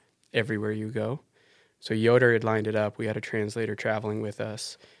translator everywhere you go. So Yoder had lined it up. We had a translator traveling with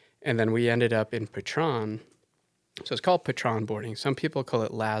us. And then we ended up in Patron. So it's called Patron boarding. Some people call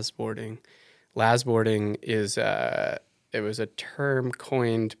it Laz boarding. Laz boarding is it was a term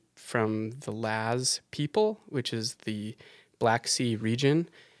coined from the Laz people, which is the Black Sea region,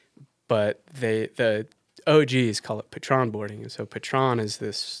 but the OGs call it Patron boarding. And so Patron is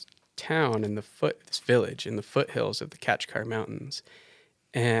this town in this village in the foothills of the Kachkar Mountains,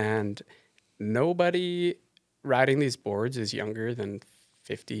 and nobody riding these boards is younger than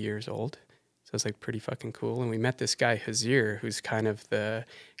 50 years old. So it's like pretty fucking cool. And we met this guy Hazir, who's kind of the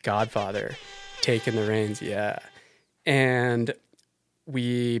godfather, taking the reins. Yeah, and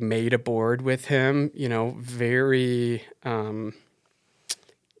we made a board with him, very,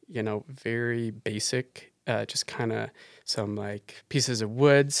 very basic, just kind of some like pieces of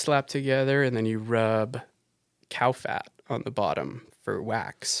wood slapped together, and then you rub cow fat on the bottom for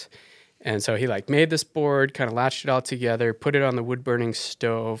wax. And so he like made this board, kind of latched it all together, put it on the wood burning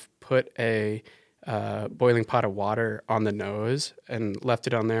stove, put a boiling pot of water on the nose and left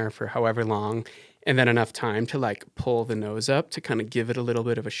it on there for however long. And then enough time to like pull the nose up to kind of give it a little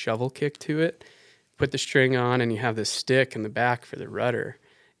bit of a shovel kick to it. Put the string on, and you have this stick in the back for the rudder.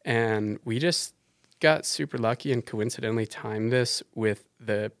 And we just got super lucky and coincidentally timed this with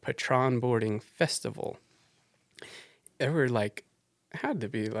the Patron Boarding Festival. There were had to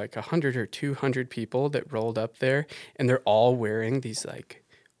be 100 or 200 people that rolled up there, and they're all wearing these like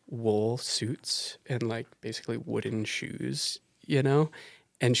wool suits and like basically wooden shoes,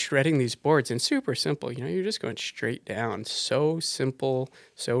 and shredding these boards. And super simple, you're just going straight down. So simple,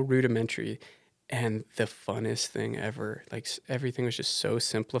 so rudimentary, and the funnest thing ever. Like everything was just so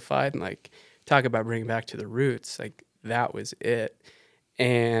simplified, and like talk about bringing back to the roots. Like that was it.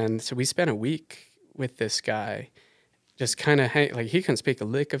 And so we spent a week with this guy, just kind of he couldn't speak a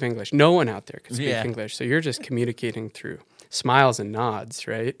lick of English. No one out there could speak English. So you're just communicating through smiles and nods,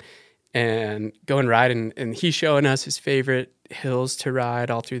 right? And going riding, and he's showing us his favorite hills to ride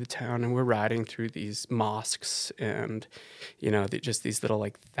all through the town, and we're riding through these mosques and just these little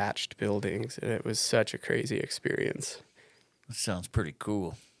like thatched buildings, and it was such a crazy experience. That sounds pretty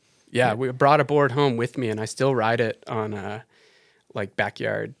cool. Yeah, we brought a board home with me, and I still ride it on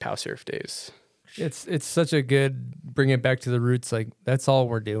backyard pow surf days. It's such a good bring it back to the roots. Like that's all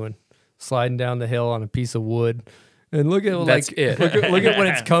we're doing, sliding down the hill on a piece of wood. And look at look at what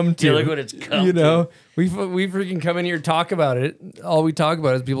it's come to. Yeah, look what it's come to. We freaking come in here and talk about it. All we talk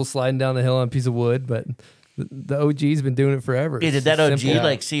about is people sliding down the hill on a piece of wood, but the OG's been doing it forever. Yeah, did that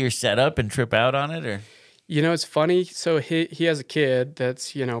OG see your setup and trip out on it, or? It's funny. So he has a kid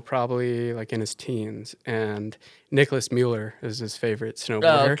that's probably like in his teens, and Nicholas Mueller is his favorite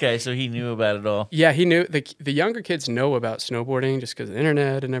snowboarder. Oh, okay, so he knew about it all. Yeah, he knew. The younger kids know about snowboarding just because of the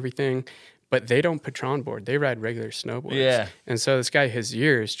internet and everything. But they don't Patron board. They ride regular snowboards. Yeah. And so this guy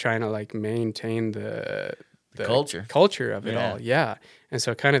Hazir is trying to maintain the culture of it all. Yeah. And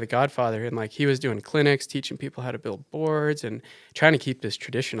so kind of the godfather, and he was doing clinics, teaching people how to build boards and trying to keep this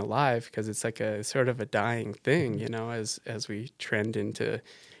tradition alive, because it's like a sort of a dying thing, as we trend into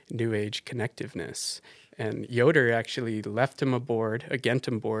new age connectiveness. And Yoder actually left him a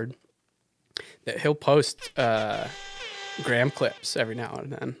Gentum board that he'll post gram clips every now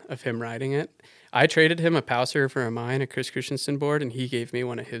and then of him riding it. I traded him a pow surfer of mine, a Chris Christensen board, and he gave me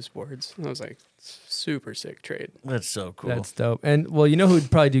one of his boards. And I was like, super sick trade. That's so cool. That's dope. And who'd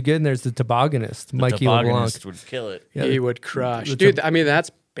probably do good in there is the tobogganist, Mikey LeBlanc. Would kill it. Yeah, he would crush. Dude,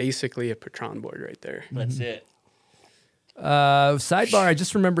 that's basically a Patron board right there. That's it. Sidebar, I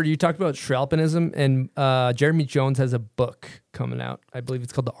just remembered you talked about Tralpinism, and Jeremy Jones has a book coming out. I believe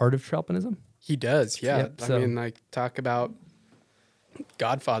it's called The Art of Tralpinism. He does, yeah. Yep, so. Talk about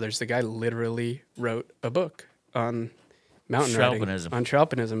godfathers. The guy literally wrote a book on mountain riding. On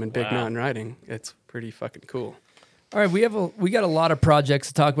Tralpinism and big mountain riding. It's pretty fucking cool. All right, we got a lot of projects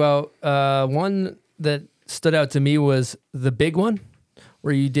to talk about. One that stood out to me was the big one,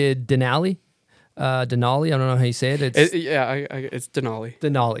 where you did Denali. Denali, I don't know how you say it. It's Denali.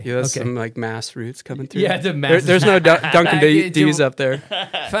 Denali. Yeah, that's some Mass roots coming through. Yeah, the Mass. There's no Duncan D's up there.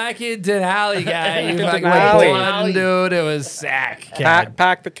 Fucking Denali guy. You fucking Denali. Dude, it was sick.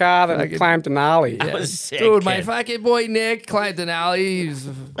 Pack the car and climb Denali. That was sick, dude, my fucking boy Nick climbed Denali.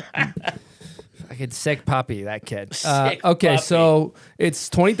 Fucking sick puppy, that kid. Sick okay, puppy. so it's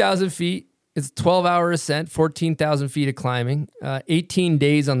 20,000 feet. It's 12-hour ascent, 14,000 feet of climbing, 18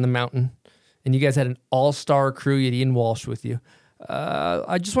 days on the mountain. And you guys had an all-star crew. You had Ian Walsh with you.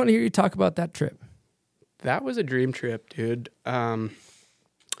 I just want to hear you talk about that trip. That was a dream trip, dude.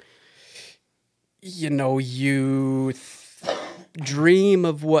 You dream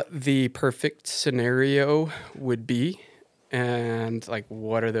of what the perfect scenario would be, and like,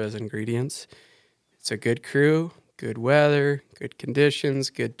 what are those ingredients? It's a good crew, good weather, good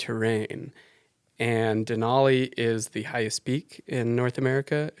conditions, good terrain. And Denali is the highest peak in North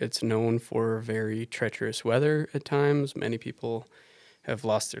America. It's known for very treacherous weather at times. Many people have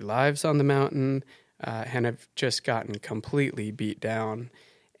lost their lives on the mountain and have just gotten completely beat down.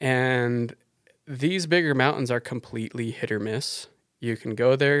 And these bigger mountains are completely hit or miss. You can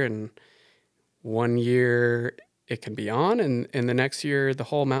go there and 1 year it can be on, and the next year the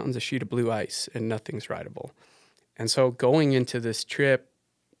whole mountain's a sheet of blue ice and nothing's rideable. And so going into this trip,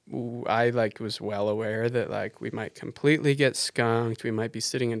 I was well aware that we might completely get skunked. We might be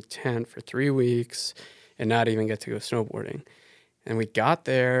sitting in a tent for 3 weeks and not even get to go snowboarding. And we got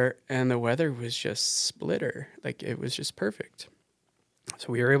there and the weather was just splitter. It was just perfect. So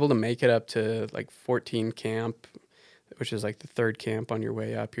we were able to make it up to 14 camp, which is the third camp on your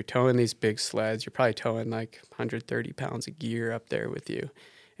way up. You're towing these big sleds. You're probably towing 130 pounds of gear up there with you.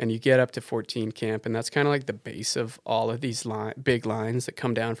 And you get up to 14 camp, and that's kind of the base of all of these big lines that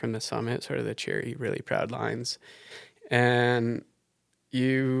come down from the summit, sort of the Cherry Really Proud lines. And I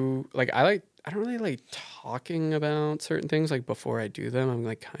don't really like talking about certain things before I do them.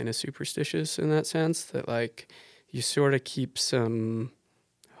 I'm kind of superstitious in that sense that you sort of keep some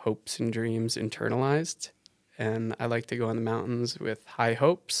hopes and dreams internalized. And I like to go on the mountains with high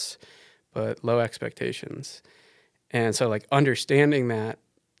hopes, but low expectations. And so understanding that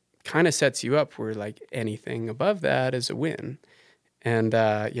kind of sets you up where anything above that is a win. And,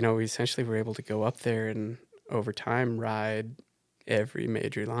 we essentially were able to go up there and over time ride every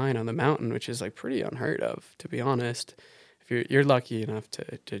major line on the mountain, which is pretty unheard of, to be honest. If you're lucky enough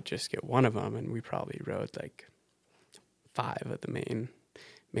to just get one of them, and we probably rode 5 of the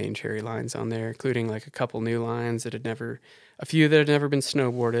main Cherry lines on there, including a couple new lines a few that had never been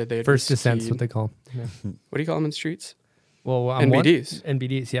snowboarded. They had First descents, what they call them. Yeah. What do you call them in the streets? Well, NBDs.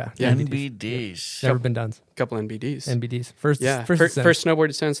 NBDs, yeah. NBDs. Never been done. Couple NBDs. NBDs. First snowboard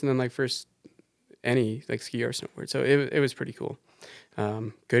descents, and then first any ski or snowboard. So it was pretty cool.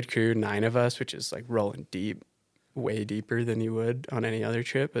 Good crew, 9 of us, which is rolling deep, way deeper than you would on any other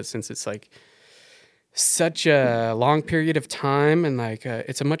trip. But since it's such a long period of time, and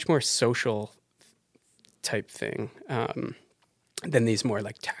it's a much more social type thing than these more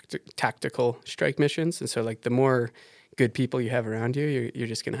tactical strike missions. And so the more good people you have around you, you're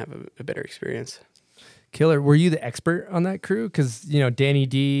just going to have a better experience. Killer. Were you the expert on that crew? Because, Danny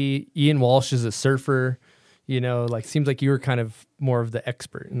D, Ian Walsh is a surfer, seems like you were kind of more of the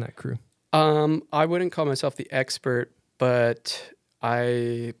expert in that crew. I wouldn't call myself the expert, but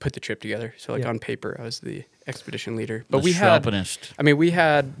I put the trip together. So on paper, I was the expedition leader. But we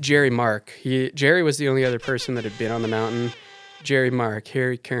had Jerry Mark. Jerry was the only other person that had been on the mountain. Jerry Mark,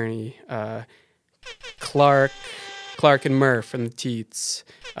 Harry Kearney, Clark and Murph from the Teats.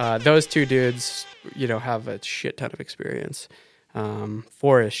 Those 2 dudes, have a shit ton of experience.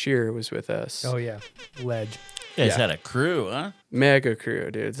 Forrest Shear was with us. Oh, yeah. Ledge. You guys had a crew, huh? Mega crew,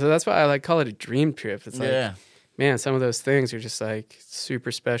 dude. So that's why I call it a dream trip. It's man, some of those things are just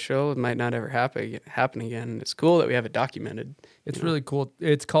super special. It might not ever happen again. It's cool that we have it documented. It's really cool.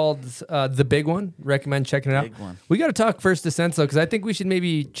 It's called The Big One. Recommend checking it out. Big One. We got to talk first descents, though, because I think we should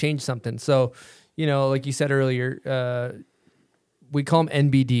maybe change something. So, like you said earlier, we call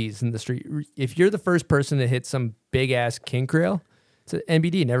them NBDs in the street. If you're the first person to hit some big-ass kink rail, it's an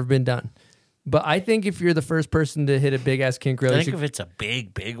NBD, never been done. But I think if you're the first person to hit a big-ass kink rail... I think if it's a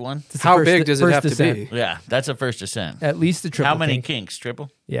big one... How big does it have to be? Yeah, that's a first descent. At least a triple How many kink. kinks?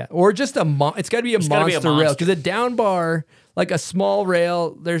 Triple? Yeah, or just it's got to be a monster rail. Because a down bar, a small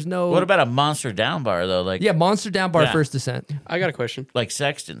rail, there's no... What about a monster down bar, though? Yeah, monster down bar first descent. I got a question. Like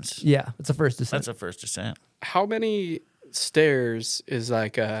Sexton's. Yeah, it's a first descent. That's a first descent. How many stairs is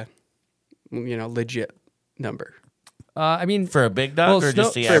a legit number? For a big dog or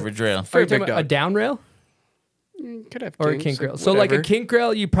just the average rail? For a down rail? Could have or a kink rail. So a kink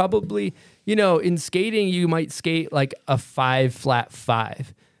rail, you probably, in skating, you might skate a 5 flat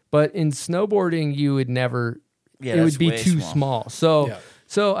 5. But in snowboarding, you would never, it would be too small. So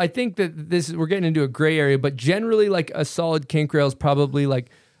I think that we're getting into a gray area, but generally a solid kink rail is probably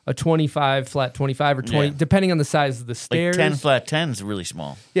a 25 flat 25 or 20, Yeah. depending on the size of the stairs. Like 10 flat 10 is really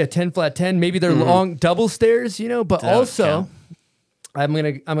small. Yeah, 10 flat 10. Maybe they're long double stairs, but That would also count. I'm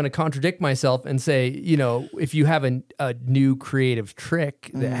gonna contradict myself and say, if you have a new creative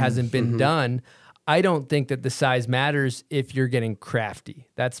trick that hasn't been done, I don't think that the size matters if you're getting crafty.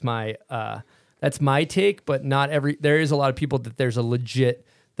 That's my take, but not there is a lot of people that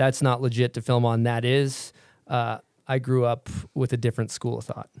that's not legit to film on. That is. I grew up with a different school of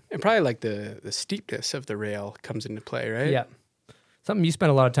thought. And probably like the steepness of the rail comes into play, right? Yeah. Something you spent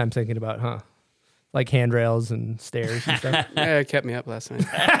a lot of time thinking about, huh? Like handrails and stairs and stuff. Yeah, it kept me up last night.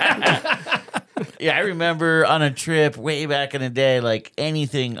 Yeah, I remember on a trip way back in the day, like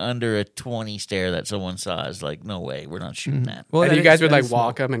anything under a 20 stair that someone saw is like, no way, we're not shooting that. Well, and that you guys is- would that like is small.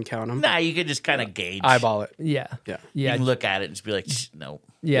 walk them and count them? Nah, you could just kind of gauge. Eyeball it. Yeah. Yeah. You Yeah. can look at it and just be like, no.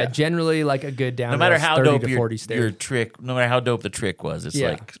 Yeah. Generally, like a good down. No matter how 30 dope to 40 stairs. your trick, no matter how dope the trick was, it's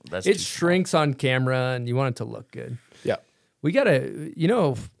like, that's it too small. shrinks on camera, and you want it to look good. Yeah. We gotta,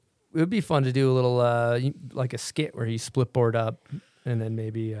 it would be fun to do a little like a skit where you split board up, and then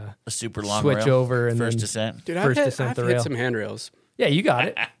maybe a super long switch rail, over and first then descent. Dude, first I've descent the hit rail. some handrails. Yeah, you got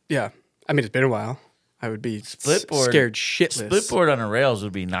it. Yeah. I mean, it's been a while. I would be Splitboard, scared shitless. Splitboard on the rails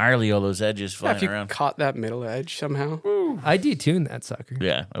would be gnarly, all those edges Yeah, flying if you around. caught that middle edge somehow. I detune that sucker.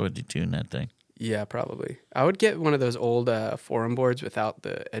 Yeah, I would detune that thing. Yeah, probably. I would get one of those old forum boards without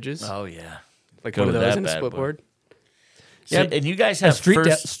the edges. Oh, yeah. Like Go one of to those that in a bad split boy. board. So, Yeah, and you guys A have street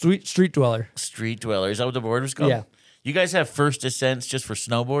first dweller. street dweller. Is that what the board was called? Yeah. You guys have first descents just for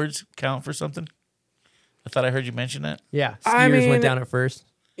snowboards count for something? I thought I heard you mention that. Yeah, I skiers mean- went down at first.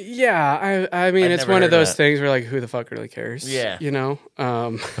 Yeah, I mean, I'd it's never one of heard those that. things where like, who the fuck really cares? Yeah. Yeah,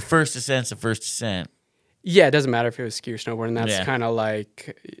 A first descent's a first descent. it doesn't matter if it was ski or snowboard, and that's Yeah. kind of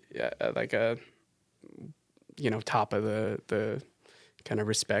like a top of the kind of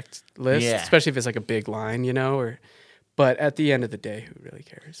respect list, Yeah. especially if it's like a big line, but at the end of the day, who really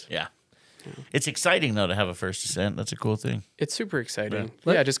cares? Yeah. It's exciting, though, to have a first descent. That's a cool thing. It's super exciting.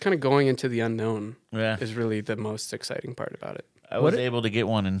 Yeah. Yeah, just kind of going into the unknown Yeah. is really the most exciting part about it. I was able to get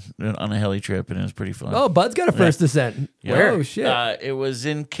one on a heli trip, and it was pretty fun. Oh, Bud's got a first descent. Yeah. Where? Oh, shit. It was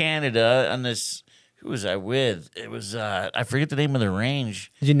in Canada on this. Who was I with? It was I forget the name of the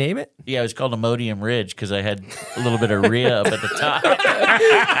range. Did you name it? Yeah, it was called Imodium Ridge because I had a little bit of Rhea up at the top.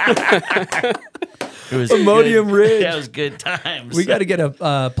 It was Imodium good. Ridge. Yeah, it was good times. We got to get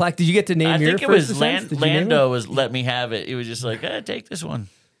a plaque. Did you get to name I your think it first was descents? Did you name Lando it? was let me have it. He was just like, take this one.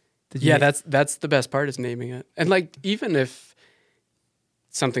 Did you Yeah, name- that's the best part is naming it. And like even if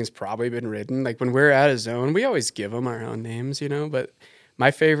something's probably been written, like when we're at a zone, we always give them our own names, but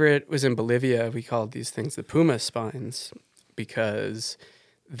my favorite was in Bolivia. We called these things the puma spines because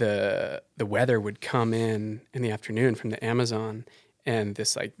the weather would come in the afternoon from the Amazon, and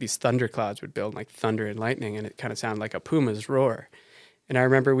these thunderclouds would build like thunder and lightning, and it kind of sounded like a puma's roar. And I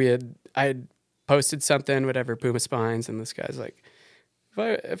remember I had posted something, whatever, puma spines, and this guy's like,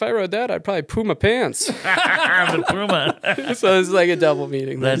 if I wrote that, I'd probably poo my pants. The Puma. So it's like a double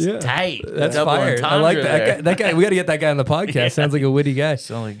meaning. That's Yeah. tight. That's Double fire. I like entendre that. there. That guy. We got to get that guy on the podcast. Sounds like a witty guy.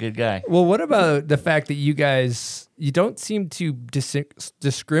 Sounds like a good guy. Well, what about the fact that you don't seem to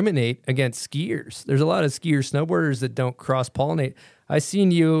discriminate against skiers? There's a lot of skier snowboarders that don't cross pollinate. I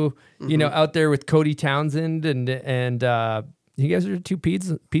seen you, out there with Cody Townsend, and you guys are two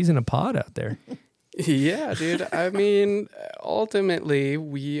peas in a pod out there. Yeah, dude. I mean, ultimately,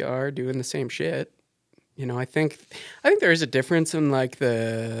 we are doing the same shit. I think there is a difference in like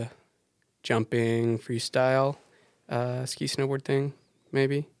the jumping freestyle ski snowboard thing.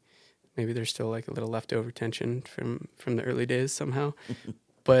 Maybe there's still like a little leftover tension from the early days somehow.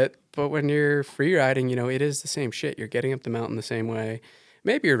 But when you're free riding, it is the same shit. You're getting up the mountain the same way.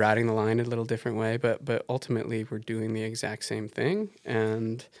 Maybe you're riding the line a little different way, but ultimately we're doing the exact same thing,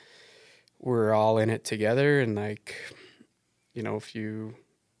 and we're all in it together. And if you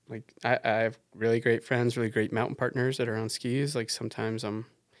I have really great friends, really great mountain partners that are on skis. Like sometimes I'm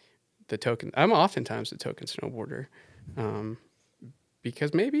oftentimes the token snowboarder,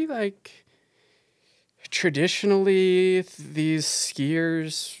 because maybe like traditionally these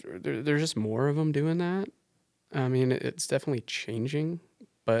skiers, there's just more of them doing that. I mean, it's definitely changing,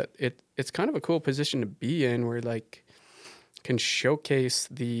 but it's kind of a cool position to be in where like can showcase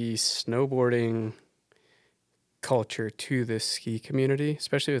the snowboarding culture to this ski community,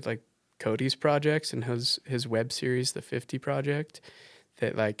 especially with like Cody's projects and his web series, the 50 Project,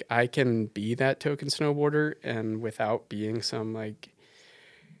 that like I can be that token snowboarder and without being some like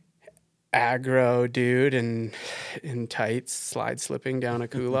aggro dude in tights slide slipping down a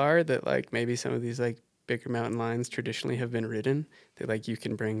couloir that like maybe some of these like bigger mountain lions traditionally have been ridden. That like you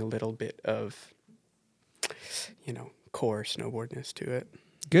can bring a little bit of, core snowboardness to it.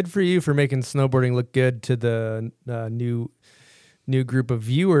 Good for you for making snowboarding look good to the new group of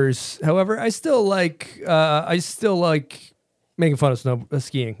viewers. However, I still like making fun of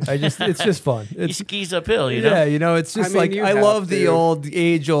skiing. It's just fun. He skis uphill, you know? Yeah, it's just I love the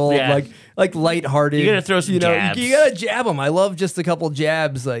age-old, like lighthearted. You gotta throw some jabs. You gotta jab them. I love just a couple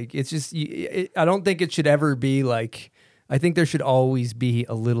jabs. Like, it's just, I don't think it should ever be like, I think there should always be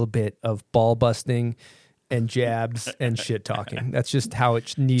a little bit of ball busting and jabs and shit talking. That's just how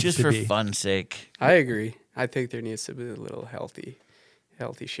it needs just to be. Just for fun's sake. I agree. I think there needs to be a little healthy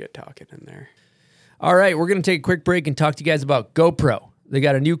shit talking in there. All right, we're going to take a quick break and talk to you guys about GoPro. They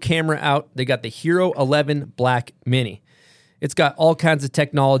got a new camera out. They got the Hero 11 Black Mini. It's got all kinds of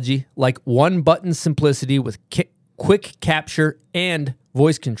technology, like one-button simplicity with quick capture and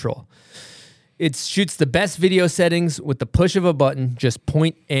voice control. It shoots the best video settings with the push of a button. Just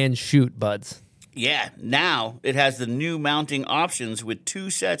point and shoot, buds. Yeah, now it has the new mounting options with 2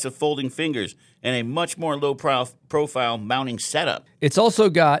 sets of folding fingers and a much more low-profile mounting setup. It's also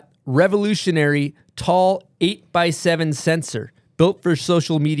got revolutionary tall 8x7 sensor built for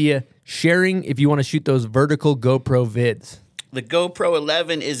social media sharing if you want to shoot those vertical GoPro vids. The GoPro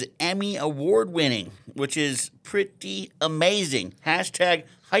 11 is Emmy award winning, which is pretty amazing. Hashtag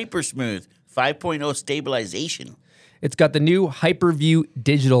hypersmooth 5.0 stabilization. It's got the new HyperView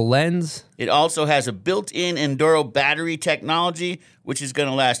digital lens. It also has a built-in Enduro battery technology, which is going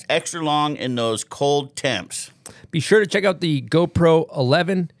to last extra long in those cold temps. Be sure to check out the GoPro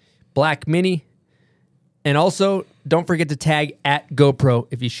 11 Black Mini. And also, don't forget to tag at GoPro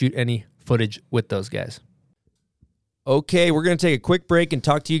if you shoot any footage with those guys. Okay, we're going to take a quick break and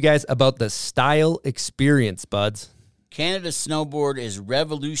talk to you guys about the Style Experience, buds. Canada Snowboard is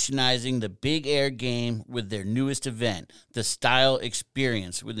revolutionizing the big air game with their newest event, the Style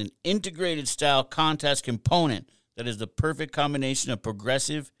Experience, with an integrated style contest component that is the perfect combination of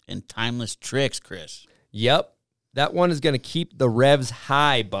progressive and timeless tricks, Chris. Yep, that one is going to keep the revs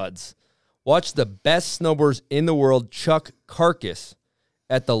high, buds. Watch the best snowboarders in the world chuck carcass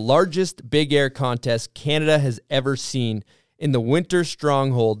at the largest big air contest Canada has ever seen in the winter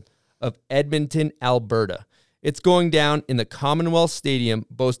stronghold of Edmonton, Alberta. It's going down in the Commonwealth Stadium,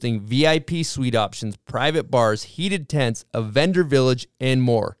 boasting VIP suite options, private bars, heated tents, a vendor village, and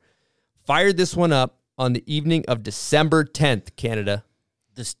more. Fire this one up on the evening of December 10th, Canada.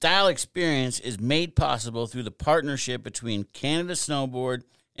 The Style Experience is made possible through the partnership between Canada Snowboard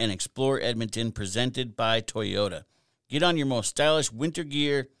and Explore Edmonton, presented by Toyota. Get on your most stylish winter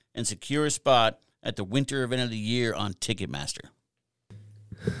gear and secure a spot at the winter event of the year on Ticketmaster.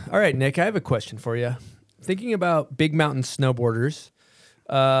 All right, Nick, I have a question for you. Thinking about big mountain snowboarders,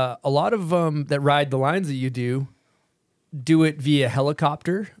 a lot of them that ride the lines that you do it via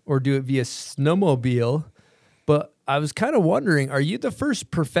helicopter or do it via snowmobile. But I was kind of wondering, are you the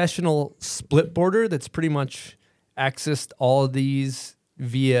first professional split boarder that's pretty much accessed all of these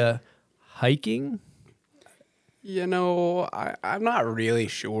via hiking? I'm not really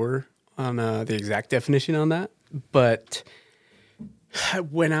sure on the exact definition on that, but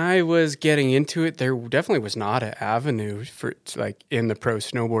when I was getting into it, there definitely was not an avenue for like in the pro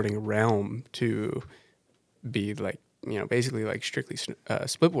snowboarding realm to be basically strictly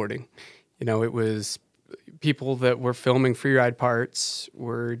split boarding. It was people that were filming freeride parts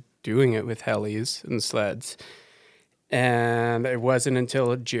were doing it with helis and sleds. And it wasn't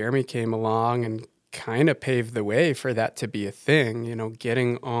until Jeremy came along and kind of paved the way for that to be a thing.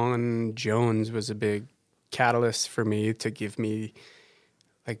 Getting on Jones was a big catalyst for me to give me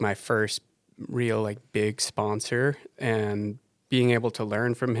my first real big sponsor, and being able to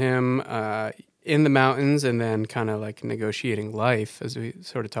learn from him in the mountains and then kind of negotiating life, as we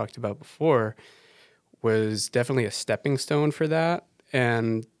sort of talked about before, was definitely a stepping stone for that.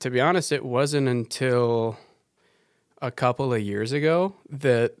 And to be honest, it wasn't until a couple of years ago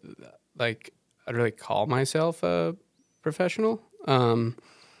that I'd really call myself a professional.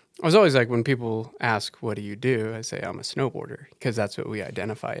 I was always when people ask, what do you do? I say, I'm a snowboarder, because that's what we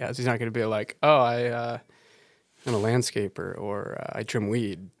identify as. He's not going to be like, I'm a landscaper or I trim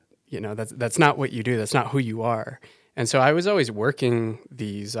weed. That's not what you do. That's not who you are. And so I was always working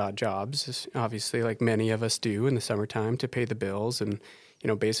these jobs, obviously, like many of us do in the summertime, to pay the bills and,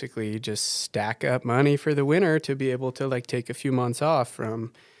 basically just stack up money for the winter to be able to take a few months off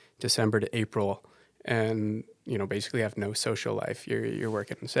from December to April and, basically have no social life. You're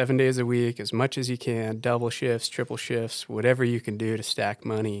working 7 days a week, as much as you can, double shifts, triple shifts, whatever you can do to stack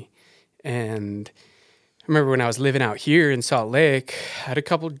money. And remember when I was living out here in Salt Lake, I had a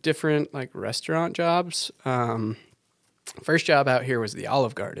couple different like restaurant jobs. First job out here was the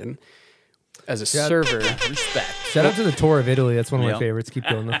Olive Garden as a server. Respect. Shout out to the Tour of Italy. That's one of my Yep. favorites. Keep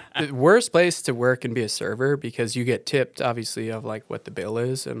going though. The worst place to work and be a server because you get tipped obviously of like what the bill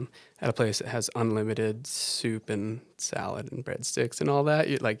is, and at a place that has unlimited soup and salad and breadsticks and all that,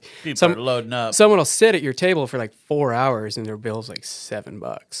 you like People are loading up. Someone will sit at your table for like 4 hours and their bill's like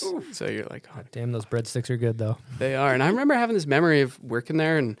 $7. So you're like, oh, Damn, those breadsticks are good though. they are. And I remember having this memory of working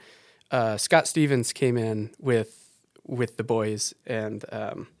there, and Scott Stevens came in with the boys, and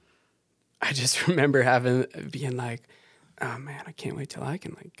I just remember being like, oh man, I can't wait till I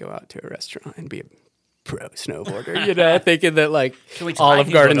can like go out to a restaurant and be a pro snowboarder, you know, thinking that like Can't wait till I Olive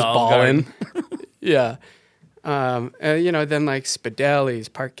can go to Garden's Olive balling. Yeah. And, you know, then like Spedeli's,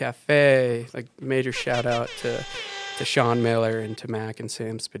 Park Cafe, like major shout out to Sean Miller and to Mac and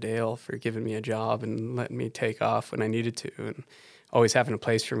Sam Spadale for giving me a job and letting me take off when I needed to, and always having a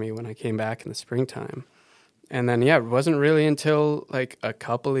place for me when I came back in the springtime. And then, yeah, it wasn't really until like a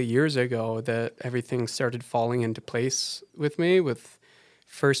couple of years ago that everything started falling into place with me, with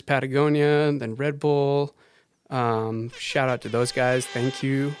first Patagonia, then Red Bull. Shout out to those guys. Thank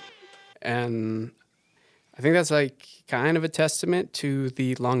you. And I think that's like kind of a testament to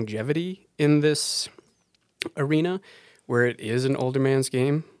the longevity in this arena, where it is an older man's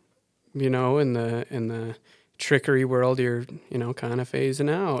game. You know, in the trickery world, you're, you know, kind of phasing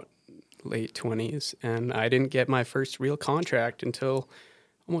out. Late 20s, and I didn't get my first real contract until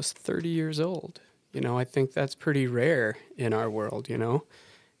almost 30 years old. You know, I think that's pretty rare in our world, you know?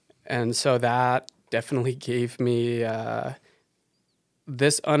 And so that definitely gave me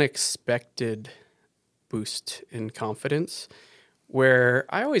this unexpected boost in confidence, where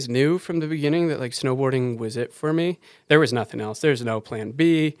I always knew from the beginning that like snowboarding was it for me. There was nothing else. There's no plan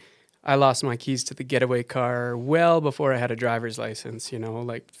B. I lost my keys to the getaway car well before I had a driver's license, you know,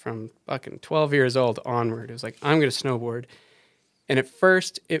 like from fucking 12 years old onward. It was like, I'm going to snowboard. And at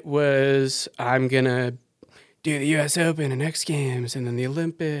first it was, I'm going to do the US Open and X Games and then the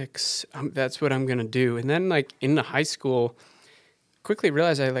Olympics. That's what I'm going to do. And then like in the high school, quickly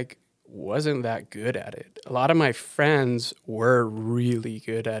realized I like wasn't that good at it. A lot of my friends were really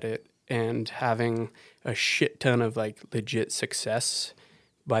good at it and having a shit ton of like legit success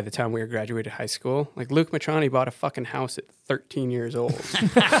by the time we were graduated high school. Like Luke Matrani bought a fucking house at 13 years old.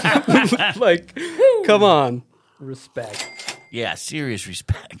 Like, come on. Respect. Yeah, serious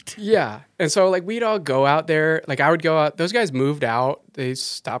respect. Yeah. And so like we'd all go out there. Like I would go out. Those guys moved out. They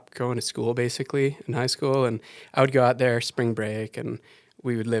stopped going to school basically in high school. And I would go out there spring break, and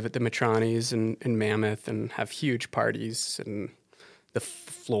we would live at the Matranis in Mammoth and have huge parties. And the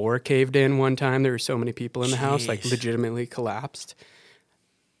floor caved in one time. There were so many people in the house, like legitimately collapsed.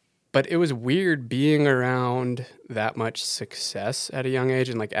 But it was weird being around that much success at a young age,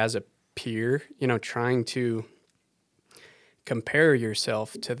 and like as a peer, you know, trying to compare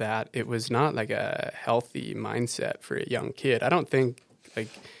yourself to that. It was not like a healthy mindset for a young kid. I don't think like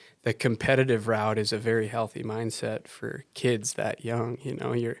the competitive route is a very healthy mindset for kids that young. You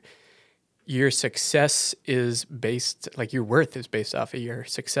know, your success is based, like your worth is based off of your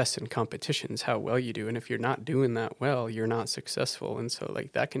success in competitions, how well you do. And if you're not doing that well, you're not successful. And so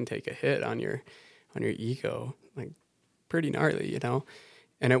like that can take a hit on your ego, like pretty gnarly, you know?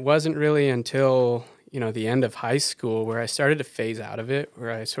 And it wasn't really until, you know, the end of high school where I started to phase out of it,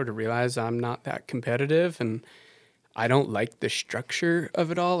 where I sort of realized I'm not that competitive and I don't like the structure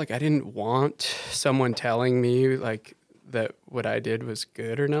of it all. Like I didn't want someone telling me like that what I did was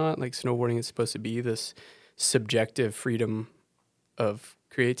good or not. Like snowboarding is supposed to be this subjective freedom of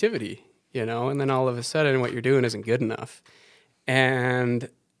creativity, you know, and then all of a sudden what you're doing isn't good enough. And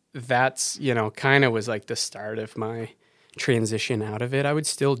that's, you know, kind of was like the start of my transition out of it. I would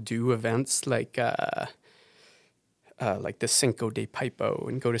still do events like the Cinco de Pipo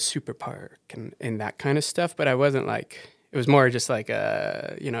and go to Super Park and that kind of stuff. But I wasn't like, it was more just like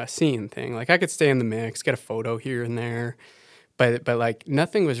a, you know, a scene thing. Like I could stay in the mix, get a photo here and there, but like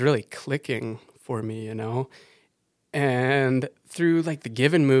nothing was really clicking for me, you know? And through like the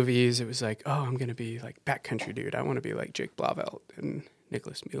Given movies, it was like, oh, I'm going to be like backcountry dude. I want to be like Jake Blauvelt and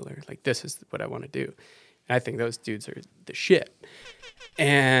Nicholas Mueller. Like this is what I want to do. And I think those dudes are the shit.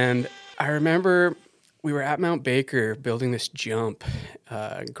 And I remember we were at Mount Baker building this jump,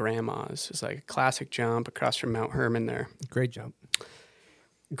 Grandma's. It's like a classic jump across from Mount Herman there. Great jump.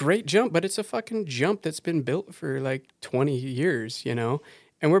 Great jump, but it's a fucking jump that's been built for like 20 years, you know?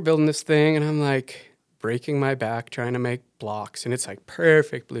 And we're building this thing, and I'm like breaking my back trying to make blocks, and it's like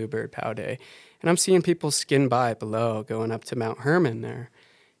perfect bluebird pow day. And I'm seeing people skin by below going up to Mount Herman there.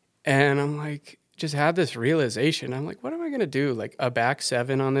 And I'm like just had this realization. I'm like, what am I going to do? Like a back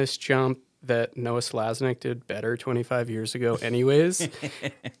 7 on this jump that Noah Slasnik did better 25 years ago anyways.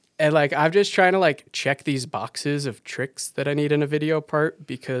 And like, I'm just trying to like check these boxes of tricks that I need in a video part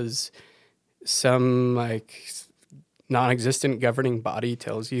because some like non-existent governing body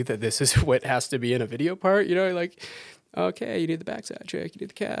tells you that this is what has to be in a video part. You know, like, okay, you need the backside trick, you need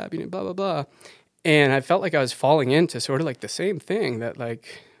the cab, you need blah, blah, blah. And I felt like I was falling into sort of like the same thing that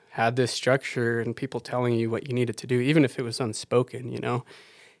like had this structure and people telling you what you needed to do, even if it was unspoken, you know?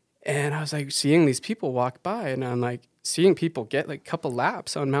 And I was like seeing these people walk by and I'm like seeing people get like a couple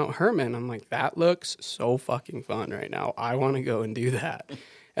laps on Mount Herman. I'm like, that looks so fucking fun right now. I want to go and do that.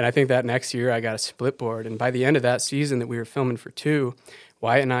 And I think that next year I got a split board. And by the end of that season that we were filming for 2,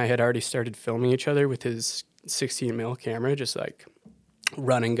 Wyatt and I had already started filming each other with his 16 mil camera, just like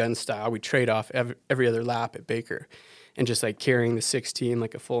run and gun style. We trade off every other lap at Baker and just like carrying the 16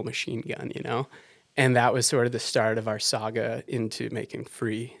 like a full machine gun, you know? And that was sort of the start of our saga into making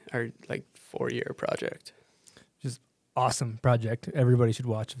Free, our like 4-year project. Just awesome project. Everybody should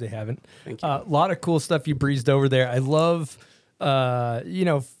watch if they haven't. Thank you. A lot of cool stuff you breezed over there. I love, you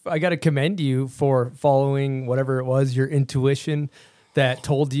know, I got to commend you for following whatever it was, your intuition that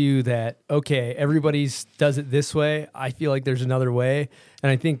told you that, okay, everybody's does it this way. I feel like there's another way. And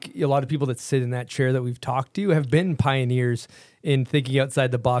I think a lot of people that sit in that chair that we've talked to have been pioneers in thinking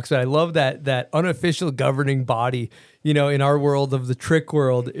outside the box. But I love that unofficial governing body, you know, in our world of the trick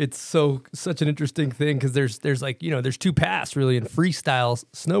world. It's such an interesting thing because there's like, you know, there's 2 paths really in freestyle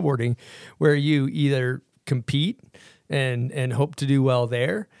snowboarding where you either compete and hope to do well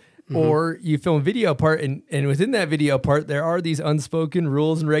there, or you film a video part, and within that video part, there are these unspoken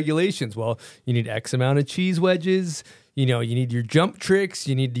rules and regulations. Well, you need X amount of cheese wedges, you know, you need your jump tricks,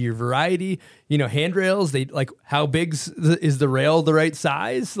 you need your variety, you know, handrails, they like, how big is the rail the right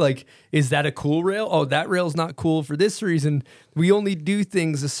size? Like, is that a cool rail? Oh, that rail's not cool for this reason. We only do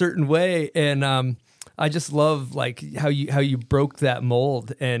things a certain way. And I just love like how you broke that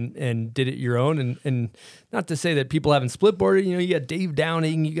mold and did it your own. And not to say that people haven't splitboarded, you know, you got Dave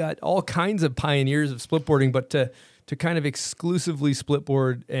Downing, you got all kinds of pioneers of splitboarding, but to kind of exclusively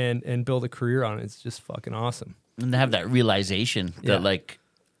splitboard and build a career on it, it's just fucking awesome. And to have that realization that like,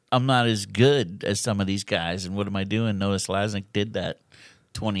 I'm not as good as some of these guys, and what am I doing? Noah Slasnik did that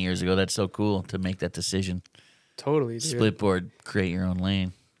 20 years ago. That's so cool to make that decision. Totally, dude. Splitboard, create your own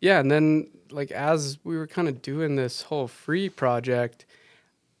lane. Yeah, and then like as we were kind of doing this whole Free project,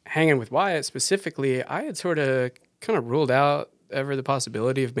 hanging with Wyatt specifically, I had sort of kind of ruled out ever the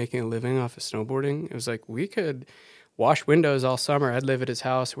possibility of making a living off of snowboarding. It was like we could wash windows all summer. I'd live at his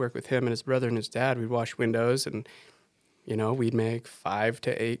house, work with him and his brother and his dad. We'd wash windows and, you know, we'd make $5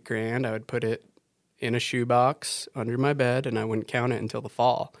 to $8 grand. I would put it in a shoebox under my bed and I wouldn't count it until the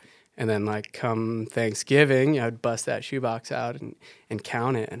fall. And then like come Thanksgiving, I'd bust that shoebox out and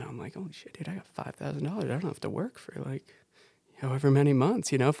count it. And I'm like, holy shit, dude, I got $5,000. I don't have to work for like however many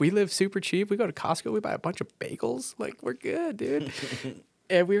months. You know, if we live super cheap, we go to Costco, we buy a bunch of bagels. Like, we're good, dude.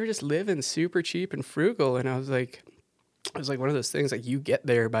 And we were just living super cheap and frugal. And I was like one of those things, like you get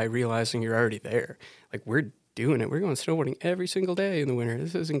there by realizing you're already there. Like we're doing it. We're going snowboarding every single day in the winter.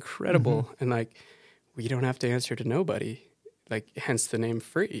 This is incredible. And like, we don't have to answer to nobody, like hence the name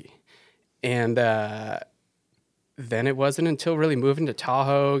Free. And then it wasn't until really moving to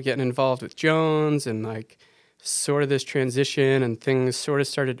Tahoe, getting involved with Jones and like sort of this transition and things sort of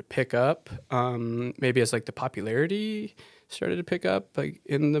started to pick up, maybe as like the popularity started to pick up like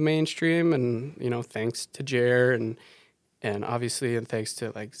in the mainstream. And, you know, thanks to Jer and obviously, and thanks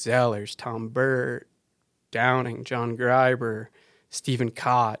to like Zellers, Tom Burt, Downing, John Greiber, Stephen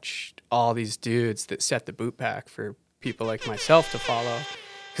Koch, all these dudes that set the boot back for people like myself to follow.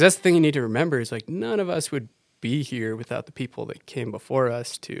 Because that's the thing you need to remember is like none of us would be here without the people that came before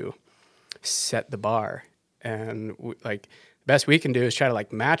us to set the bar. And like the best we can do is try to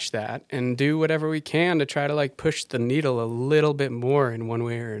like match that and do whatever we can to try to like push the needle a little bit more in one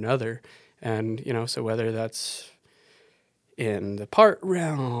way or another. And, you know, so whether that's in the part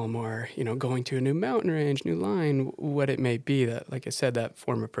realm or, you know, going to a new mountain range, new line, what it may be, that, like I said, that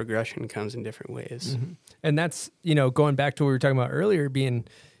form of progression comes in different ways. And that's, you know, going back to what we were talking about earlier, being,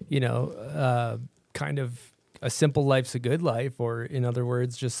 you know, kind of a simple life's a good life, or in other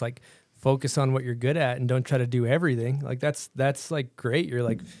words, just like focus on what you're good at and don't try to do everything. Like that's like great. You're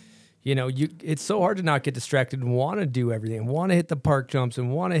like, you know, it's so hard to not get distracted and want to do everything, want to hit the park jumps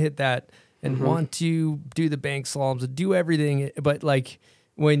and want to hit that and want to do the bank slaloms and do everything. But like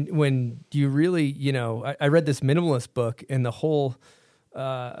when you really, you know, I read this minimalist book and the whole,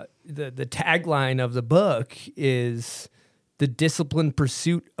 the tagline of the book is the disciplined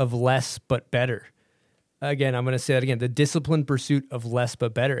pursuit of less but better. Again, I'm going to say that again, the disciplined pursuit of less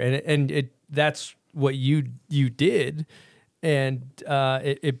but better. And that's what you did, and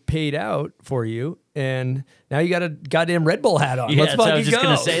it paid out for you. And now you got a goddamn Red Bull hat on. Yeah, Let's fucking I was just go.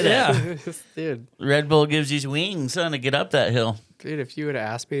 going to say that. Yeah. Dude, Red Bull gives you wings, son, to get up that hill. dude, if you would have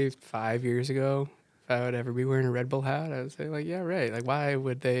asked me 5 years ago if I would ever be wearing a Red Bull hat, I would say, like, yeah, right. Like, why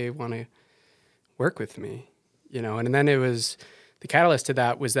would they want to work with me? You know, and then it was, the catalyst to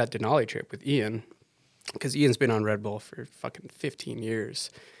that was that Denali trip with Ian, because Ian's been on Red Bull for fucking 15 years.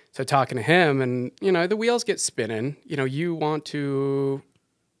 So talking to him, and, you know, the wheels get spinning. You know, you want to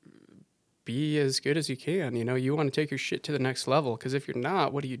be as good as you can. You know, you want to take your shit to the next level, because if you're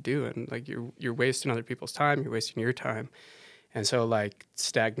not, what are you doing? Like, you're wasting other people's time. You're wasting your time. And so, like,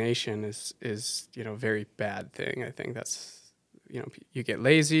 stagnation is you know, a very bad thing. I think that's, you know, you get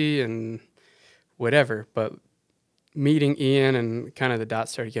lazy and whatever. But meeting Ian and kind of the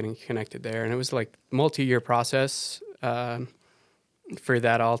dots started getting connected there. And it was like multi-year process for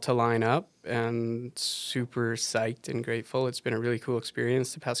that all to line up, and super psyched and grateful. It's been a really cool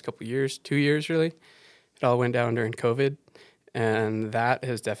experience the past couple of years, 2 years really. It all went down during COVID, and that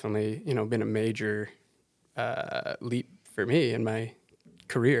has definitely, you know, been a major leap for me in my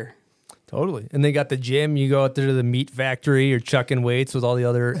career. Totally. And they got the gym. You go out there to the meat factory, you're chucking weights with all the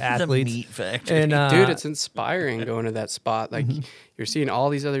other athletes. The meat factory. And, Dude, it's inspiring going to that spot. Like, you're seeing all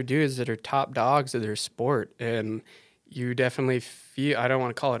these other dudes that are top dogs of their sport, and you definitely feel, I don't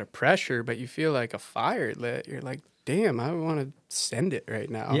want to call it a pressure, but you feel like a fire lit. You're like, damn, I want to send it right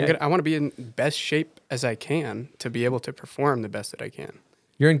now. Yeah. I want to be in best shape as I can to be able to perform the best that I can.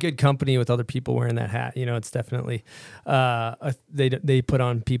 You're in good company with other people wearing that hat. You know, it's definitely they put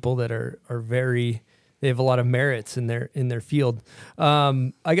on people that are very, they have a lot of merits in their field.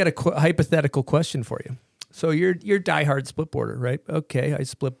 I got a hypothetical question for you. So you're diehard split boarder, right? Okay, I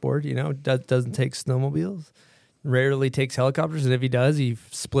split board. You know, doesn't take snowmobiles, rarely takes helicopters, and if he does, he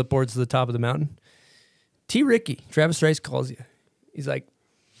split boards to the top of the mountain. T. Ricky, Travis Rice calls you. He's like,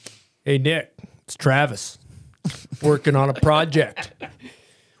 "Hey Nick, it's Travis, working on a project."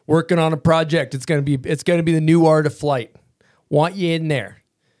 It's gonna be the new art of flight. Want you in there?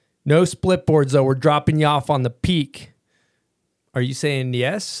 No split boards though. We're dropping you off on the peak. Are you saying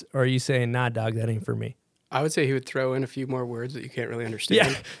yes, or are you saying nah, dog? That ain't for me. I would say he would throw in a few more words that you can't really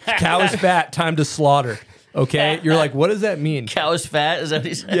understand. Yeah, cow is fat. Time to slaughter. Okay, you're like, what does that mean? Cow is fat. Is that what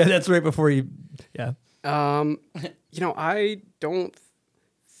he said? Yeah, that's right before you. Yeah. You know, I don't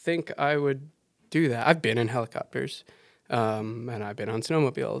think I would do that. I've been in helicopters. And I've been on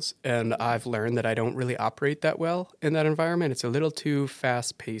snowmobiles, and I've learned that I don't really operate that well in that environment. It's a little too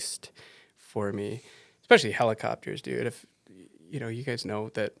fast-paced for me, especially helicopters, dude. If you know, you guys know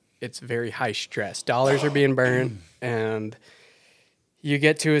that it's very high stress. Dollars are being burned, and you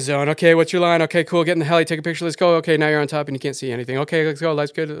get to a zone. Okay, what's your line? Okay, cool. Get in the heli, take a picture. Let's go. Okay, now you're on top, and you can't see anything. Okay, let's go.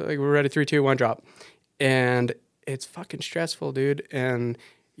 Let's go. Like, we're ready. 3, 2, 1, drop. And it's fucking stressful, dude. And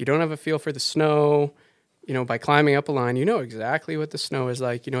you don't have a feel for the snow. You know, by climbing up a line, you know exactly what the snow is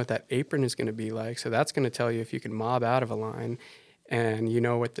like. You know what that apron is going to be like. So that's going to tell you if you can mob out of a line. And you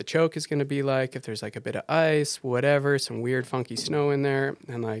know what the choke is going to be like, if there's like a bit of ice, whatever, some weird funky snow in there.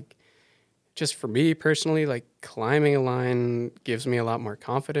 And like, just for me personally, like climbing a line gives me a lot more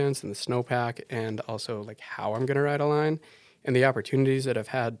confidence in the snowpack, and also like how I'm going to ride a line. And the opportunities that I've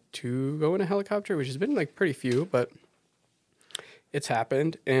had to go in a helicopter, which has been like pretty few, but it's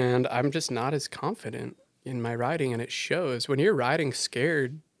happened. And I'm just not as confident in my riding, and it shows. When you're riding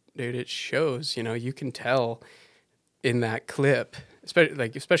scared, dude, it shows. You know, you can tell in that clip,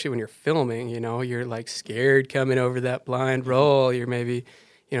 especially when you're filming. You know, you're like scared coming over that blind roll. You're maybe,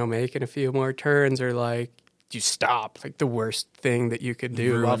 you know, making a few more turns, or like you stop, like the worst thing that you could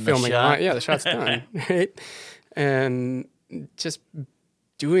do while filming. Yeah, the shot's done, right? And just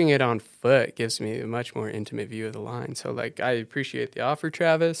doing it on foot gives me a much more intimate view of the line. So like, I appreciate the offer,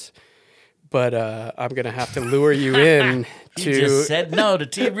 Travis. But I'm going to have to lure you in to... You just said no to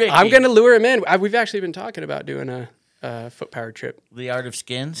T. Ricky. I'm going to lure him in. We've actually been talking about doing a foot power trip. The Art of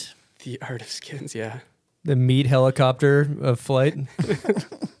Skins? The Art of Skins, yeah. The meat helicopter of flight.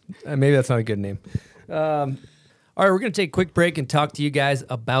 Maybe that's not a good name. All right, we're going to take a quick break and talk to you guys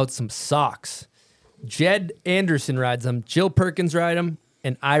about some socks. Jed Anderson rides them, Jill Perkins ride them,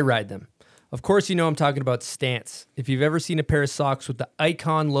 and I ride them. Of course, you know I'm talking about Stance. If you've ever seen a pair of socks with the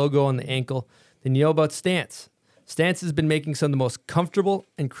Icon logo on the ankle, then you know about Stance. Stance has been making some of the most comfortable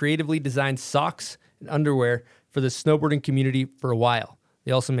and creatively designed socks and underwear for the snowboarding community for a while.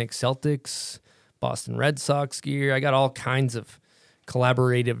 They also make Celtics, Boston Red Sox gear. I got all kinds of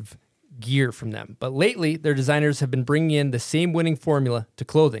collaborative gear from them. But lately, their designers have been bringing in the same winning formula to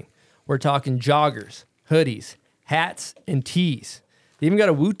clothing. We're talking joggers, hoodies, hats, and tees. They even got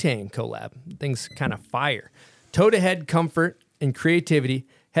a Wu-Tang collab. Things kind of fire. Toe-to-head comfort and creativity.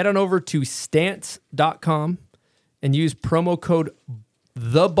 Head on over to stance.com and use promo code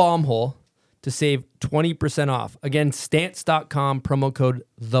THEBOMBHOLE to save 20% off. Again, stance.com, promo code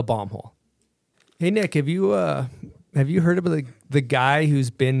THEBOMBHOLE. Hey, Nick, have you heard of the guy who's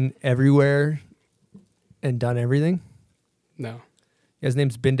been everywhere and done everything? No. His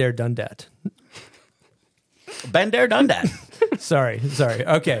name's Been There, Done Dat. Been there, done that. Sorry.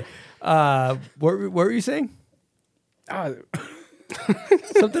 Okay. What were you saying?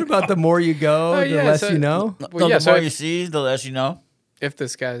 Something about the more you go, the less you know? Well, the more you see, the less you know. If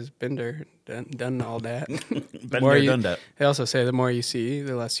this guy's been there, done all that. Been there, done that. They also say the more you see,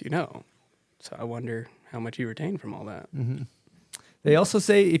 the less you know. So I wonder how much you retain from all that. Mm-hmm. They also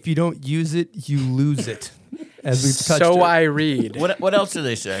say if you don't use it, you lose it. As we've touched So on. I read. What else do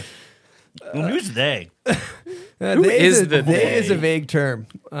they say? Who's they? Who is the they? they? Is a vague term.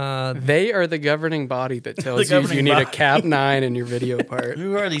 They are the governing body that tells The you governing need a body. Cap 9 in your video part.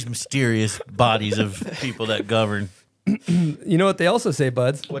 Who are these mysterious bodies of people that govern? You know what they also say,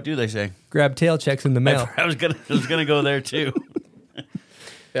 buds? What do they say? Grab tail checks in the mail. I was gonna go there too.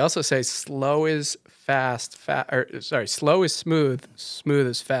 They also say slow is fast, slow is smooth, smooth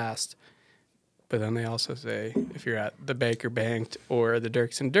is fast. But then they also say if you're at the Baker Banked or the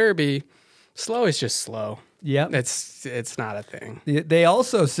Dirks and Derby, slow is just slow. Yep. It's not a thing. They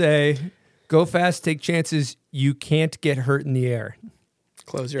also say go fast, take chances. You can't get hurt in the air.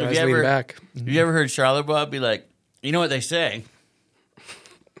 Close your eyes, lean back. Have you ever heard Charlotte Bob be like, you know what they say?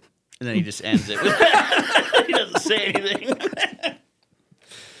 And then he just ends it. He doesn't say anything.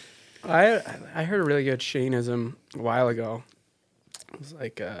 I heard a really good Shaneism a while ago. It was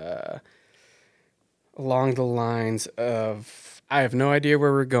like along the lines of, I have no idea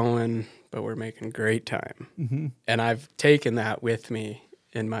where we're going, but we're making great time. Mm-hmm. And I've taken that with me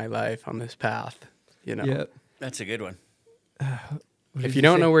in my life on this path. You know, Yep. That's a good one. if you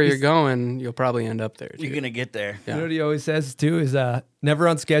don't know where you're going, you'll probably end up there. Too. You're gonna get there. You know what he always says too is never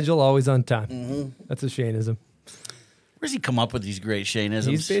on schedule, always on time. That's a Shaneism. Where's he come up with these great Shaneisms?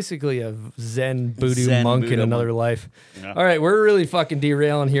 He's basically a Zen voodoo Zen monk in Buddha another monk. life. Yeah. All right, we're really fucking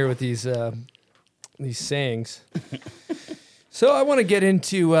derailing here with these sayings. So I want to get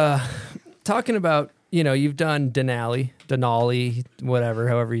into talking about, you know, you've done Denali, whatever,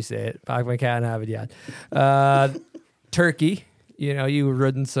 however you say it. I can't have it yet. Turkey. You know, you've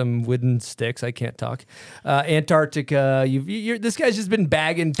ridden some wooden sticks. I can't talk. Antarctica. This guy's just been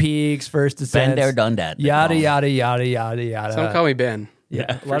bagging peaks, first ascents. Been there, done that. Yada, yada, yada, yada, yada. Some call me Ben.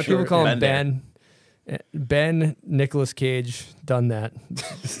 Yeah, For a lot of sure. people call him Been Ben. Nicolas Cage, done that.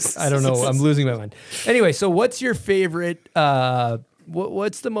 I don't know. I'm losing my mind. Anyway, so what's your favorite?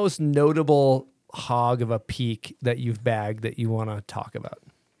 What's the most notable hog of a peak that you've bagged that you want to talk about?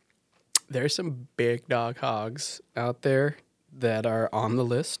 There's some big dog hogs out there that are on the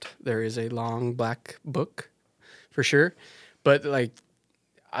list. There is a long black book for sure. But like,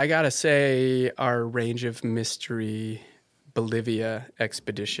 I gotta say our Range of Mystery Bolivia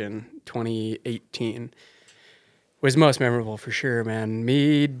expedition 2018 was most memorable for sure, man.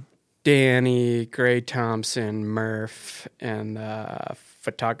 Me, Danny, Gray Thompson, Murph, and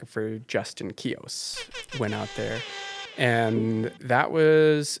photographer Justin Kios went out there. And that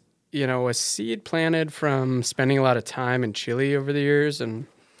was, you know, a seed planted from spending a lot of time in Chile over the years and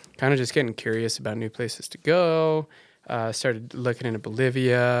kind of just getting curious about new places to go. Started looking into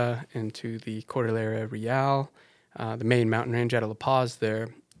Bolivia, into the Cordillera Real, the main mountain range out of La Paz there,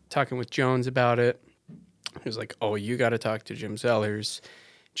 talking with Jones about it. He was like, oh, you got to talk to Jim Zellers.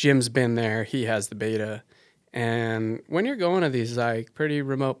 Jim's been there. He has the beta. And when you're going to these like pretty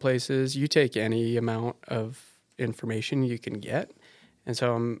remote places, you take any amount of information you can get. And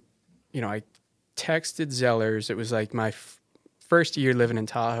so I texted Zellers. It was like my first year living in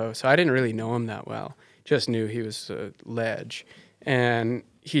Tahoe, so I didn't really know him that well. Just knew he was a ledge. And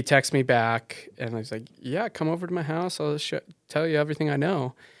he texted me back, and I was like, yeah, come over to my house. I'll tell you everything I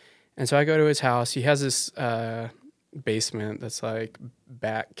know. And so I go to his house. He has this basement that's like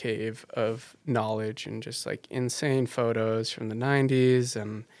bat cave of knowledge and just like insane photos from the 90s.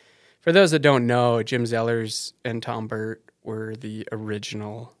 And for those that don't know, Jim Zellers and Tom Burt were the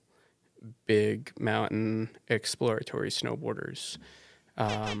original big mountain exploratory snowboarders.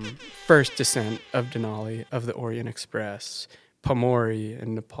 First descent of Denali, of the Orient Express, Pamori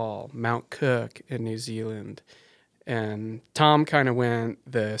in Nepal, Mount Cook in New Zealand. And Tom kind of went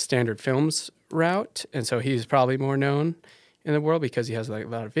the Standard Films route, and so he's probably more known in the world because he has like a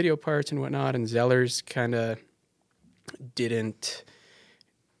lot of video parts and whatnot. And Zellers kind of didn't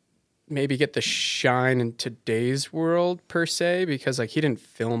maybe get the shine in today's world per se, because like he didn't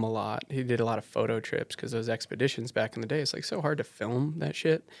film a lot. He did a lot of photo trips because those expeditions back in the day, it's like so hard to film that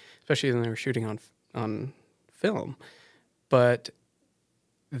shit, especially when they were shooting on film. But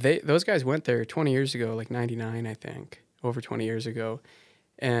those guys went there 20 years ago, like 99, I think, over 20 years ago.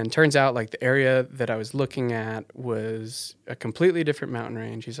 And turns out like the area that I was looking at was a completely different mountain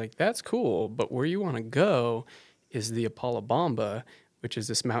range. He's like, that's cool, but where you want to go is the Apolobamba, which is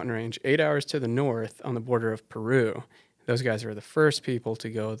this mountain range 8 hours to the north on the border of Peru. Those guys were the first people to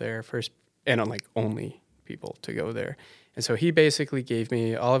go there, and like only people to go there. And so he basically gave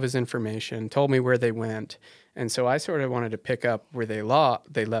me all of his information, told me where they went. And so I sort of wanted to pick up where they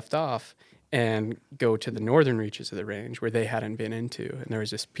left off and go to the northern reaches of the range where they hadn't been into. And there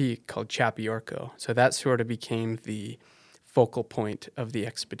was this peak called Chapiorco. So that sort of became the focal point of the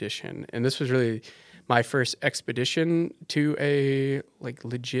expedition. And this was really my first expedition to a like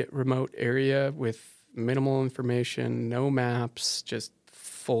legit remote area with minimal information, no maps, just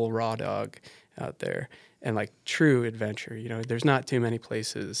full raw dog out there, and like true adventure. You know, there's not too many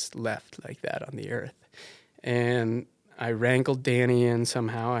places left like that on the earth. And I wrangled Danny in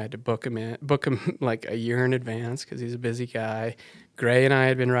somehow. I had to book him like a year in advance because he's a busy guy. Gray and I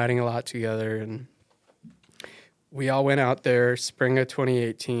had been riding a lot together, and we all went out there spring of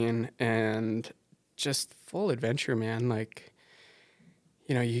 2018, and just full adventure, man. Like,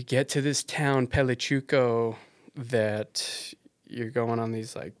 you know, you get to this town, Pelechuco, that you're going on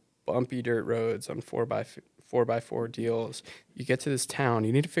these like bumpy dirt roads on 4x4 deals. You get to this town,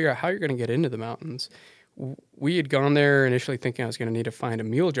 you need to figure out how you're going to get into the mountains. We had gone there initially thinking I was going to need to find a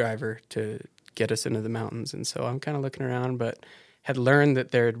mule driver to get us into the mountains. And so I'm kind of looking around, but had learned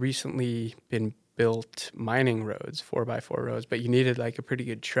that there had recently been built mining roads, 4x4 roads, but you needed like a pretty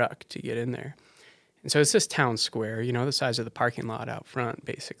good truck to get in there. And so it's this town square, you know, the size of the parking lot out front,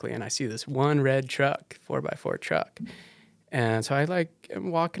 basically. And I see this one red truck, 4x4 truck. And so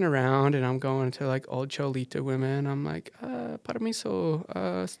I'm walking around, and I'm going to like old Cholita women. I'm like, permiso,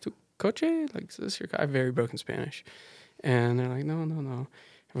 tu coche? Like, is this your car? I have very broken Spanish. And they're like, no. And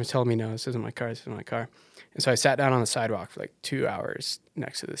they're telling me, no, this isn't my car. And so I sat down on the sidewalk for like 2 hours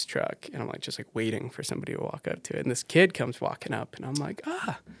next to this truck. And I'm like, just like waiting for somebody to walk up to it. And this kid comes walking up, and I'm like,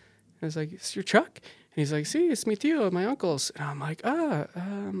 I was like, "It's your truck?" And he's like, "Sí, it's mi tío, my uncle's." And I'm like,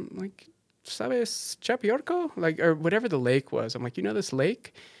 like, ¿sabes Chapiorco? Like, or whatever the lake was. I'm like, "You know this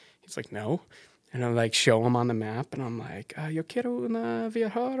lake?" He's like, "No." And I'm like, show him on the map, and I'm like, "Yo quiero una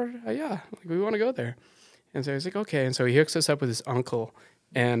viajar allá." Like, we want to go there. And so he's like, "Okay." And so he hooks us up with his uncle.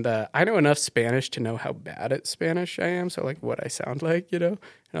 And I know enough Spanish to know how bad at Spanish I am. So like what I sound like, you know?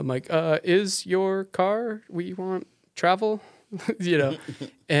 And I'm like, is your car, we want travel? You know?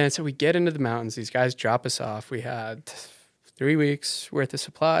 And so we get into the mountains. These guys drop us off. We had 3 weeks worth of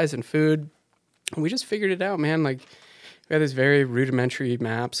supplies and food. And we just figured it out, man. Like, we had this very rudimentary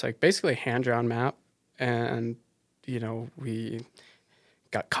maps, like basically a hand-drawn map. And, you know, we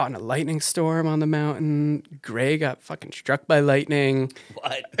got caught in a lightning storm on the mountain. Gray got fucking struck by lightning.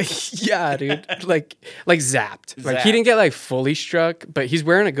 What? Yeah, dude. Like zapped. Like he didn't get like fully struck, but he's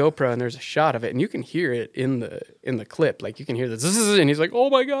wearing a GoPro and there's a shot of it, and you can hear it in the clip. Like you can hear this, and he's like, "Oh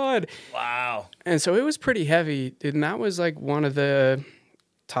my God." Wow. And so it was pretty heavy, dude, and that was like one of the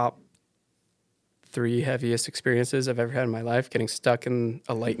top 3 heaviest experiences I've ever had in my life, getting stuck in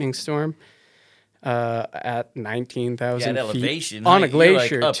a lightning storm. At 19,000 feet elevation, on a like, you're,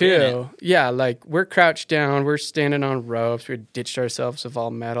 glacier like, up too. Yeah, like we're crouched down, we're standing on ropes, we ditched ourselves with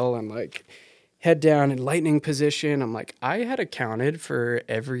all metal and like head down in lightning position. I'm like, I had accounted for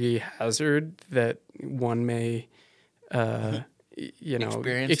every hazard that one may, you know,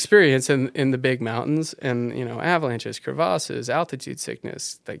 experience in the big mountains, and you know, avalanches, crevasses, altitude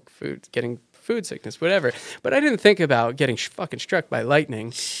sickness, like getting food sickness, whatever. But I didn't think about getting fucking struck by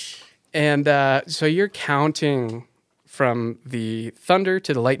lightning. And so you're counting from the thunder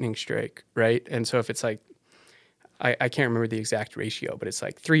to the lightning strike, right? And so if it's like, I can't remember the exact ratio, but it's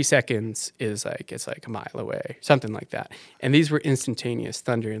like 3 seconds is like, it's like a mile away, something like that. And these were instantaneous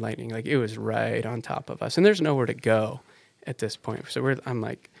thunder and lightning. Like it was right on top of us. And there's nowhere to go at this point. So I'm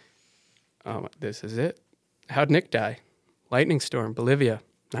like, oh, this is it. How'd Nick die? Lightning storm, Bolivia,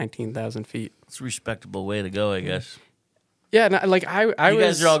 19,000 feet. It's a respectable way to go, I guess. Yeah, no, like I you was. You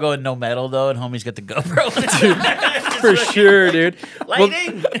guys are all going no metal though, and homie's got the GoPro. For sure, dude.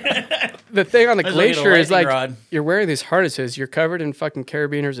 Lightning. Well, the thing on the glacier is like rod. You're wearing these harnesses. You're covered in fucking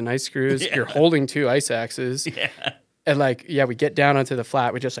carabiners and ice screws. Yeah. You're holding 2 ice axes. Yeah. And like, yeah, we get down onto the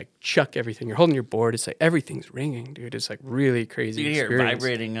flat. We just like chuck everything. You're holding your board. It's like everything's ringing, dude. It's like really crazy. You hear it experience.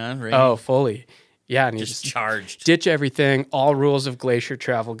 vibrating on, ringing. Oh, fully. Yeah, and just charged. Ditch everything. All rules of glacier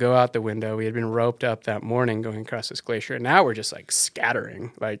travel go out the window. We had been roped up that morning going across this glacier, and now we're just like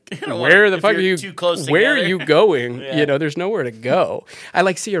scattering. Like, where the fuck are you? Too close where together. are you going? Yeah. You know, there's nowhere to go. I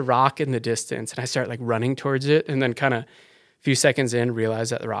like see a rock in the distance, and I start like running towards it, and then kind of a few seconds in,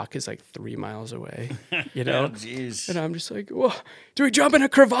 realize that the rock is like 3 miles away. You know, Oh, jeez. and I'm just like, whoa, do we jump in a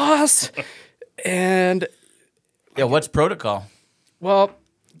crevasse? And Yeah, what's protocol? well,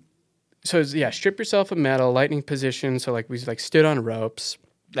 so yeah, strip yourself of metal, lightning position. So like we like stood on ropes.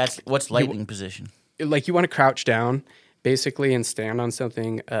 What's lightning position? Like you want to crouch down basically and stand on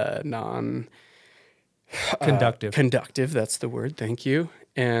something Conductive. Conductive, that's the word. Thank you.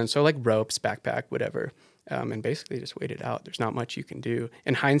 And so like ropes, backpack, whatever. And basically just wait it out. There's not much you can do.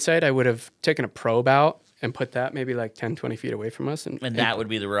 In hindsight, I would have taken a probe out and put that maybe like 10, 20 feet away from us. And that would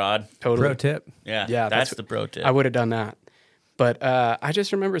be the rod. Totally. Pro tip. Yeah, that's the pro tip. I would have done that. But I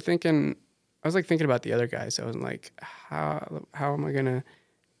just remember thinking, I was like thinking about the other guys. I was like, how am I going to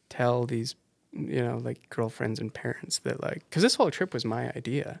tell these, you know, like girlfriends and parents that like, because this whole trip was my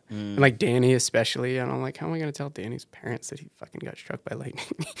idea. And like Danny especially. And I'm like, how am I going to tell Danny's parents that he fucking got struck by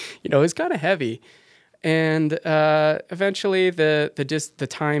lightning? You know, it's kind of heavy. And eventually the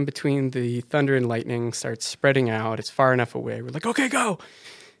time between the thunder and lightning starts spreading out. It's far enough away. We're like, okay, go.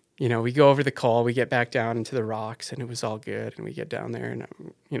 You know, we go over the col, we get back down into the rocks, and it was all good. And we get down there, and,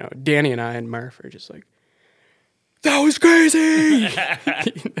 you know, Danny and I and Murph are just like, that was crazy!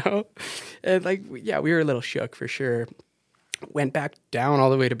 You know? And, like, yeah, we were a little shook for sure. Went back down all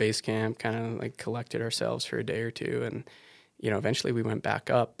the way to base camp, kind of, like, collected ourselves for a day or two. And, you know, eventually we went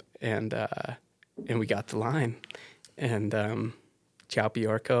back up, and we got the line. And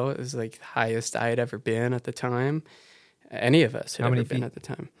Chaupiorco is, like, the highest I had ever been at the time. Any of us had ever been at the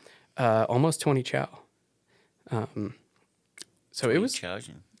time. Almost 20 chow. So it was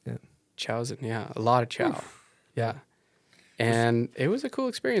chowsing, yeah, a lot of chow. Oof. Yeah. And it was a cool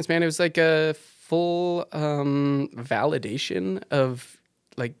experience, man. It was like a full validation of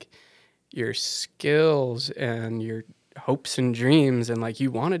like your skills and your hopes and dreams, and like you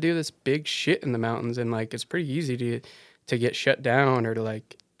want to do this big shit in the mountains, and like it's pretty easy to get shut down or to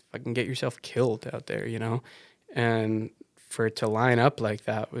like fucking get yourself killed out there, you know? And for it to line up like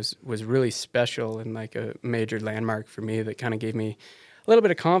that was really special and like a major landmark for me that kind of gave me a little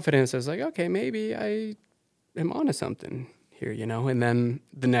bit of confidence. I was like, okay, maybe I am onto something here, you know? And then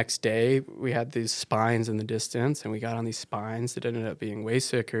the next day we had these spines in the distance, and we got on these spines that ended up being way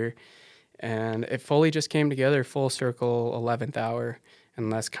sicker, and it fully just came together, full circle, 11th hour. And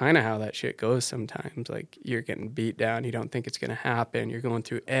that's kind of how that shit goes sometimes. Like, you're getting beat down. You don't think it's going to happen. You're going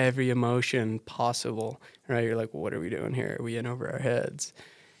through every emotion possible, right? You're like, well, what are we doing here? Are we in over our heads?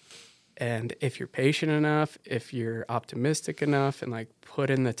 And if you're patient enough, if you're optimistic enough and, like, put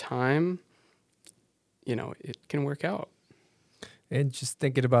in the time, you know, it can work out. And just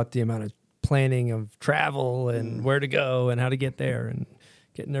thinking about the amount of planning of travel and where to go and how to get there and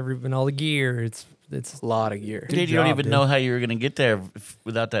getting all the gear. It's a lot of gear. Dude, you don't even know how you were going to get there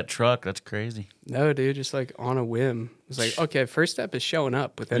without that truck. That's crazy. No, dude, just like on a whim. It's like, okay, first step is showing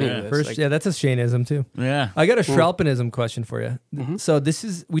up with any of this. That's a Shaneism too. Yeah. I got a Shralpinism question for you. Mm-hmm. So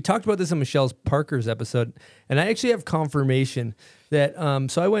we talked about this on Michelle's Parker's episode, and I actually have confirmation that,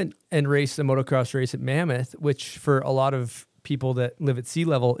 so I went and raced a motocross race at Mammoth, which for a lot of people that live at sea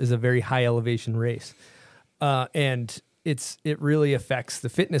level is a very high elevation race. And it really affects the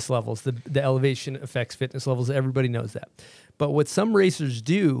fitness levels. The elevation affects fitness levels. Everybody knows that. But what some racers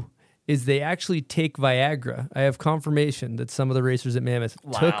do is they actually take Viagra. I have confirmation that some of the racers at Mammoth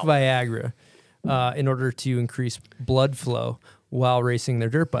took Viagra in order to increase blood flow while racing their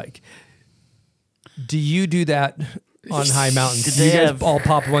dirt bike. Do you do that on high mountains? Do you guys all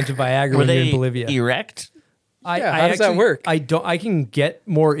pop a bunch of Viagra when you're in Bolivia? Erect? How does that work? I can get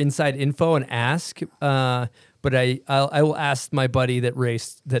more inside info and ask, but I will ask my buddy that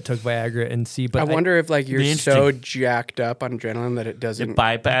took Viagra and see. But I wonder if like you're so jacked up on adrenaline that it doesn't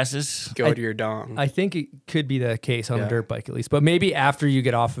bypasses go to your dong. I think it could be the case on a dirt bike at least, but maybe after you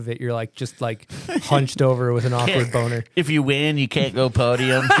get off of it, you're like just like hunched over with an awkward boner. If you win, you can't go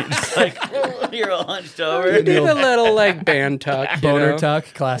podium. It's like you're all hunched over. You need a little like band tuck, boner tuck,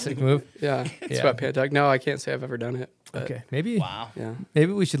 classic move. Yeah, sweatpants tuck. No, I can't say I've ever done it. Okay, maybe. Wow. Yeah,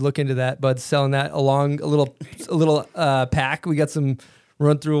 maybe we should look into that. Bud, selling that along a little pack. We got some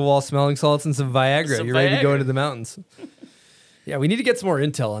run through a wall smelling salts and some Viagra. You're ready to go into the mountains. Yeah, we need to get some more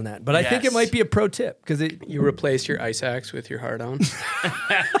intel on that. But I think it might be a pro tip because you replace your ice axe with your hard on.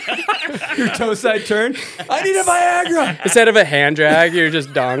 Your toe side turn. I need a Viagra. Instead of a hand drag, you're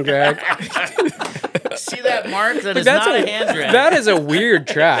just dong drag. See that, Mark? That is not a hand drag. That is a weird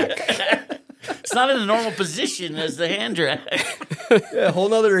track. It's not in the normal position as the hand drag. Yeah, a whole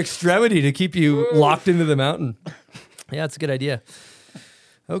nother extremity to keep you locked into the mountain. Yeah, that's a good idea.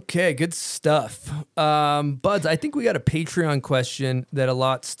 Okay, good stuff. Buds, I think we got a Patreon question that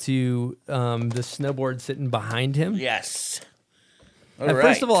allots to the snowboard sitting behind him. Yes.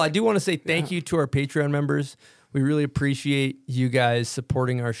 First of all, I do want to say thank you to our Patreon members. We really appreciate you guys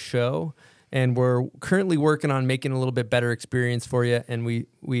supporting our show. And we're currently working on making a little bit better experience for you. And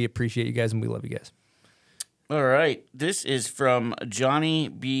we appreciate you guys and we love you guys. All right. This is from Johnny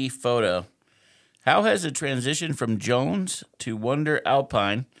B. Photo. How has the transition from Jones to Wonder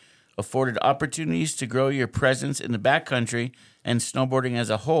Alpine afforded opportunities to grow your presence in the backcountry and snowboarding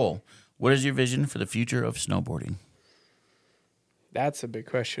as a whole? What is your vision for the future of snowboarding? That's a big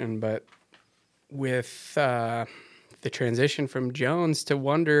question, but with the transition from Jones to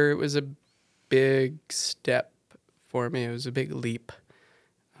Wonder, it was a big step for me. It was a big leap.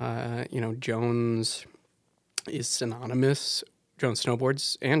 Jones is synonymous, Jones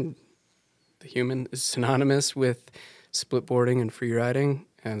Snowboards and the human is synonymous with splitboarding and free riding.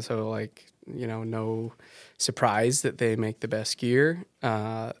 And so, no surprise that they make the best gear.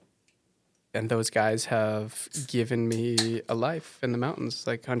 And those guys have given me a life in the mountains.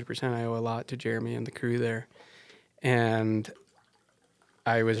 100%, I owe a lot to Jeremy and the crew there. And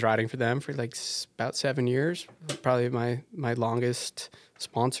I was riding for them for about 7 years, probably my longest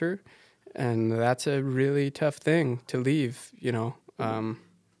sponsor. And that's a really tough thing to leave,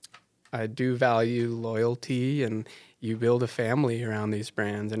 I do value loyalty, and you build a family around these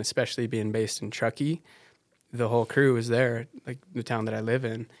brands, and especially being based in Truckee, the whole crew is there, the town that I live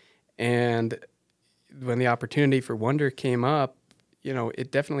in. And when the opportunity for Wonder came up,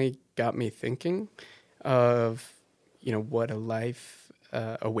 it definitely got me thinking of, what a life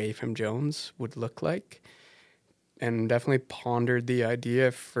away from Jones would look like, and definitely pondered the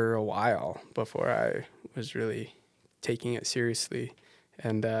idea for a while before I was really taking it seriously.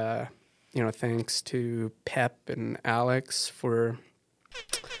 And, thanks to Pep and Alex for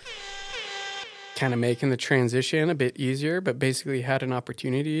kind of making the transition a bit easier, but basically had an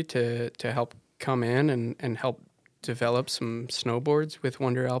opportunity to help come in and help develop some snowboards with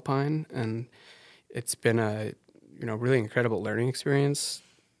Wonder Alpine. And it's been a, really incredible learning experience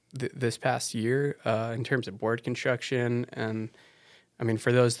this past year in terms of board construction. And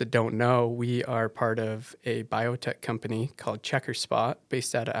for those that don't know, we are part of a biotech company called Checker Spot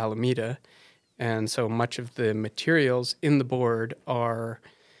based out of Alameda. And so much of the materials in the board are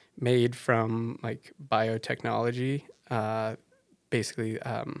made from biotechnology, basically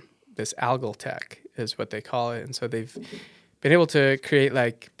this algal tech is what they call it. And so they've been able to create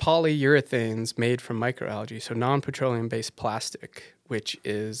polyurethanes made from microalgae, so non-petroleum based plastic, which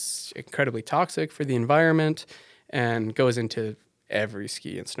is incredibly toxic for the environment and goes into every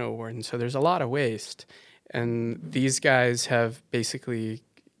ski and snowboard. And so there's a lot of waste. And these guys have basically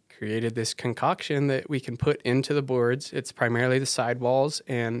created this concoction that we can put into the boards. It's primarily the sidewalls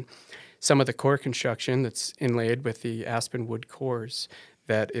and some of the core construction that's inlaid with the aspen wood cores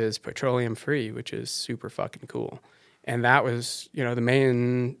that is petroleum free, which is super fucking cool. And that was, the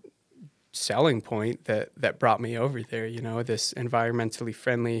main selling point that brought me over there, this environmentally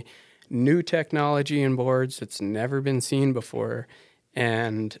friendly new technology in boards that's never been seen before.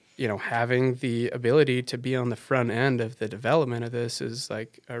 And, having the ability to be on the front end of the development of this is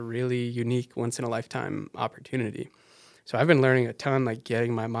a really unique once in a lifetime opportunity. So I've been learning a ton,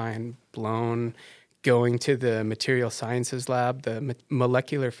 getting my mind blown, going to the material sciences lab, the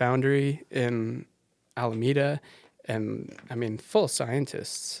molecular foundry in Alameda, and full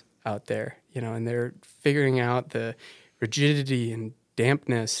scientists out there, and they're figuring out the rigidity and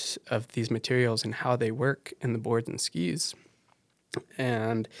dampness of these materials and how they work in the boards and skis.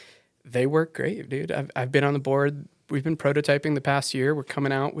 And they work great, dude. I've been on the board. We've been prototyping the past year. We're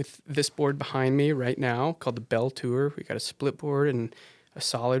coming out with this board behind me right now called the Bell Tour. We got a split board and a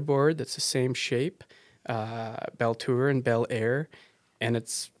solid board that's the same shape, Bell Tour and Bell Air. And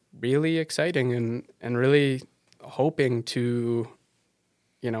it's really exciting and really hoping to,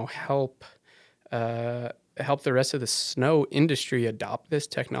 help the rest of the snow industry adopt this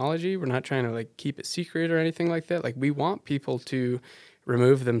technology. We're not trying to keep it secret or anything like that. We want people to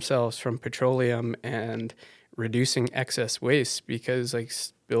remove themselves from petroleum and reducing excess waste,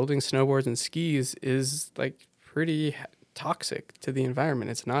 because building snowboards and skis is pretty toxic to the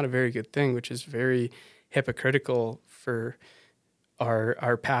environment. It's not a very good thing, which is very hypocritical for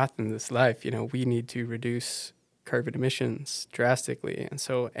our path in this life. You know, we need to reduce carbon emissions drastically. And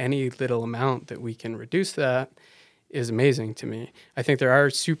so any little amount that we can reduce that is amazing to me. I think there are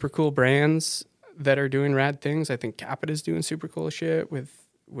super cool brands that are doing rad things. I think Capita's doing super cool shit with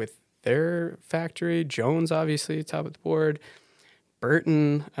their factory. Jones, obviously, top of the board.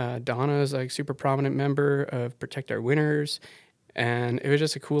 Burton, Donna is like super prominent member of Protect Our Winters. And it was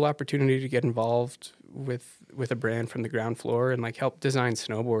just a cool opportunity to get involved with a brand from the ground floor and like help design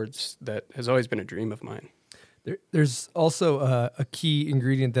snowboards that has always been a dream of mine. There's also a key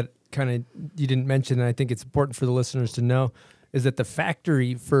ingredient that kind of you didn't mention, and I think it's important for the listeners to know, is that the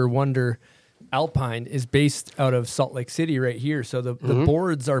factory for Wonder Alpine is based out of Salt Lake City right here. So the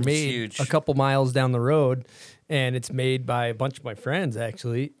boards are made a couple miles down the road, and it's made by a bunch of my friends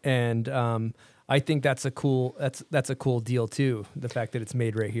actually. And I think that's a cool deal too. The fact that it's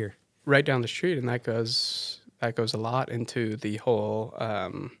made right here, right down the street, and that goes a lot into the whole.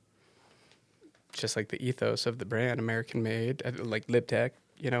 Just like the ethos of the brand, American made, like LibTech,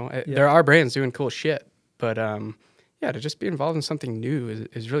 you know, there are brands doing cool shit, but to just be involved in something new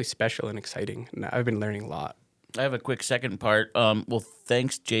is really special and exciting. And I've been learning a lot. I have a quick second part. Well,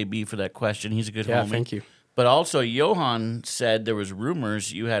 thanks, JB, for that question. He's a good homie. Thank you. But also, Johan said there was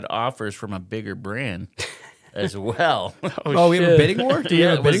rumors you had offers from a bigger brand as well. We have a bidding war?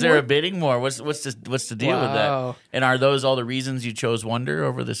 Was there a bidding war? What's the deal with that? And are those all the reasons you chose Wonder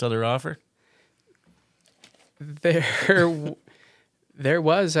over this other offer? There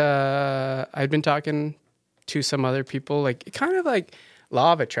was I'd been talking to some other people, like kind of like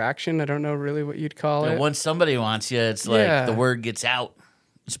law of attraction. I don't know really what you'd call it. Once somebody wants you, it's like the word gets out.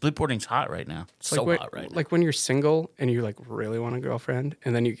 Splitboarding's hot right now. It's like hot right now. Like when you're single and you like really want a girlfriend,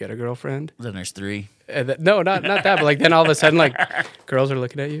 and then you get a girlfriend. Then there's three. No, not that, but like then all of a sudden like girls are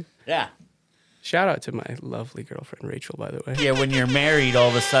looking at you. Yeah. Shout out to my lovely girlfriend Rachel, by the way. Yeah, when you're married, all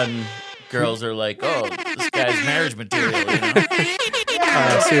of a sudden girls are like, "Oh, this guy's marriage material," you know.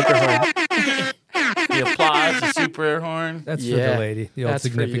 Super horn. The applause, the super air horn. That's for the lady, the old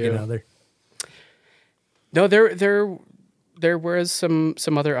significant other. No, there was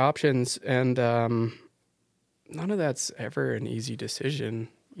some other options, and none of that's ever an easy decision.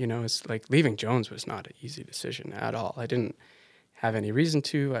 You know, it's like leaving Jones was not an easy decision at all. I didn't have any reason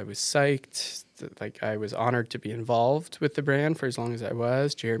to. I was psyched. Like, I was honored to be involved with the brand for as long as I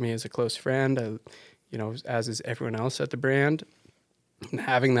was. Jeremy is a close friend, you know, as is everyone else at the brand. And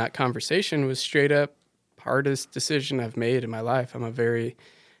having that conversation was straight up hardest decision I've made in my life. I'm a very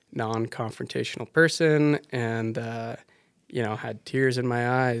non-confrontational person, and you know, had tears in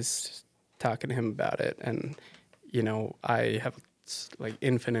my eyes talking to him about it. And you know, I have like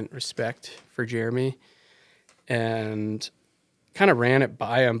infinite respect for Jeremy, and kind of ran it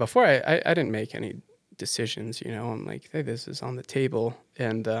by him before I didn't make any decisions. You know, I'm like, hey, this is on the table,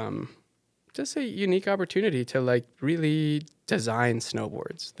 and just a unique opportunity to like really design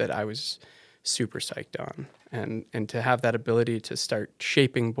snowboards that I was super psyched on, and to have that ability to start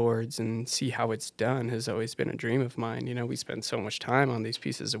shaping boards and see how it's done has always been a dream of mine. You know, we spend so much time on these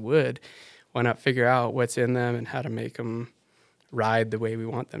pieces of wood. Why not figure out what's in them and how to make them ride the way we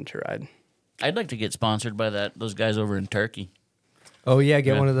want them to ride? I'd like to get sponsored by those guys over in Turkey. Oh yeah,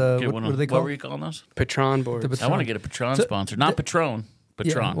 get one of the what are they called? What were you calling those? Patron boards. I want to get a Patron sponsor, not Patron.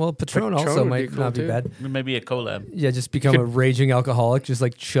 Patron. Yeah, well, Patron also might not be bad. Maybe a collab. Yeah, just become a raging alcoholic, just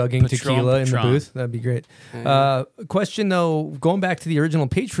like chugging tequila in the booth. That'd be great. Question though, going back to the original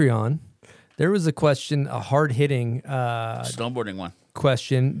Patreon, there was a question, a hard-hitting snowboarding one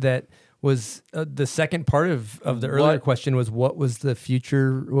question that was the second part of the earlier question was, what was the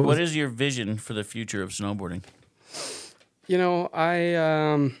future? What is your vision for the future of snowboarding? You know,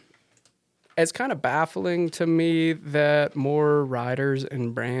 it's kind of baffling to me that more riders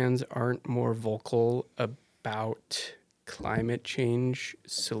and brands aren't more vocal about climate change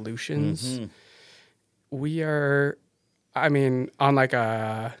solutions. Mm-hmm. We are, I mean, on like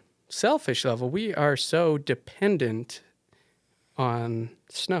a selfish level, we are so dependent on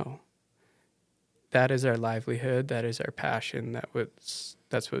snow. That is our livelihood. That is our passion.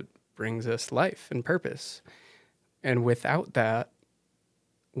 That's what brings us life and purpose. And without that,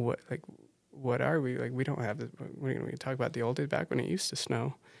 what are we? Like, we don't have we talk about the old days back when it used to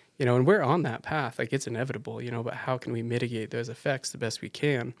snow, you know, and we're on that path. Like, it's inevitable, you know, but how can we mitigate those effects the best we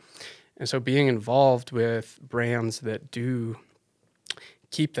can? And so being involved with brands that do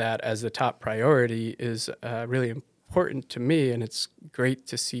keep that as the top priority is really important to me. And it's great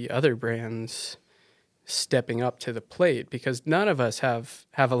to see other brands stepping up to the plate, because none of us have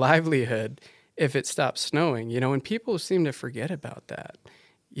a livelihood if it stops snowing, you know, and people seem to forget about that.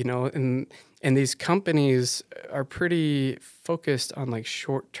 you know, and these companies are pretty focused on like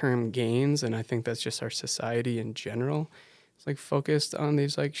short-term gains, and I think that's just our society in general. It's like focused on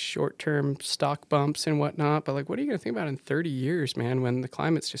these like short-term stock bumps and whatnot, but like what are you going to think about in 30 years, man, when the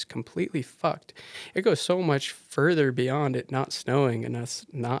climate's just completely fucked? It goes so much further beyond it not snowing and us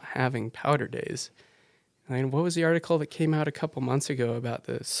not having powder days. I mean, what was the article that came out a couple months ago about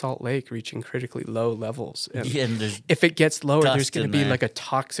the Salt Lake reaching critically low levels? And if it gets lower, there's going to be like a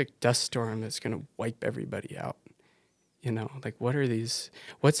toxic dust storm that's going to wipe everybody out. You know, like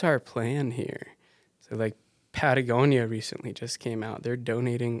what's our plan here? So like Patagonia recently just came out. They're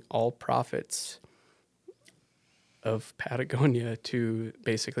donating all profits of Patagonia to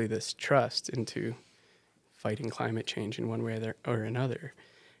basically this trust into fighting climate change in one way or another.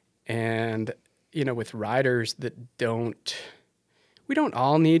 And you know, with riders that we don't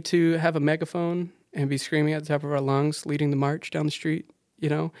all need to have a megaphone and be screaming at the top of our lungs, leading the march down the street, you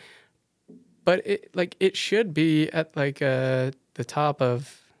know, but it should be at like the top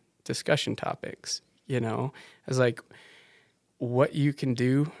of discussion topics, you know, as like what you can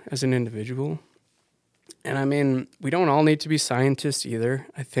do as an individual. And I mean, we don't all need to be scientists either.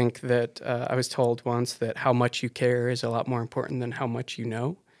 I think that I was told once that how much you care is a lot more important than how much you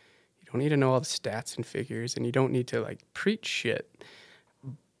know. You don't need to know all the stats and figures, and you don't need to like preach shit,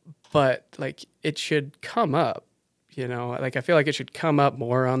 but like it should come up, you know, like I feel like it should come up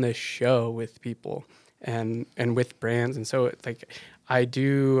more on this show with people and with brands. And so like I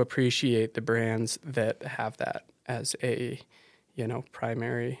do appreciate the brands that have that as a, you know,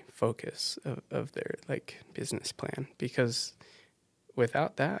 primary focus of their like business plan, because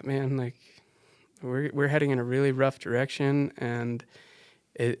without that, man, like we're heading in a really rough direction, and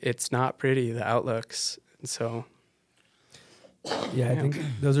it's not pretty, the outlooks. And so, yeah, I think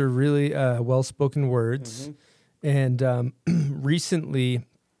those are really well-spoken words. Mm-hmm. And recently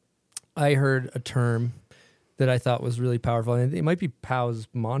I heard a term that I thought was really powerful. And it might be Pow's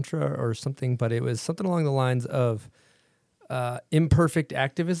mantra or something, but it was something along the lines of imperfect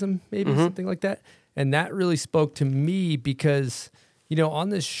activism, maybe something like that. And that really spoke to me because, you know, on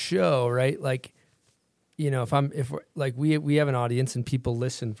this show, right, like, you know, if we're, like we have an audience and people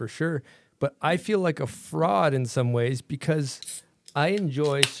listen for sure, but I feel like a fraud in some ways because I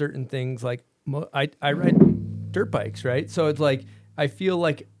enjoy certain things. Like I ride dirt bikes, right? So it's like I feel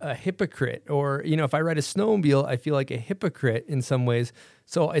like a hypocrite, or you know, if I ride a snowmobile, I feel like a hypocrite in some ways.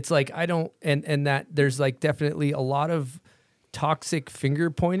 So it's like I don't, and that there's like definitely a lot of toxic finger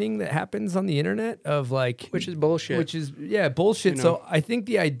pointing that happens on the internet of like, which is bullshit. Bullshit. You know? So I think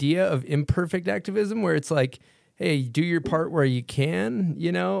the idea of imperfect activism, where it's like, hey, do your part where you can,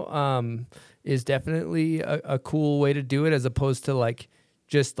 you know, is definitely a cool way to do it, as opposed to like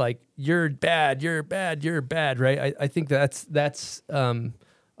just like you're bad, right? I think that's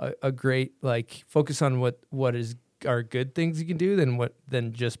a great like focus on what are good things you can do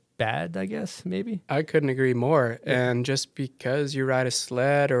than just bad, I guess, maybe. I couldn't agree more. And just because you ride a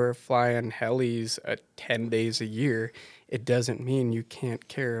sled or fly in helis 10 days a year, it doesn't mean you can't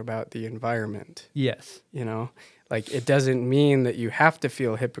care about the environment. Yes. You know, like it doesn't mean that you have to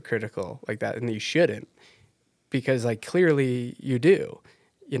feel hypocritical like that, and you shouldn't, because like clearly you do,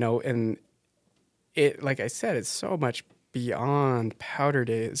 you know, and it, like I said, it's so much beyond powder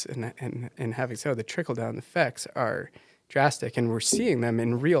days, and having so the trickle down effects are drastic, and we're seeing them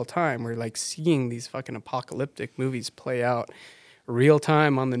in real time. We're like seeing these fucking apocalyptic movies play out real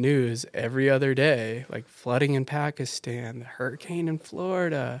time on the news every other day, like flooding in Pakistan, the hurricane in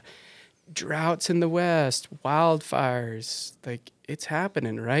Florida, droughts in the West, wildfires. Like it's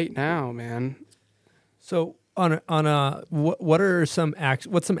happening right now, man. So what are some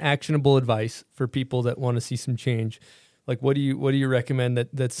what's some actionable advice for people that want to see some change? Like what do you recommend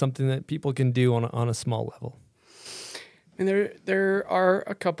that's something that people can do on a small level? And there are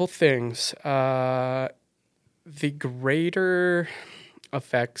a couple things. The greater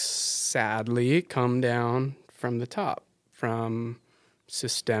effects, sadly, come down from the top, from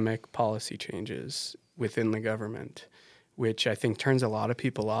systemic policy changes within the government, which I think turns a lot of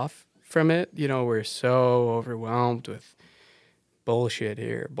people off from it. You know, we're so overwhelmed with bullshit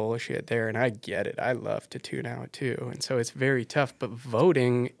here, bullshit there, and I get it. I love to tune out too, and so it's very tough, but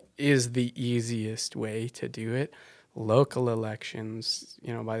voting is the easiest way to do it. Local elections,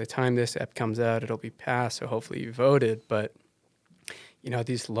 you know, by the time this ep comes out, it'll be passed, so hopefully you voted. But, you know,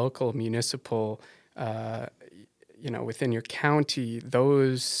 these local municipal, you know, within your county,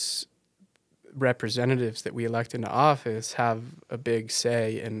 those representatives that we elect into office have a big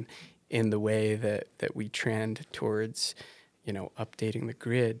say in the way that we trend towards, you know, updating the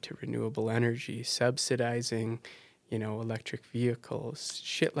grid to renewable energy, subsidizing, electric vehicles,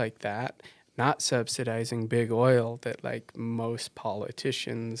 shit like that. Not subsidizing big oil that like most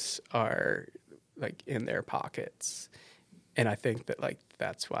politicians are like in their pockets. And I think that like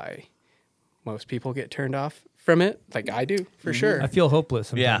that's why most people get turned off from it. Like I do, for sure. I feel hopeless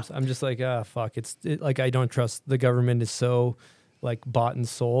sometimes. I'm just like, fuck. Like I don't trust the government is so like bought and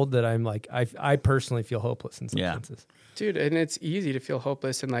sold that I'm like, I personally feel hopeless in some senses. Dude, and it's easy to feel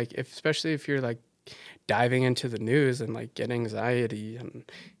hopeless. And like, especially if you're like diving into the news and like get anxiety, and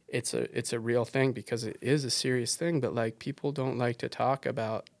it's a real thing because it is a serious thing. But like people don't like to talk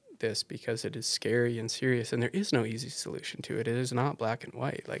about this because it is scary and serious, and there is no easy solution to it. It is not black and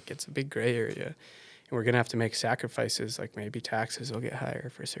white. Like it's a big gray area, and we're gonna have to make sacrifices. Like maybe taxes will get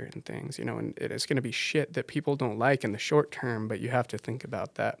higher for certain things, and it's gonna be shit that people don't like in the short term. But you have to think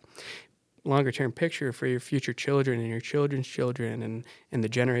about that longer term picture for your future children and your children's children and the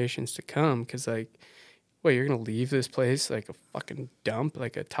generations to come. Because like, what, you're gonna leave this place like a fucking dump,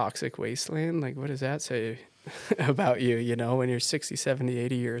 like a toxic wasteland? Like what does that say about you? When you're 60, 70,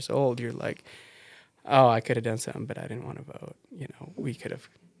 80 years old, you're like, oh, I could have done something, but I didn't want to vote. We could have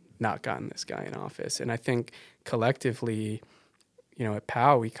not gotten this guy in office. And I think collectively, at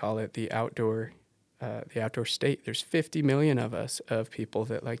POW, we call it the outdoor state. There's 50 million of us, of people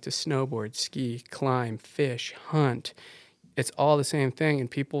that like to snowboard, ski, climb, fish, hunt. It's all the same thing. And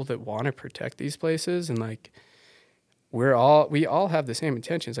people that want to protect these places, and like, we all have the same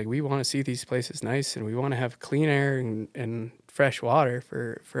intentions. Like we want to see these places nice, and we want to have clean air and fresh water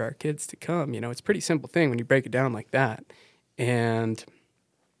for our kids to come. It's a pretty simple thing when you break it down like that. And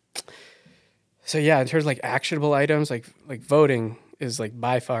so, yeah, in terms of like actionable items, like voting is like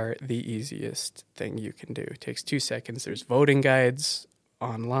by far the easiest thing you can do. It takes 2 seconds. There's voting guides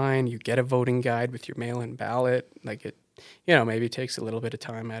online. You get a voting guide with your mail-in ballot. Like it, maybe it takes a little bit of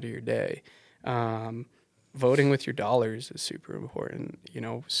time out of your day. Voting with your dollars is super important.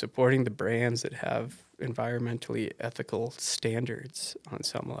 Supporting the brands that have environmentally ethical standards on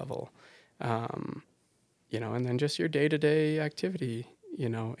some level. And then just your day-to-day activity,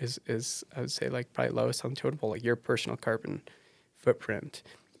 is I would say like probably lowest on the totem pole, like your personal carbon footprint.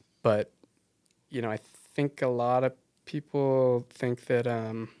 But, I think a lot of people think that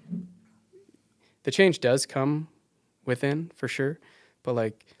the change does come within, for sure. But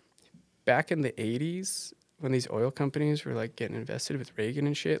like back in the 80s, when these oil companies were like getting invested with Reagan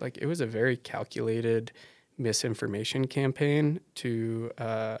and shit, like it was a very calculated misinformation campaign to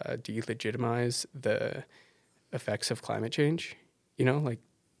delegitimize the effects of climate change. Like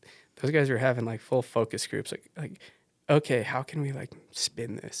those guys were having like full focus groups, like, okay, how can we like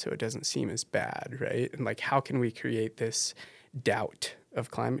spin this so it doesn't seem as bad, right? And like, how can we create this doubt of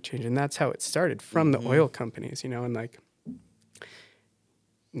climate change? And that's how it started, from the oil companies, and like,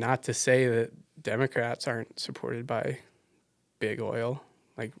 not to say that Democrats aren't supported by big oil,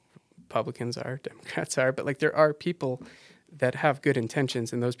 like Republicans are, Democrats are, but like there are people that have good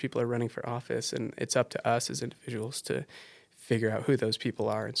intentions, and those people are running for office, and it's up to us as individuals to figure out who those people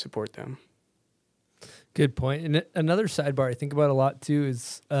are and support them. Good point. And another sidebar I think about a lot too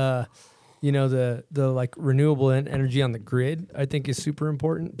is, the like renewable energy on the grid, I think is super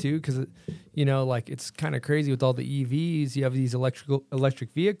important too. Cause like it's kind of crazy with all the EVs, you have these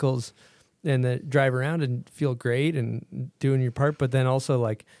electric vehicles and that drive around and feel great and doing your part. But then also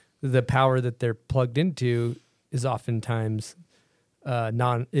like the power that they're plugged into is oftentimes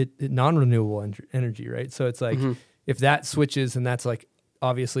non-renewable energy, right? So it's like, if that switches, and that's like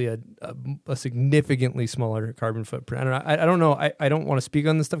obviously a significantly smaller carbon footprint. I don't know. I don't want to speak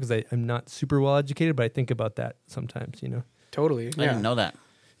on this stuff because I'm not super well educated, but I think about that sometimes, Totally. I didn't know that.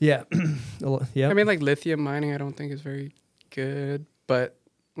 Yeah. Yeah. I mean, like lithium mining, I don't think is very good, but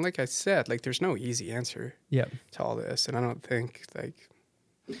like I said, like there's no easy answer to all this. And I don't think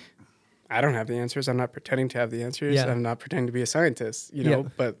I don't have the answers. I'm not pretending to have the answers. Yeah. I'm not pretending to be a scientist,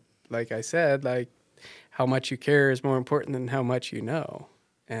 but like I said, like how much you care is more important than how much you know.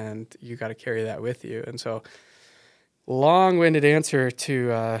 And you got to carry that with you. And so long-winded answer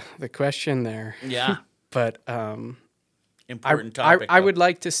to the question there. Yeah. But important topic. I would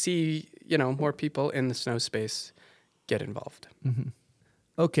like to see, more people in the snow space get involved. Mm-hmm.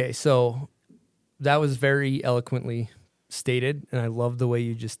 Okay, so that was very eloquently stated, and I love the way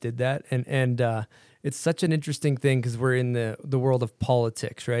you just did that. And it's such an interesting thing because we're in the world of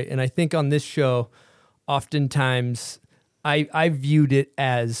politics, right? And I think on this show, oftentimes I viewed it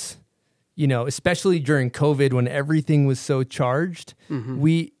as, especially during COVID when everything was so charged,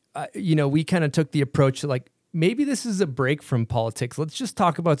 we kind of took the approach that like, maybe this is a break from politics. Let's just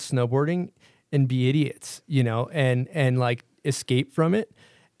talk about snowboarding and be idiots, and like escape from it.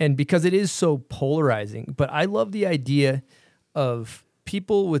 and because it is so polarizing. But I love the idea of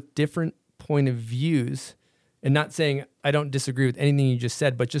people with different point of views, and not saying I don't disagree with anything you just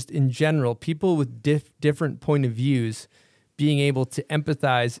said, but just in general, people with different point of views being able to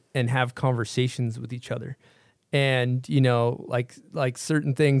empathize and have conversations with each other. And, you know, like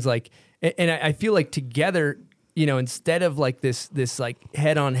certain things like, and I feel like together, you know, instead of like this like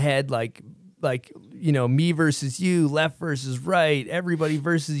head on head, like, you know, me versus you, left versus right, everybody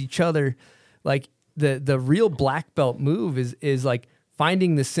versus each other, like the real black belt move is like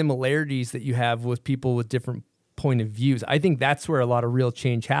finding the similarities that you have with people with different point of views. I think that's where a lot of real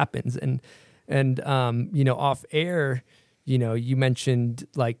change happens. And you know, off air, you know, you mentioned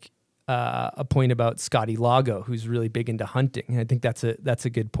like a point about Scotty Lago, who's really big into hunting. And I think that's a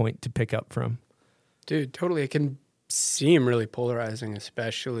good point to pick up from. Dude, totally. It can seem really polarizing,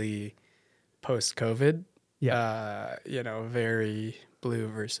 especially post-COVID. Yeah. You know, very blue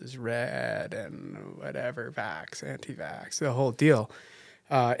versus red and whatever, vax, anti-vax, the whole deal.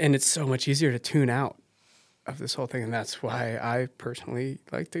 And it's so much easier to tune out of this whole thing. And that's why I personally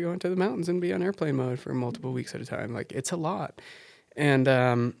like to go into the mountains and be on airplane mode for multiple weeks at a time. Like, it's a lot. And,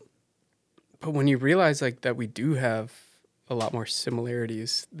 but when you realize like that we do have a lot more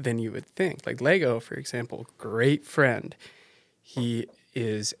similarities than you would think. Like Lego, for example, great friend. He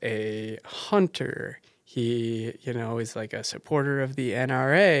is a hunter. He, you know, is like a supporter of the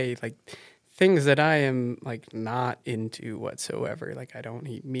NRA, like things that I am like not into whatsoever. Like I don't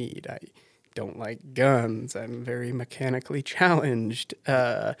eat meat. I don't like guns. I'm very mechanically challenged.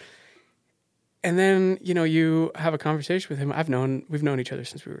 And then, you know, you have a conversation with him. We've known each other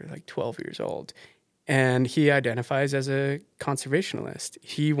since we were like 12 years old. And he identifies as a conservationist.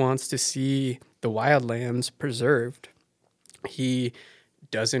 He wants to see the wildlands preserved. He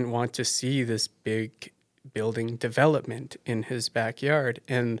doesn't want to see this big building development in his backyard.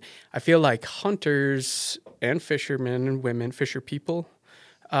 And I feel like hunters and fishermen and women, fisher people,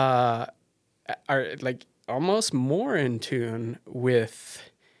 are like almost more in tune with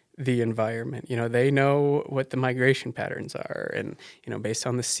the environment. You know, they know what the migration patterns are and, you know, based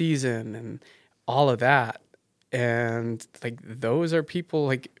on the season and all of that. And like those are people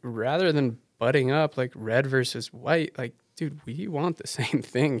like rather than butting up like red versus white, like, dude, we want the same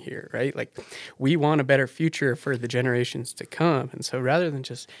thing here, right? Like we want a better future for the generations to come. And so rather than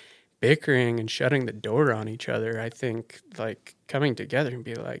just bickering and shutting the door on each other, I think like coming together and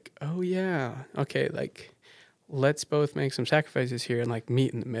be like, oh yeah, okay, like let's both make some sacrifices here and like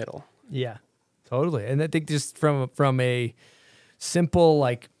meet in the middle. Yeah, totally. And I think just from a simple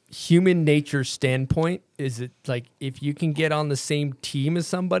like human nature standpoint, is it like if you can get on the same team as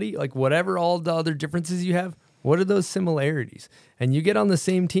somebody, like whatever all the other differences you have, what are those similarities? And you get on the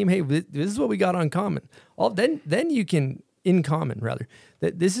same team. Hey, this is what we got on common. Then you can in common rather.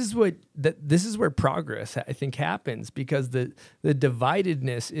 This is where progress I think happens, because the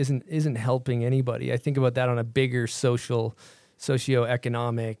dividedness isn't helping anybody. I think about that on a bigger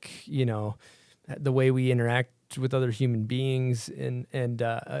socioeconomic, you know, the way we interact with other human beings and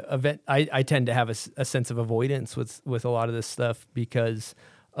I tend to have a sense of avoidance with a lot of this stuff because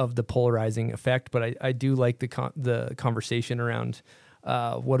of the polarizing effect, but I do like the conversation around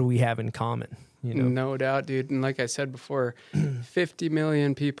what do we have in common, you know? No doubt, dude. And like I said before, 50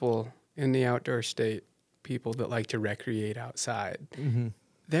 million people in the outdoor state, people that like to recreate outside. Mm-hmm.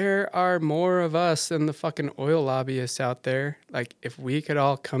 There are more of us than the fucking oil lobbyists out there. Like if we could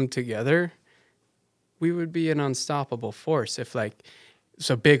all come together, we would be an unstoppable force. If like,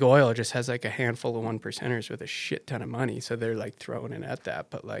 so big oil just has like a handful of 1%ers with a shit ton of money. So they're like throwing it at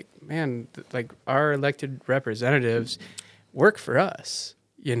that. But like, man, like our elected representatives work for us.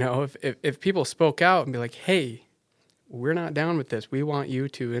 You know, if people spoke out and be like, hey, we're not down with this. We want you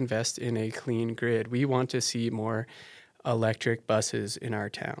to invest in a clean grid. We want to see more electric buses in our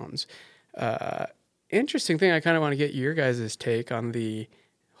towns. Interesting thing. I kind of want to get your guys' take on the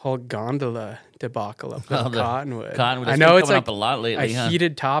whole gondola debacle up in Cottonwood. I know it's like up a lot lately, a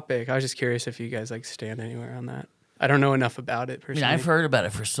heated topic. I was just curious if you guys like stand anywhere on that. I don't know enough about it personally. I mean, I've heard about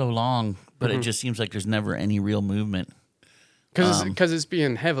it for so long, but it just seems like there's never any real movement. Because it's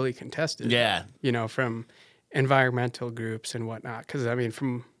being heavily contested. Yeah. You know, from environmental groups and whatnot. Because, I mean,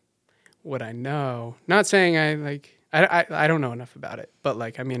 from what I know, not saying I don't know enough about it, but,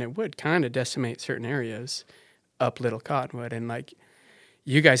 like, I mean, it would kind of decimate certain areas up Little Cottonwood. And, like,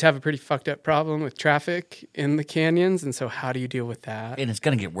 you guys have a pretty fucked up problem with traffic in the canyons. And so how do you deal with that? And it's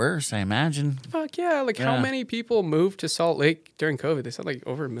going to get worse, I imagine. Fuck yeah. Like, how many people moved to Salt Lake during COVID? They said, like,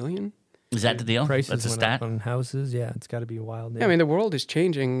 over 1 million? Is that the deal? Prices That's a went stat? up on houses. Yeah, it's got to be wild. Yeah, I mean, the world is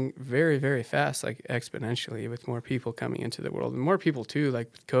changing very, very fast, like exponentially, with more people coming into the world. And more people, too, like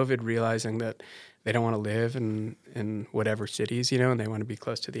with COVID, realizing that they don't want to live in whatever cities, and they want to be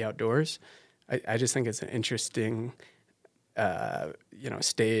close to the outdoors. I just think it's an interesting,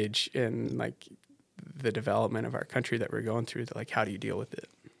 stage in, like, the development of our country that we're going through. Like, how do you deal with it?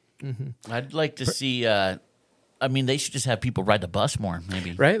 Mm-hmm. I'd like to see... they should just have people ride the bus more,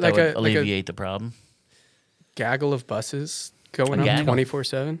 maybe. Right? That would alleviate the problem. Gaggle of buses going up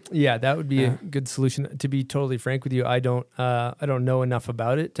 24/7. Yeah, that would be a good solution. To be totally frank with you, I don't know enough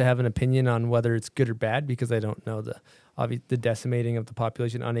about it to have an opinion on whether it's good or bad, because I don't know the decimating of the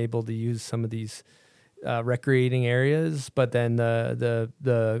population, unable to use some of these recreating areas. But then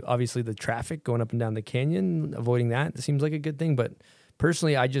the obviously the traffic going up and down the canyon, avoiding that seems like a good thing. But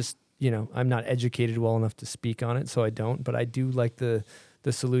personally, I just I'm not educated well enough to speak on it, so I don't. But I do like the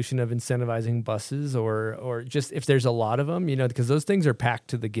solution of incentivizing buses, or just if there's a lot of them, because those things are packed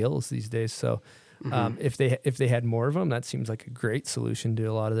to the gills these days. So if they had more of them, that seems like a great solution to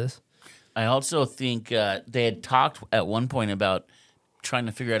a lot of this. I also think they had talked at one point about trying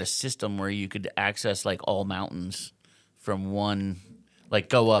to figure out a system where you could access like all mountains from one. Like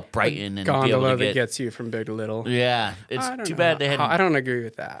go up Brighton and gondola be able to that gets you from big to little. Yeah, it's too bad they hadn't. I don't agree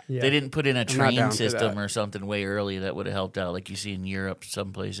with that. They didn't put in a train system or something way early that would have helped out, like you see in Europe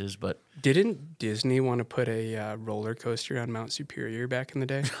some places. But didn't Disney want to put a roller coaster on Mount Superior back in the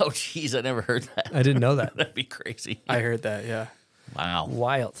day? Oh, jeez, I never heard that. I didn't know that. That'd be crazy. I heard that. Yeah. Wow.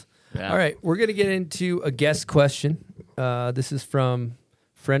 Wild. Yeah. All right, we're gonna get into a guest question. This is from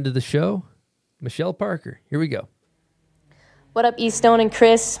friend of the show, Michelle Parker. Here we go. What up, Eastone and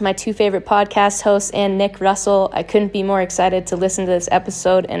Chris, my two favorite podcast hosts, and Nick Russell. I couldn't be more excited to listen to this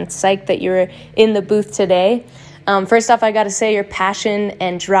episode and psyched that you're in the booth today. First off, I got to say your passion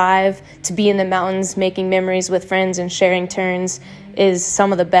and drive to be in the mountains, making memories with friends and sharing turns is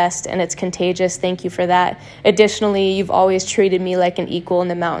some of the best, and it's contagious. Thank you for that. Additionally, you've always treated me like an equal in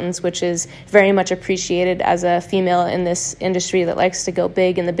the mountains, which is very much appreciated as a female in this industry that likes to go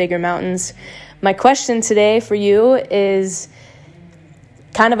big in the bigger mountains. My question today for you is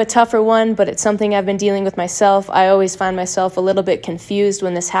kind of a tougher one, but it's something I've been dealing with myself. I always find myself a little bit confused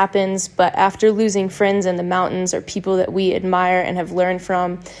when this happens, but after losing friends in the mountains or people that we admire and have learned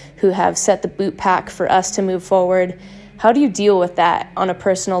from who have set the boot pack for us to move forward, how do you deal with that on a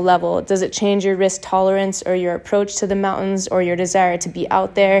personal level? Does it change your risk tolerance or your approach to the mountains or your desire to be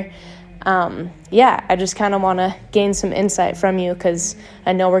out there? I just kind of want to gain some insight from you because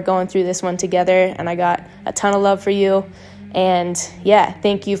I know we're going through this one together, and I got a ton of love for you. And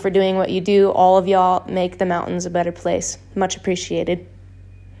thank you for doing what you do. All of y'all make the mountains a better place. Much appreciated.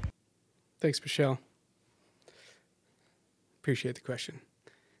 Thanks, Michelle. Appreciate the question.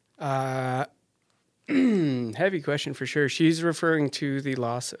 Heavy question for sure. She's referring to the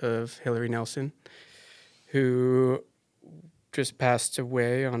loss of Hillary Nelson, who just passed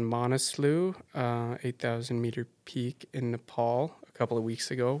away on Manaslu, 8,000 meter peak in Nepal a couple of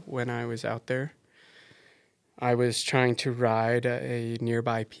weeks ago when I was out there. I was trying to ride a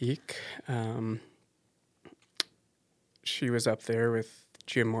nearby peak. She was up there with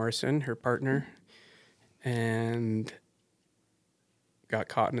Jim Morrison, her partner, and got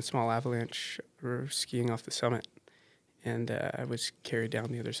caught in a small avalanche skiing off the summit. And I was carried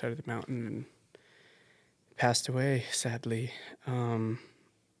down the other side of the mountain and passed away, sadly. And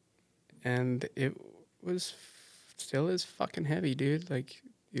it was still is fucking heavy, dude. Like,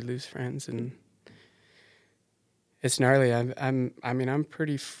 you lose friends and it's gnarly. I'm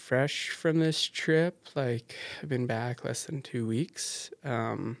pretty fresh from this trip. Like, I've been back less than 2 weeks.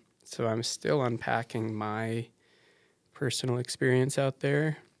 So I'm still unpacking my personal experience out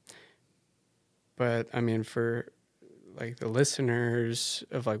there. But I mean, for like the listeners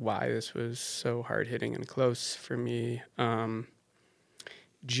of like why this was so hard hitting and close for me,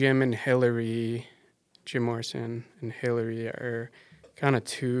 Jim Morrison and Hillary are kind of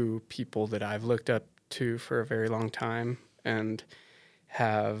two people that I've looked up to for a very long time and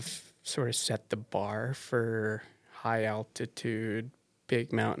have sort of set the bar for high altitude,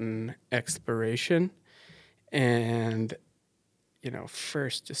 big mountain exploration. And, you know,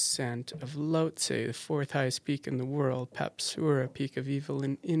 first ascent of Lhotse, the fourth highest peak in the world, Papsura, Peak of Evil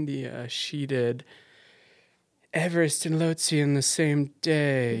in India. She did Everest and Lhotse in the same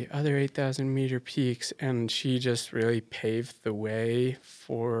day, other 8,000 meter peaks, and she just really paved the way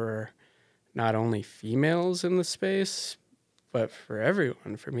for not only females in the space, but for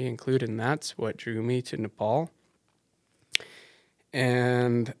everyone, for me included. And that's what drew me to Nepal.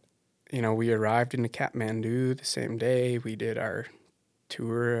 And, you know, we arrived in Kathmandu the same day. We did our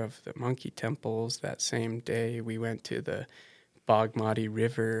tour of the monkey temples. That same day, we went to the Bagmati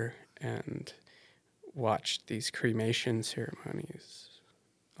River and watched these cremation ceremonies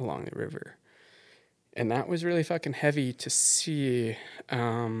along the river. And that was really fucking heavy to see.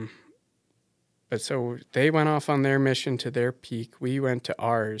 But so they went off on their mission to their peak. We went to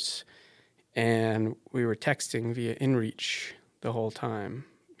ours, and we were texting via InReach the whole time,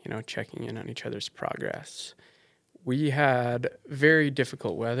 checking in on each other's progress. We had very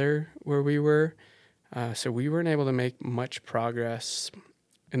difficult weather where we were, so we weren't able to make much progress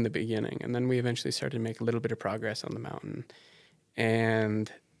in the beginning. And then we eventually started to make a little bit of progress on the mountain.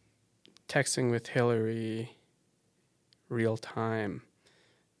 And texting with Hillary real time,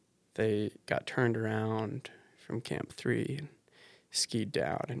 they got turned around from Camp 3 and skied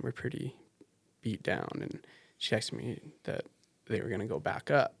down and were pretty beat down. And she texted me that they were going to go back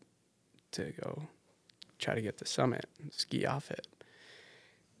up to go try to get the summit and ski off it.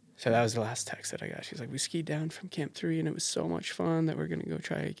 So that was the last text that I got. She's like, we skied down from Camp 3 and it was so much fun that we're going to go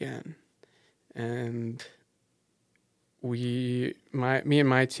try again. And me and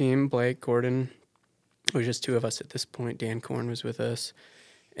my team, Blake, Gordon, it was just two of us at this point. Dan Korn was with us.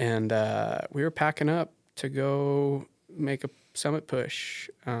 And we were packing up to go make a summit push.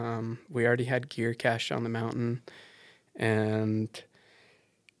 We already had gear cached on the mountain. And,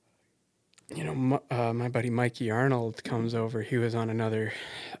 my buddy Mikey Arnold comes over. He was on another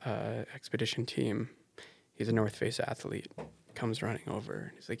expedition team. He's a North Face athlete. Comes running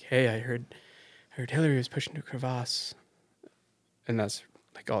over. He's like, hey, I heard Hillary was pushing to a crevasse. And that's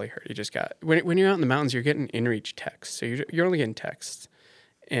like all he heard. He just got... When you're out in the mountains, you're getting in-reach text. So you're only getting text.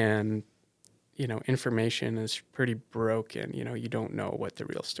 And, information is pretty broken. You don't know what the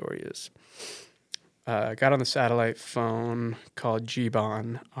real story is. Got on the satellite phone, called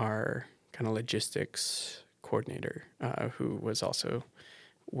Jiban, our kind of logistics coordinator, who was also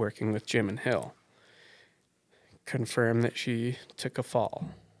working with Jim and Hill. Confirmed that she took a fall.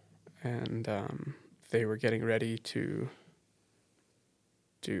 And they were getting ready to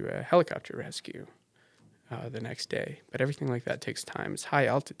do a helicopter rescue the next day. But everything like that takes time. It's high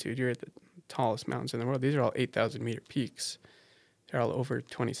altitude. You're at the tallest mountains in the world. These are all 8,000 meter peaks. They're all over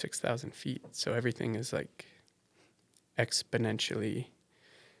 26,000 feet. So everything is like exponentially,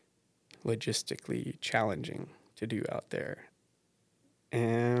 logistically challenging to do out there.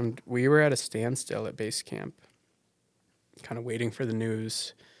 And we were at a standstill at base camp, kind of waiting for the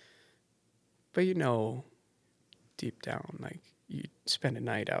news. But deep down, like, you spend a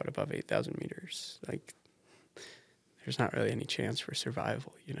night out above 8,000 meters. Like, there's not really any chance for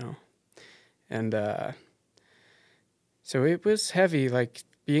survival, And so it was heavy, like,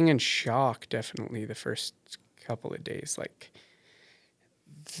 being in shock, definitely, the first couple of days. Like,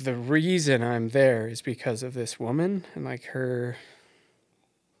 the reason I'm there is because of this woman and, like, her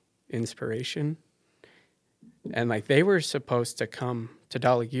inspiration. And, like, they were supposed to come to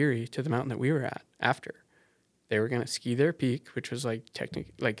Dhaulagiri, to the mountain that we were at, after. They were going to ski their peak, which was, like,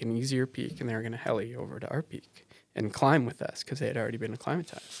 technically, like, an easier peak, and they were going to heli over to our peak and climb with us because they had already been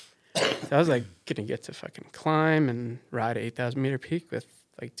acclimatized. So I was, like, going to get to fucking climb and ride an 8,000 meter peak with,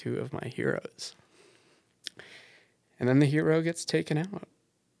 like, two of my heroes. And then the hero gets taken out.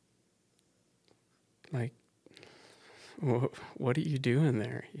 Like, what are you doing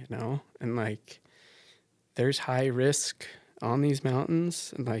there, And, like, there's high risk on these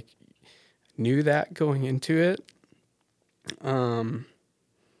mountains, and, like, knew that going into it.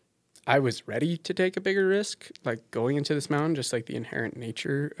 I was ready to take a bigger risk, like, going into this mountain, just like the inherent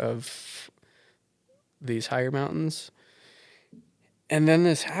nature of these higher mountains. And then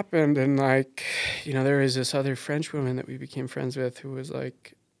this happened, and, like, there was this other French woman that we became friends with who was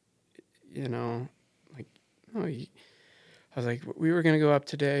like, like, oh, I was like, we were going to go up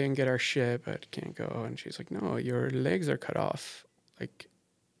today and get our shit, but can't go. And she's like, no, your legs are cut off. Like,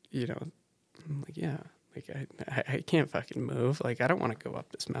 I'm like, yeah, like, I can't fucking move. Like, I don't want to go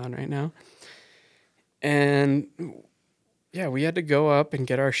up this mountain right now. And yeah, we had to go up and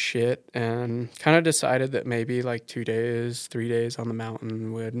get our shit, and kind of decided that maybe like 2 days, 3 days on the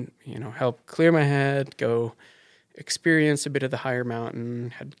mountain would, help clear my head, go experience a bit of the higher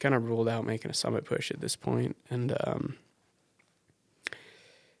mountain. Had kind of ruled out making a summit push at this point. And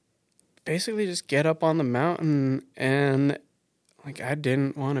basically just get up on the mountain, and, like, I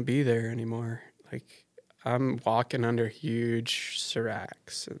didn't want to be there anymore. Like, I'm walking under huge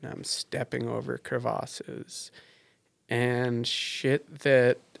seracs, and I'm stepping over crevasses and shit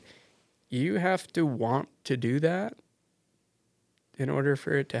that you have to want to do that in order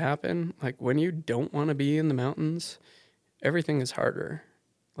for it to happen. Like, when you don't want to be in the mountains, everything is harder.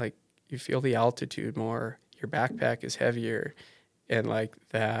 Like, you feel the altitude more, your backpack is heavier, and like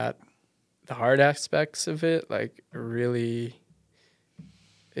that, the hard aspects of it, like really,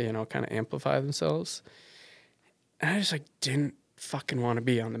 you know, kind of amplify themselves. And I just like didn't fucking want to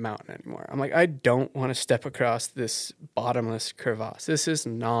be on the mountain anymore. I'm like, I don't want to step across this bottomless crevasse. This is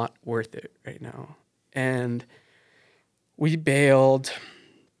not worth it right now. And we bailed,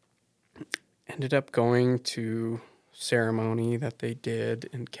 ended up going to ceremony that they did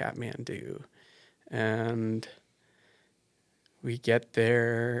in Kathmandu. And we get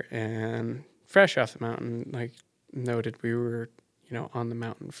there and fresh off the mountain, like noted, we were, you know, on the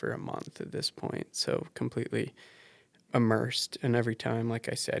mountain for a month at this point. So completely immersed. And every time, like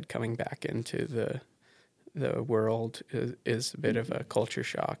I said, coming back into the world is a bit of a culture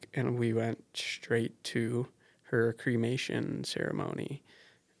shock. And we went straight to her cremation ceremony.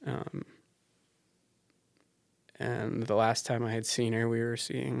 And the last time I had seen her, we were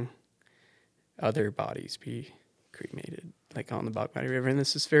seeing other bodies be cremated, like on the Bagmati River. And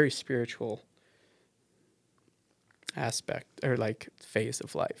this is very spiritual aspect, or like phase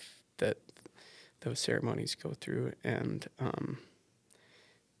of life that those ceremonies go through. And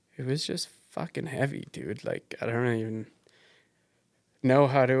it was just fucking heavy, dude. Like, I don't even know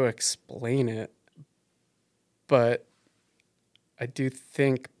how to explain it, but I do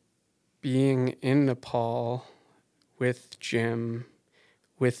think being in Nepal with Jim,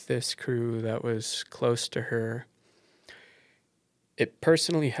 with this crew that was close to her, it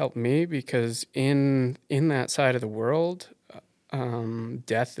personally helped me because in that side of the world,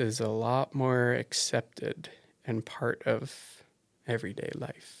 death is a lot more accepted and part of everyday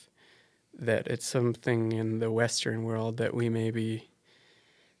life. That it's something in the Western world that we maybe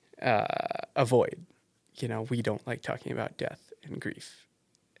avoid. You know, we don't like talking about death and grief.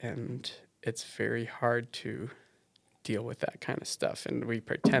 And it's very hard to deal with that kind of stuff. And we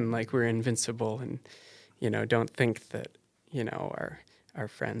pretend like we're invincible and, you know, don't think that, you know, our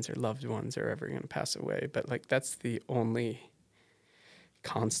friends or loved ones are ever going to pass away. But, like, that's the only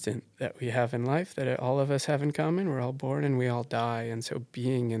constant that we have in life, that all of us have in common. We're all born and we all die. And so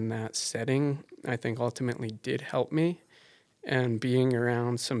being in that setting, I think ultimately did help me. And being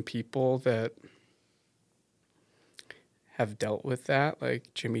around some people that have dealt with that,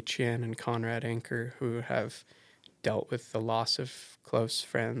 like Jimmy Chan and Conrad Anker, who have dealt with the loss of close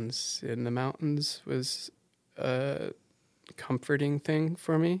friends in the mountains, was a comforting thing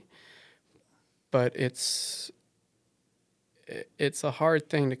for me. But it's a hard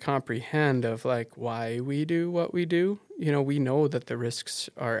thing to comprehend of like why we do what we do. You know, we know that the risks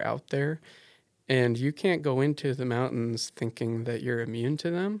are out there, and you can't go into the mountains thinking that you're immune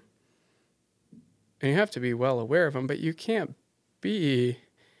to them. And you have to be well aware of them, but you can't be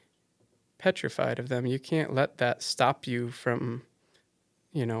petrified of them. You can't let that stop you from,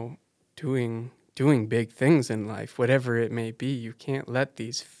 you know, doing big things in life, whatever it may be. You can't let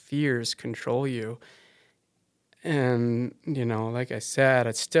these fears control you. And, you know, like I said,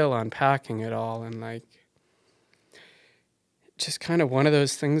 it's still unpacking it all, and like just kind of one of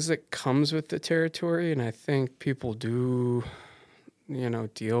those things that comes with the territory. And I think people do, you know,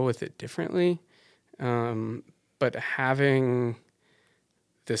 deal with it differently. But having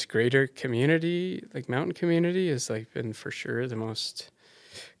this greater community, like mountain community, has like been for sure the most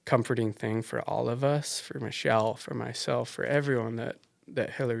comforting thing for all of us, for Michelle, for myself, for everyone that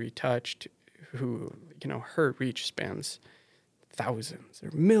Hillary touched, who, you know, her reach spans thousands or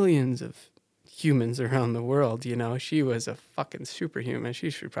millions of humans around the world. You know, she was a fucking superhuman.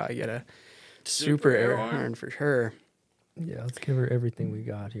 She should probably get a super air horn for her. Yeah, let's give her everything we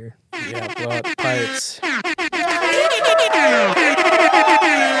got here. Yeah, blow out the pipes.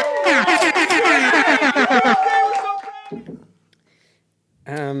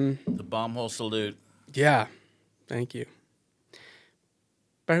 The bomb hole salute. Yeah, thank you.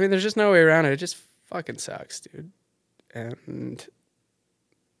 But I mean, there's just no way around it. It just fucking sucks, dude. And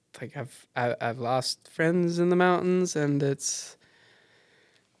like I've lost friends in the mountains, and it's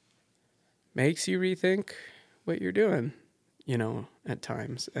makes you rethink what you're doing, you know, at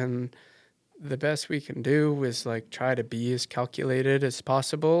times. And the best we can do is like try to be as calculated as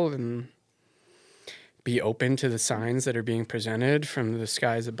possible and be open to the signs that are being presented from the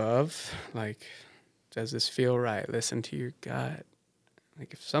skies above. Like, does this feel right? Listen to your gut.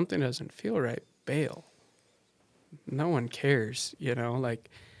 Like, if something doesn't feel right, bail. No one cares, you know? Like,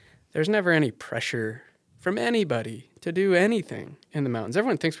 there's never any pressure from anybody to do anything in the mountains.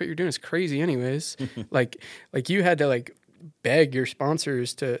 Everyone thinks what you're doing is crazy anyways. like you had to, like, beg your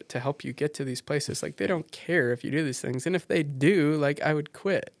sponsors to help you get to these places. Like, they don't care if you do these things. And if they do, like, I would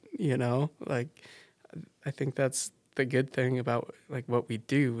quit, you know? Like, I think that's the good thing about, like, what we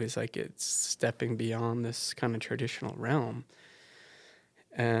do is, like, it's stepping beyond this kind of traditional realm.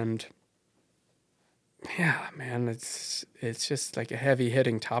 And yeah, man, it's just like a heavy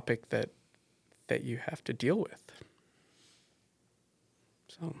hitting topic that you have to deal with.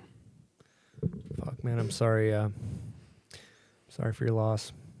 So, fuck, man, I'm sorry. Sorry for your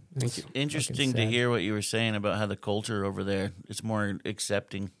loss. Thank you. Interesting to hear what you were saying about how the culture over there is more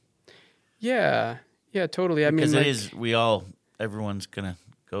accepting. Yeah, totally. Because I mean, it is. Everyone's gonna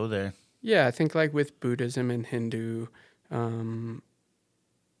go there. Yeah, I think like with Buddhism and Hindu,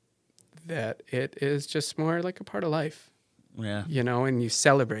 that it is just more like a part of life. Yeah. You know, and you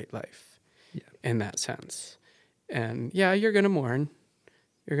celebrate life in that sense. And yeah, you're going to mourn.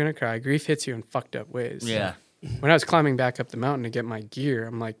 You're going to cry. Grief hits you in fucked up ways. Yeah. When I was climbing back up the mountain to get my gear,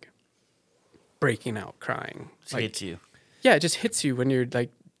 I'm like breaking out crying. It like, hits you. Yeah, it just hits you when you're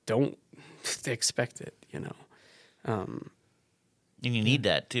like, don't expect it, you know. And you need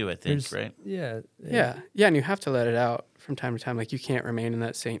that too, I think, right? Yeah, and you have to let it out from time to time. Like you can't remain in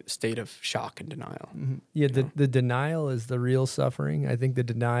that same state of shock and denial. Mm-hmm. Yeah, the denial is the real suffering. I think the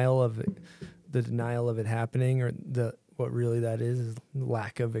denial of it happening, or what really that is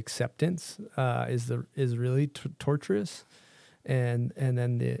lack of acceptance, is really torturous, and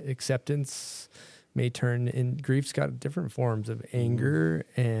then the acceptance may turn in. Grief's got different forms of anger,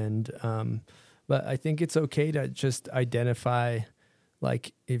 and but I think it's okay to just identify.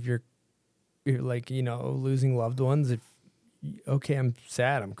 Like if you're like, you know, losing loved ones, okay, I'm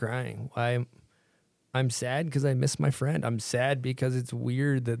sad, I'm crying. Why? I'm sad because I miss my friend. I'm sad because it's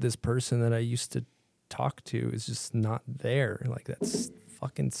weird that this person that I used to talk to is just not there. Like that's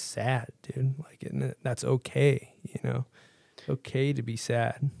fucking sad, dude. Like, and that's okay, you know. It's okay to be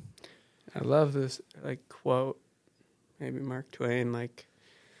sad. I love this like quote, maybe Mark Twain, like,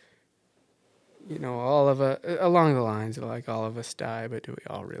 you know, all of us, along the lines of like, all of us die, but do we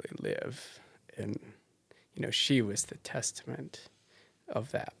all really live? And, you know, she was the testament of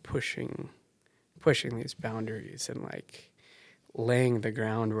that, pushing these boundaries and like laying the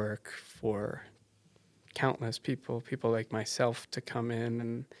groundwork for countless people like myself to come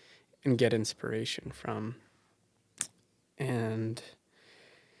in and get inspiration from. And,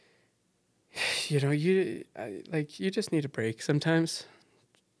 you know, you just need a break sometimes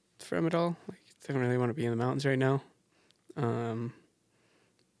from it all. Like, I don't really want to be in the mountains right now. And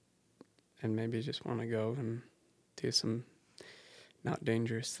maybe just want to go and do some not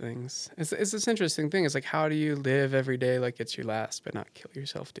dangerous things. It's this interesting thing. It's like, how do you live every day like it's your last, but not kill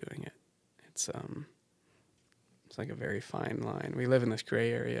yourself doing it? It's like a very fine line. We live in this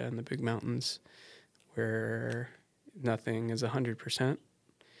gray area in the big mountains where nothing is 100%. You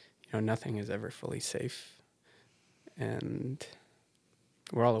know, nothing is ever fully safe. And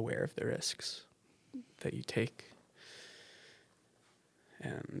we're all aware of the risks that you take.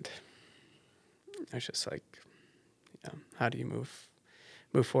 And it's just like, you know, how do you move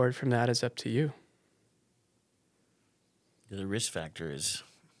forward from that is up to you. The risk factor is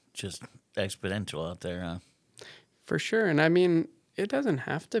just exponential out there, huh? For sure. And I mean, it doesn't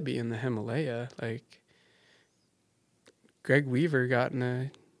have to be in the Himalaya. Like, Greg Weaver got in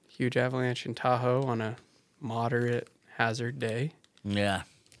a huge avalanche in Tahoe on a moderate hazard day. Yeah.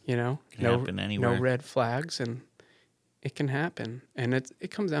 You know, can happen anywhere. No red flags, and it can happen. And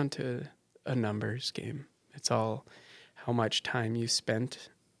it comes down to a numbers game. It's all how much time you spend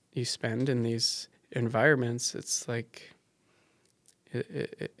in these environments. It's like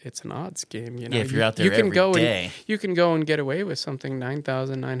it's an odds game. You know, yeah, if you're out there every day, you can go and get away with something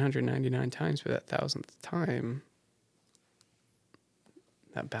 9,999 times, but that 1,000th time,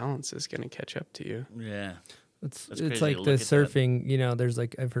 that balance is going to catch up to you. Yeah. It's like the surfing, you know, there's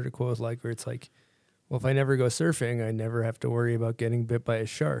like, I've heard a quote like where it's like, well, if I never go surfing, I never have to worry about getting bit by a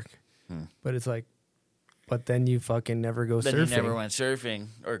shark. But it's like, but then you fucking never go surfing. Then you never went surfing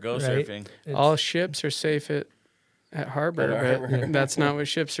or go surfing. All ships are safe at harbor, but that's not what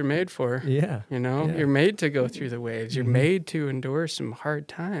ships are made for. Yeah. You know, you're made to go through the waves. You're made to endure some hard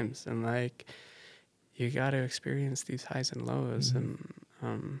times. And like, you got to experience these highs and lows. And,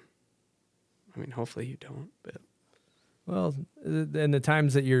 I mean, hopefully you don't, but. Well, and the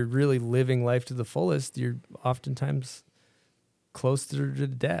times that you're really living life to the fullest, you're oftentimes closer to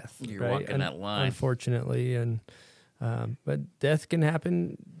death. You're walking that line. Unfortunately. And, but death can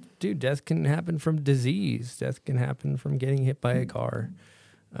happen, dude, death can happen from disease. Death can happen from getting hit by a car.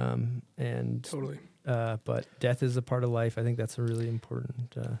 And totally. But death is a part of life. I think that's a really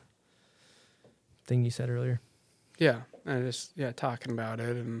important thing you said earlier. Yeah. And just, talking about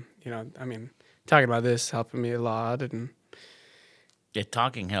it. And, you know, I mean, talking about this helping me a lot. And yeah,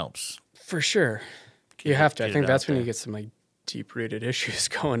 talking helps. For sure. You have to. I think that's when you get some like deep-rooted issues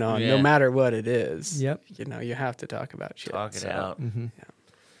going on, Yeah. no matter what it is. Yep. You know, you have to talk about shit. Talk it out. Mm-hmm. Yeah.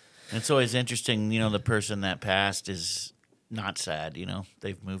 It's always interesting, the person that passed is not sad,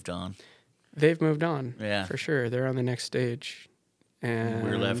 they've moved on. They've moved on. Yeah. For sure. They're on the next stage. And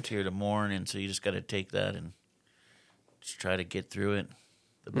we're left here to mourn, and so you just got to take that and just try to get through it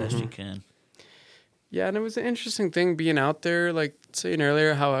the best you can. Yeah, and it was an interesting thing being out there, like saying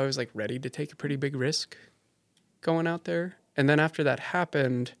earlier how I was like ready to take a pretty big risk going out there. And then after that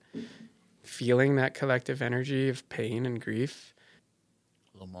happened, feeling that collective energy of pain and grief.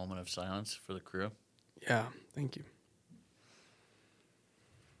 A little moment of silence for the crew. Yeah, thank you.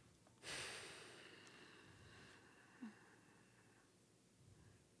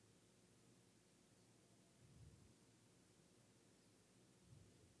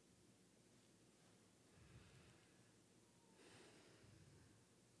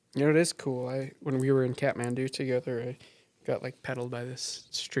 It is cool. When we were in Kathmandu together, I got like peddled by this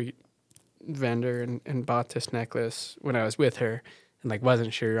street vendor and bought this necklace when I was with her and like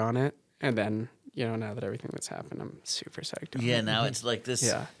wasn't sure on it. And then, now that everything that's happened, I'm super psyched. Yeah, now it's like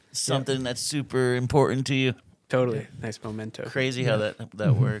this something that's super important to you. Totally. Nice memento. Crazy how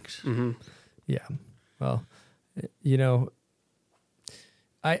that works. Mm-hmm. Yeah. Well,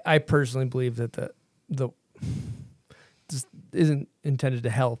 I personally believe that the just isn't intended to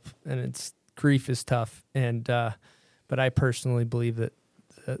help, and it's grief is tough, and but I personally believe that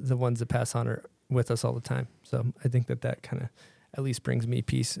the ones that pass on are with us all the time. So I think that kind of at least brings me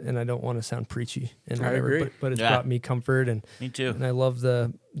peace, and I don't want to sound preachy and whatever, I agree. but it's brought me comfort, and me too. And I love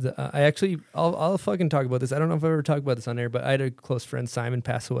I'll fucking talk about this. I don't know if I've ever talked about this on air, but I had a close friend, Simon,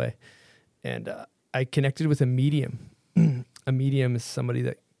 pass away, and I connected with a medium. A medium is somebody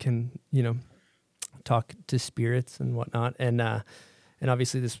that can talk to spirits and whatnot, and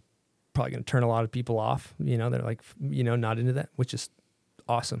obviously this is probably going to turn a lot of people off. They're like not into that, which is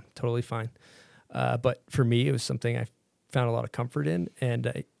awesome, totally fine. But for me, it was something I found a lot of comfort in,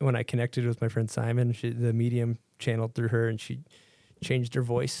 and when I connected with my friend Simon, the medium channeled through her, and she changed her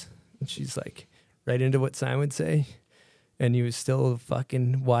voice, and she's like right into what Simon would say, and he was still a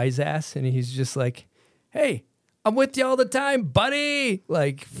fucking wise ass, and he's just like, "Hey, I'm with you all the time, buddy."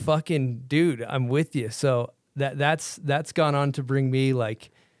 Like, fucking dude, I'm with you. So that's gone on to bring me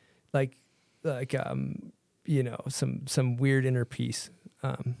some weird inner peace.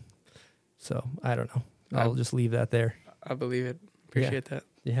 So I don't know. I'll just leave that there. I believe it. Appreciate that.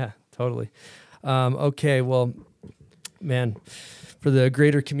 Yeah, totally. Okay, well, man, for the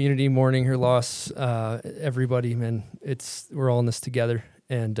greater community mourning her loss, everybody, man, we're all in this together.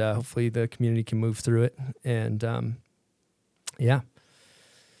 And hopefully the community can move through it. And yeah.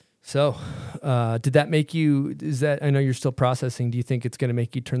 So did that make you, I know you're still processing. Do you think it's going to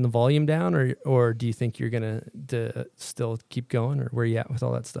make you turn the volume down, or do you think you're going to still keep going, or where are you at with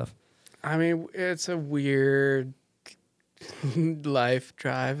all that stuff? I mean, it's a weird life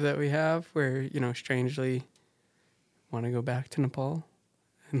drive that we have where, strangely want to go back to Nepal,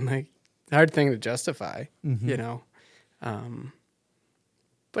 and like hard thing to justify,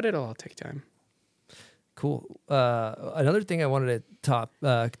 but it'll all take time. Cool. Another thing I wanted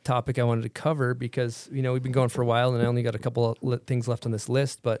to topic I wanted to cover, because we've been going for a while, and I only got a couple of things left on this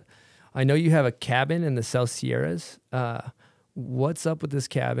list, but I know you have a cabin in the South Sierras. What's up with this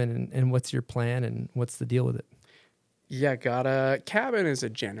cabin, and what's your plan, and what's the deal with it? Yeah, cabin is a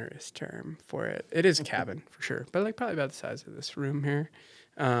generous term for it. It is a cabin for sure, but like probably about the size of this room here.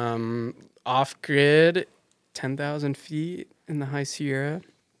 Off grid, 10,000 feet in the High Sierra.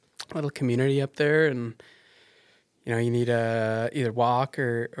 Little community up there, and you need to either walk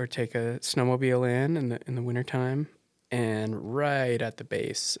or take a snowmobile in the wintertime, and right at the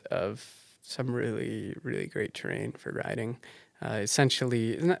base of some really, really great terrain for riding.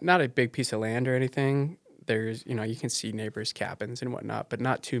 Essentially, not a big piece of land or anything. There's, you can see neighbors' cabins and whatnot, but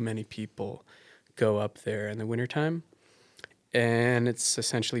not too many people go up there in the wintertime. And it's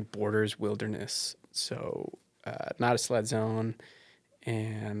essentially borders wilderness. So not a sled zone,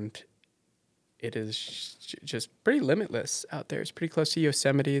 and it is just pretty limitless out there. It's pretty close to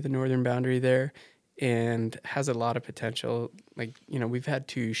Yosemite, the northern boundary there, and has a lot of potential. Like, we've had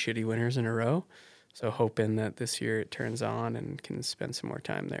 2 shitty winters in a row, so hoping that this year it turns on and can spend some more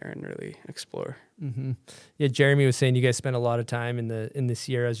time there and really explore. Mm-hmm. Yeah, Jeremy was saying you guys spend a lot of time in the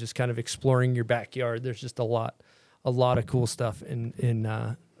Sierras just kind of exploring your backyard. There's just a lot of cool stuff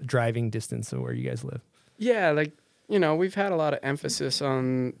in driving distance of where you guys live. Yeah, like, we've had a lot of emphasis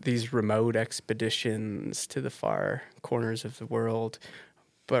on these remote expeditions to the far corners of the world,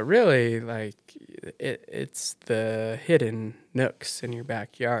 but really, like, it's the hidden nooks in your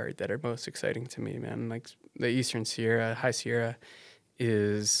backyard that are most exciting to me, man. Like, the Eastern Sierra, High Sierra,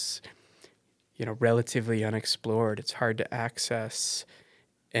 is, relatively unexplored. It's hard to access,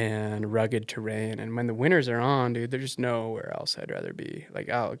 and rugged terrain. And when the winters are on, dude, there's nowhere else I'd rather be. Like,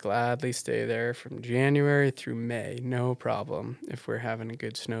 I'll gladly stay there from January through May, no problem, if we're having a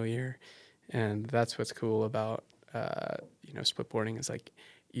good snow year. And that's what's cool about, splitboarding is like,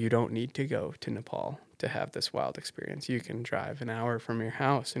 you don't need to go to Nepal to have this wild experience. You can drive an hour from your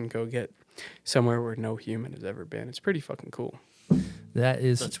house and go get somewhere where no human has ever been. It's pretty fucking cool.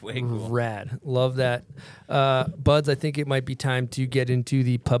 That's way cool. Rad. Love that. Buds, I think it might be time to get into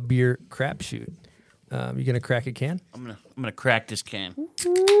the pub beer crapshoot. You gonna crack a can? I'm gonna crack this can.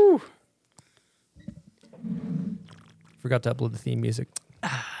 Woo. Forgot to upload the theme music.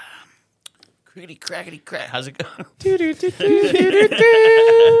 Crickety crackety crack. How's it going?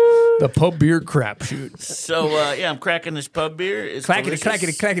 The pub beer crapshoot. So I'm cracking this pub beer. It's Clackety, delicious.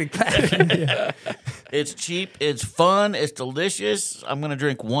 clackety, clackety, clack. It's cheap. It's fun. It's delicious. I'm gonna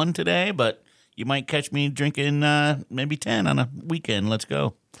drink one today, but you might catch me drinking maybe 10 on a weekend. Let's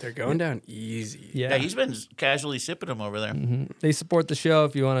go. They're going down easy. Yeah, he's been casually sipping them over there. Mm-hmm. They support the show.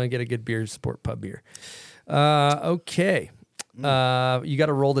 If you want to get a good beer, support pub beer. Okay. You got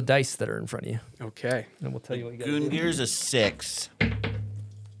to roll the dice that are in front of you. Okay. And we'll tell you what you got. Goon Gear's a 6.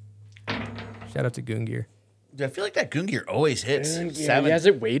 Shout out to Goon Gear. Dude, I feel like that Goon Gear always hits. 7. Has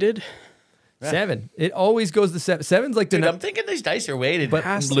it weighted? 7. It always goes to 7. 7's like Dude, I'm thinking these dice are weighted,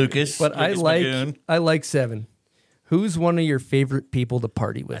 Lucas. But Lucas Magoon. I like 7. Who's one of your favorite people to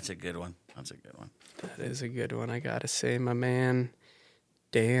party with? That's a good one. That is a good one. I gotta say, my man,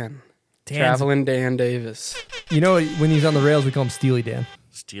 Dan. Dan's- Traveling Dan Davis. You know, when he's on the rails, we call him Steely Dan.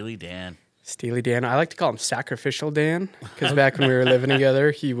 Steely Dan. Steely Dan. I like to call him Sacrificial Dan because back when we were living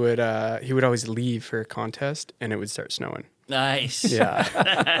together, he would always leave for a contest and it would start snowing. Nice. Yeah.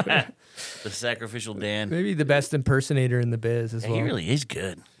 The Sacrificial Dan. Maybe the best impersonator in the biz as well. He really is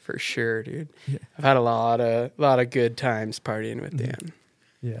good. For sure, dude. Yeah. I've had a lot of good times partying with Dan.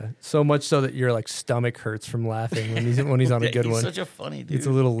 Yeah, so much so that your stomach hurts from laughing when he's on a good He's one. such a funny dude. Gets a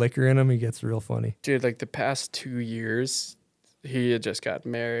little liquor in him, he gets real funny. Dude, like the past 2 years, he had just got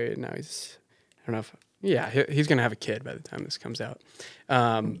married. Now he's gonna have a kid by the time this comes out.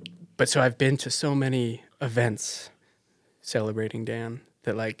 But so I've been to so many events celebrating Dan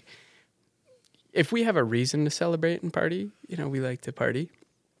that if we have a reason to celebrate and party, we like to party.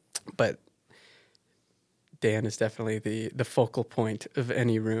 But Dan is definitely the focal point of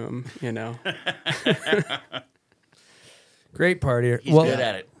any room, Great partier. He's good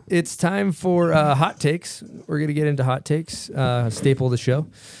at it. It's time for hot takes. We're going to get into hot takes, staple of the show.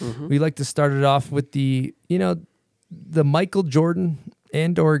 Mm-hmm. We like to start it off with the Michael Jordan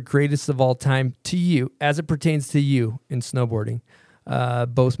and or greatest of all time to you, as it pertains to you in snowboarding,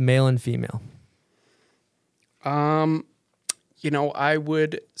 both male and female. I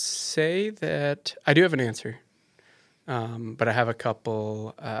would say that I do have an answer, but I have a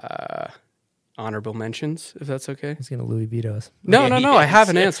couple honorable mentions, if that's okay. He's going to Louis Vito us. No, I have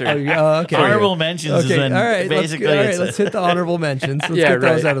an answer. Okay. Honorable mentions is when all right, basically let's hit the honorable mentions. Let's yeah, get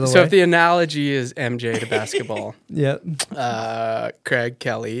those right. out of the way. So if the analogy is MJ to basketball, Yep. Craig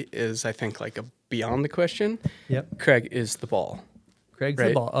Kelly is, I think, a beyond the question. Yep. Craig is the ball. Craig's right?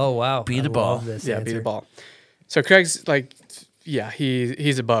 the ball. Oh, wow. Be I the ball. love this Yeah, answer. be the ball. So Craig's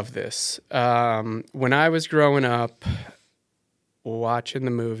he's above this. When I was growing up, watching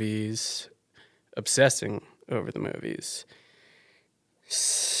the movies, obsessing over the movies,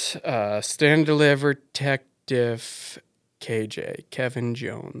 Stand Deliver, Tech Diff, KJ, Kevin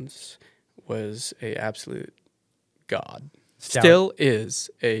Jones was a absolute god. Still is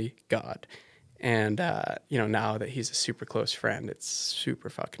a god. And, now that he's a super close friend, it's super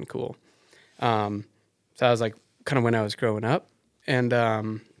fucking cool. So I was kind of when I was growing up. And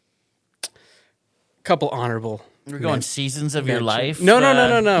a couple honorable. We're going seasons of your life. No.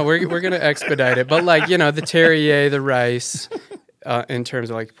 We're gonna expedite it. But the Terrier, the Rice, in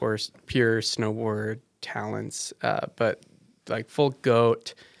terms of pure snowboard talents, but full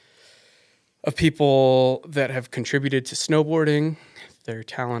goat of people that have contributed to snowboarding, their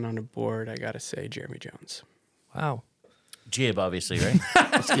talent on a board. I gotta say, Jeremy Jones. Wow. Jib, obviously, right?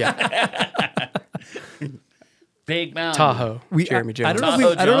 Yeah. Big Mountain. Tahoe. Jeremy Jones. I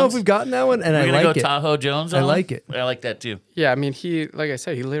don't know if we've gotten that one, and We're I gonna like go it. Tahoe Jones. I like it. I like that too. Yeah, I mean, he, like I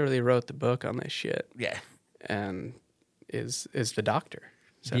said, he literally wrote the book on this shit. Yeah. And is the doctor.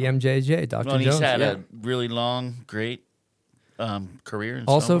 So. BMJJ, Dr. Well, Jones. he's had a really long, great career in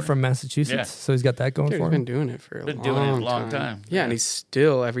also snowboarding. from Massachusetts, Yeah. so he's got that going Dude, for he's him. been doing it for a Been doing it a long long time. Yeah, and he's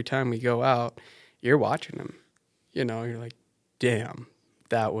still, every time we go out, you're watching him. You're like, damn,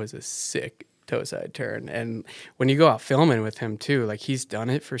 that was a sick toe side turn. And when you go out filming with him too, he's done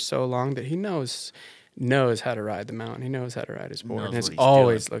it for so long that he knows knows how to ride the mountain. He knows how to ride his board. Knows And it what he's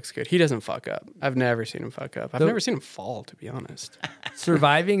always doing. looks good. He doesn't fuck up. I've never seen him fuck up. I've So- never seen him fall, to be honest.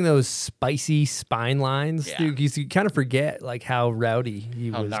 Surviving those spicy spine lines, Yeah. dude, you kind of forget like how rowdy he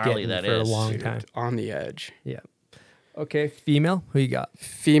How was gnarly getting that for is. a long Dude, time. on the edge. Yeah. Okay, female. Who you got?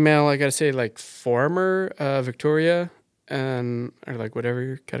 Female, I gotta say, like former Victoria, or like whatever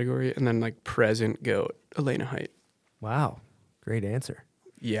your category, and then like present goat, Elena Height. Wow, great answer.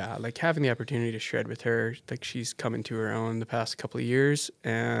 Yeah, like having the opportunity to shred with her, like she's come into her own the past couple of years,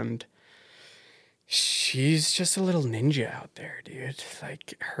 and she's just a little ninja out there, dude.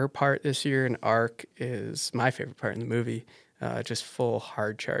 Like her part this year in Arc is my favorite part in the movie. Just full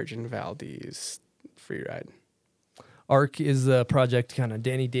hard charge in Valdez free ride. Arc is the project kind of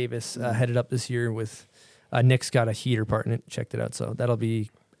Danny Davis headed up this year with Nick's got a heater part in it. Checked it out. So that'll be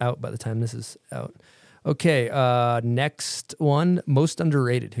out by the time this is out. Okay, next one, most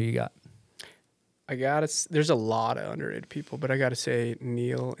underrated. Who you got? There's a lot of underrated people, but I gotta say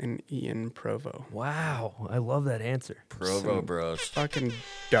Neil and Ian Provo. Wow, I love that answer. Provo Some bros. Fucking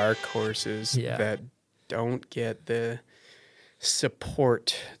dark horses Yeah. that don't get the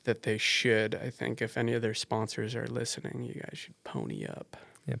support that they should. I think if any of their sponsors are listening, you guys should pony up.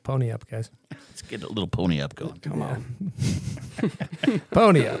 Yeah, pony up, guys. Let's get a little pony up going. Come on.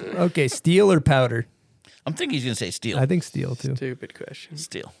 Pony up. Okay, steel or powder? I'm thinking he's going to say steel. I think steel too. Stupid question.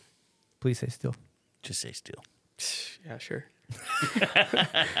 Steel. Please say steel. Just say steel. Yeah, sure.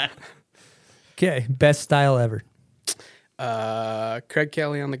 Okay, best style ever. Craig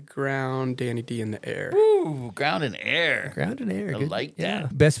Kelly on the ground, Danny D in the air. Ooh, ground and air. Ground and air. I good. like Yeah.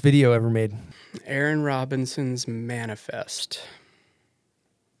 that. Best video ever made. Aaron Robinson's Manifest.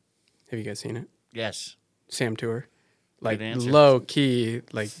 Have you guys seen it? Yes. Sam Tour. Like answer. low key,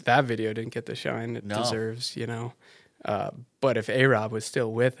 like that video didn't get the shine it No. deserves, you know. But if A-Rob was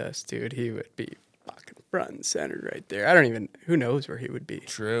still with us, dude, he would be fucking front and center right there. Who knows where he would be.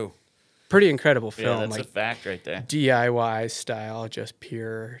 True. Pretty incredible Yeah, film. that's like a fact right there. DIY style, just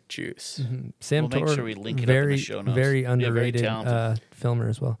pure juice. Sam We'll make Tor, sure we link it up in very, the show notes. very Yeah, very underrated talented. filmer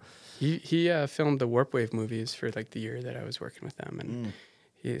as well. He filmed the Warp Wave movies for like the year that I was working with them, and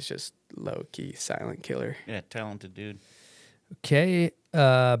he's just low key silent killer. Yeah, talented dude. Okay,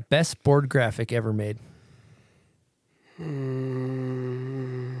 best board graphic ever made.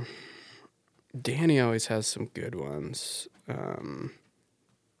 Danny always has some good ones,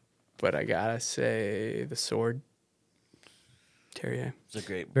 but I gotta say the Sword. Terrier. It's a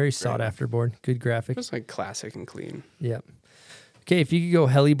great, Very great sought one. after board. Good graphic. It's like classic and clean. Yeah. Okay, if you could go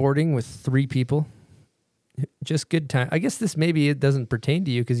heliboarding with 3 people, just good time. I guess this maybe it doesn't pertain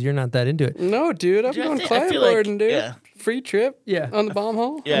to you because you're not that into it. No, dude, I'm Yeah, going I climb feel like- boarding, dude. yeah. Free trip. Yeah. On the bomb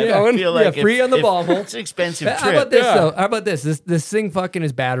hole. Yeah, I'm I going. feel like free on the bomb hole. It's an expensive trip. How about this Yeah. though? How about this? This thing fucking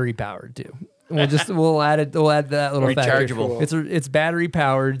is battery powered too. We'll add it. We'll add that little factor. Rechargeable. It's battery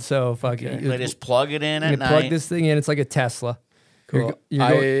powered, so fuck it. They just plug it in You at can night. plug this thing in. It's like a Tesla. Cool.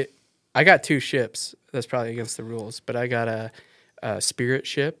 I got 2 ships. That's probably against the rules, but I got a spirit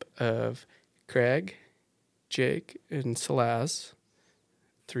ship of Craig, Jake, and Salaz.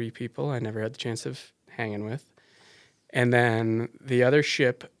 3 people I never had the chance of hanging with. And then the other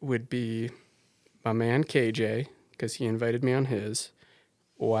ship would be my man KJ, because he invited me on his,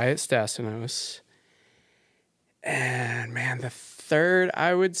 Wyatt Stassinos, and man, the third,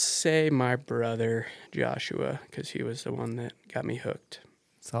 I would say my brother Joshua, because he was the one that got me hooked.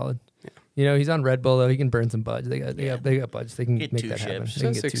 Solid. You know, he's on Red Bull though. He can burn some buds. They got budgets. They can Get make 2 that happen. ships. They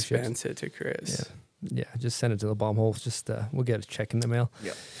can Just get 2 ships. expense it to Chris. Yeah, just send it to the bomb hole. Just we'll get a check in the mail.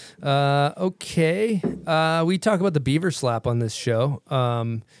 Yep. Okay. We talk about the beaver slap on this show.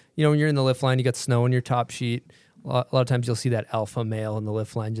 You know, when you're in the lift line, you got snow on your top sheet. A lot of times you'll see that alpha male in the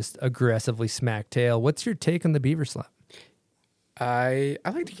lift line just aggressively smack tail. What's your take on the beaver slap? I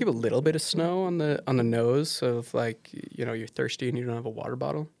like to keep a little bit of snow on the nose, so if like you're thirsty and you don't have a water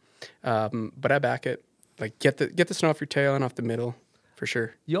bottle. But I back it. Like get the snow off your tail and off the middle for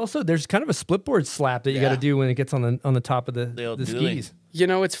sure. You also there's kind of a split board slap that you got to do when it gets on the top of the skis. You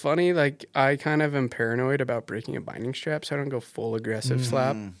know, it's funny. Like I kind of am paranoid about breaking a binding strap, so I don't go full aggressive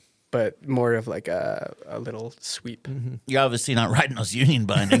slap, but more of like a little sweep. You're obviously not riding those union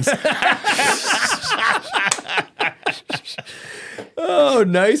bindings. Oh,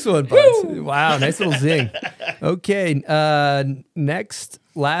 nice one, Buds. Wow, nice little zing. Okay,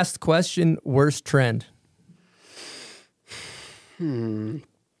 last question. Worst trend.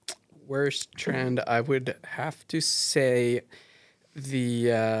 Worst trend, I would have to say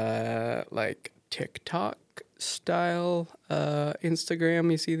the like TikTok style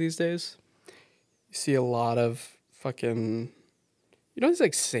Instagram you see these days. You see a lot of fucking, these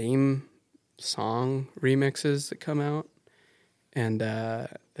like same song remixes that come out, and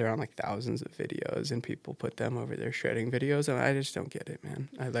they're on like thousands of videos, and people put them over their shredding videos, and I just don't get it, man.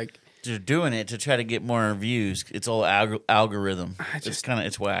 They're doing it to try to get more views. It's all algorithm.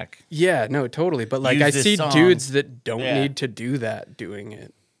 It's whack. Yeah, no, totally. But like, Use I this see song. dudes that don't need to do that doing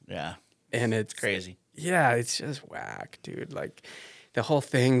it. Yeah, and it's crazy. Yeah, it's just whack, dude. Like the whole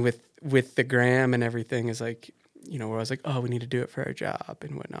thing with the gram and everything is like, you know, where I was like, oh, we need to do it for our job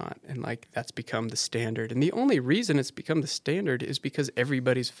and whatnot. And like, that's become the standard. And the only reason it's become the standard is because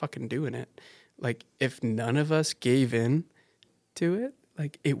everybody's fucking doing it. Like, if none of us gave in to it,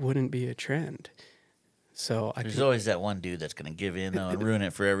 like, it wouldn't be a trend. So There's always that one dude that's going to give in, though, and ruin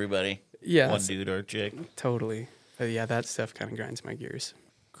it for everybody. Yeah. One dude or a chick. Totally. But yeah, that stuff kind of grinds my gears.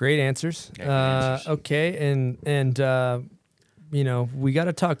 Great answers. Yeah, great answers. Okay, and you know, we got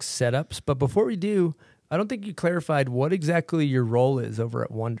to talk setups, but before we do, I don't think you clarified what exactly your role is over at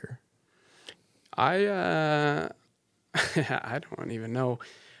Wonder. I don't even know.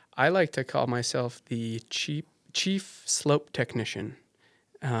 I like to call myself the chief slope technician.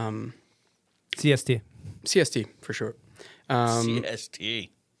 CST. CST for short. CST.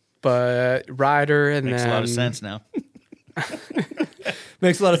 But rider and Makes then a lot of sense now.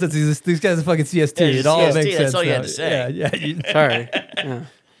 Makes a lot of sense. These guys are fucking CST. Yeah, it all CST, makes sense. that's all you now. had to say. Yeah. Sorry. Yeah.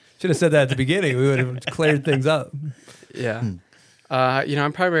 Should have said that at the beginning. We would have cleared things up. Yeah. You know,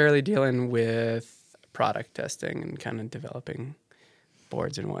 I'm primarily dealing with product testing and kind of developing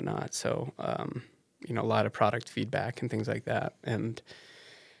boards and whatnot. So, you know, a lot of product feedback and things like that. And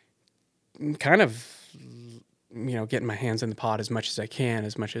kind of, you know, getting my hands in the pot as much as I can,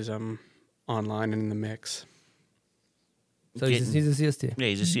 as much as I'm online and in the mix. So he's a CST. Yeah,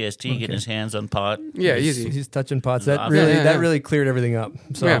 he's a CST, getting his hands on pot. Yeah, easy. He's touching pots. As That often- really cleared everything up.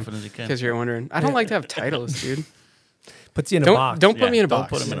 So often as he can. Because you're wondering. I don't like to have titles, dude. Puts you in a Don't- box. don't put me in a Don't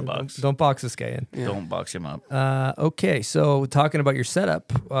box. put him in a box. Don't box this guy in. Yeah. Don't box him up. Okay, so talking about your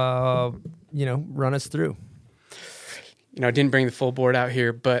setup, you know, run us through. You know, I didn't bring the full board out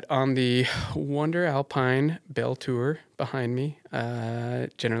here, but on the Wonder Alpine Bell Tour behind me,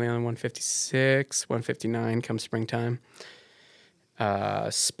 generally on 156, 159 come springtime.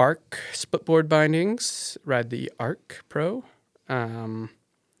 Spark split board bindings, ride the Arc Pro.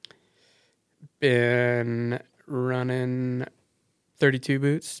 Been running 32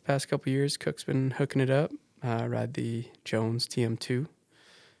 boots the past couple years. Cook's been hooking it up. Ride the Jones TM2.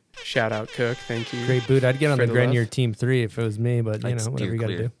 Shout out Cook, thank you. Great boot. I'd get on for the love. Grenier Team 3 if it was me, but you I'd know, steer whatever you got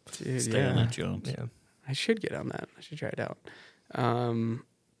to clear. do. Dude, Stay on that Jones. Yeah. I should get on that. I should try it out.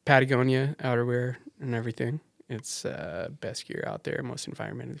 Patagonia outerwear and everything. It's best gear out there, most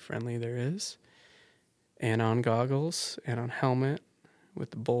environmentally friendly there is. And on goggles and on helmet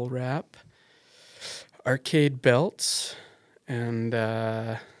with the bull wrap. Arcade belts. And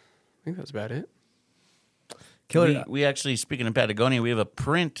I think that's about it. Killer. We actually, speaking of Patagonia, we have a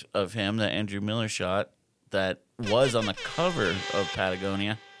print of him that Andrew Miller shot that was on the cover of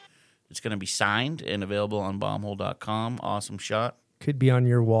Patagonia. It's going to be signed and available on bombhole.com. Awesome shot. Could be on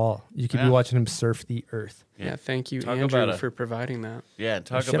your wall. You could be watching him surf the earth. Yeah, thank you, Talk Andrew, about for providing that. Yeah,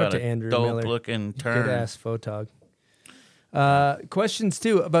 talk Shout out about to a Andrew Miller. dope-looking turn. Good ass photog. Questions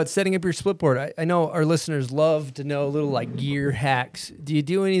too about setting up your split board. I know our listeners love to know little like gear hacks. Do you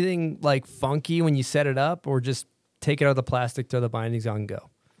do anything like funky when you set it up, or just take it out of the plastic, throw the bindings on, and go?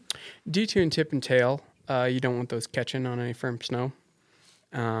 Detune tip and tail. You don't want those catching on any firm snow.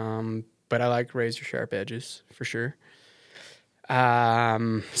 But I like razor sharp edges for sure.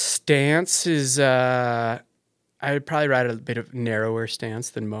 Stance is I'd probably ride a bit of narrower stance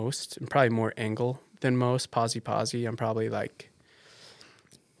than most, and probably more angle than most. Posy. I'm probably like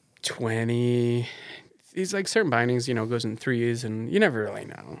 20. These like certain bindings, you know, goes in threes, and you never really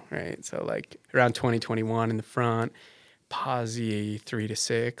know, right? So like around 20, 21 in the front, posy 3 to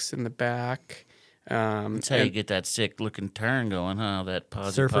 6 in the back. That's how you get that sick looking turn going, huh? That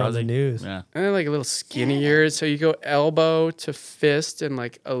posy. Surfer on the news. Yeah. And then like a little skinnier, so you go elbow to fist and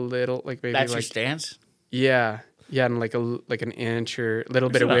like a little, like maybe That's like your stance? Yeah, and like an inch or a little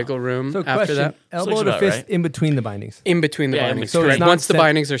bit of about- wiggle room So after question, that. elbow Looks to about fist right. in between the bindings. In between the Yeah, in bindings, between. So it's correct. not Once the set-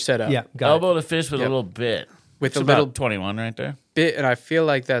 bindings are set up. Yeah, got Elbow to fist with Yep. a little bit. With It's a about little 21 right there. bit, and I feel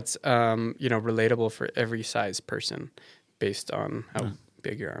like that's you know, relatable for every size person based on how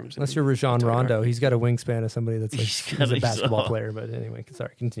big your arms. Unless and you're Rajon total are. Rondo, he's got a wingspan of somebody that's like He's he's got a a- basketball oh. player. But anyway,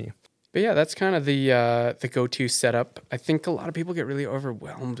 sorry, continue. But yeah, that's kind of the go-to setup. I think a lot of people get really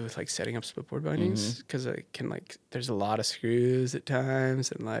overwhelmed with like setting up split board bindings because it can like there's a lot of screws at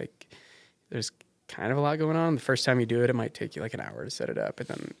times, and like there's kind of a lot going on. The first time you do it, it might take you like an hour to set it up, and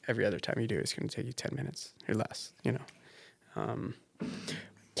then every other time you do it, it's going to take you 10 minutes or less. You know.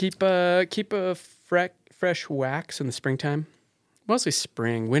 Keep a fresh wax in the springtime. Mostly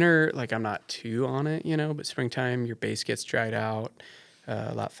spring. Winter, like I'm not too on it, but springtime, your base gets dried out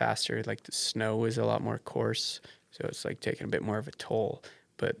a lot faster. Like the snow is a lot more coarse, so it's like taking a bit more of a toll.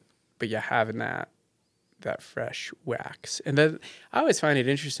 But yeah, having that fresh wax. And then I always find it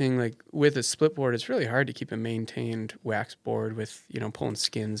interesting, like with a split board, it's really hard to keep a maintained wax board with, pulling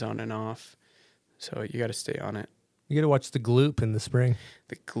skins on and off. So you got to stay on it. You got to watch the gloop in the spring.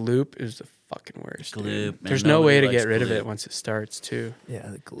 The gloop is the fucking worst. Gloop. There's no way to get rid of it once it starts, too. Yeah,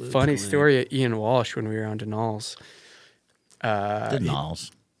 the gloop. Funny story at Ian Walsh when we were on Denals.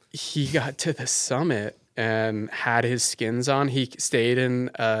 Denals. He got to the summit and had his skins on. He stayed in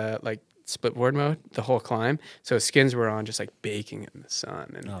split board mode the whole climb. So his skins were on just like baking in the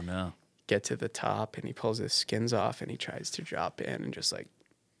sun. And oh, no. Get to the top and he pulls his skins off and he tries to drop in and just like,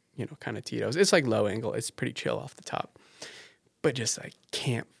 kind of Tito's. It's like low angle. It's pretty chill off the top. But just like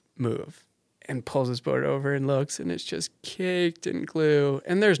can't move. And pulls his board over and looks and it's just caked in glue.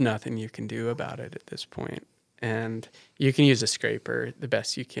 And there's nothing you can do about it at this point. And you can use a scraper the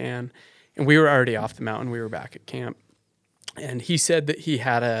best you can. And we were already off the mountain. We were back at camp. And he said that he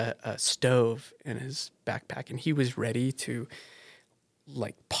had a stove in his backpack and he was ready to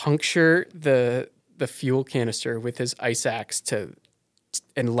like puncture the fuel canister with his ice axe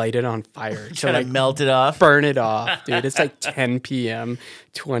and light it on fire. To like melt it off? Burn it off, dude. It's like 10 p.m.,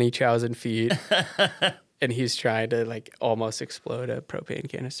 20,000 feet. And he's trying to like almost explode a propane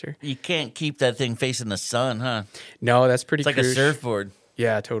canister. You can't keep that thing facing the sun, huh? No, that's pretty It's like a surfboard.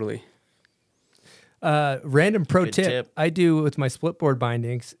 Yeah, totally. Random pro Good tip. tip. I do with my split board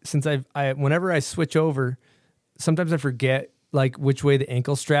bindings, since whenever I switch over, sometimes I forget like which way the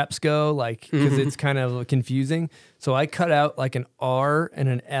ankle straps go, like because it's kind of confusing. So I cut out like an R and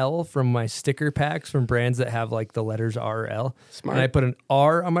an L from my sticker packs from brands that have like the letters R or L. Smart. And I put an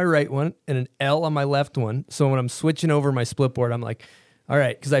R on my right one and an L on my left one. So when I'm switching over my split board, I'm like, all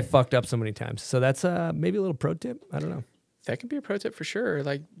right, because I fucked up so many times. So that's maybe a little pro tip. I don't know. That could be a pro tip for sure.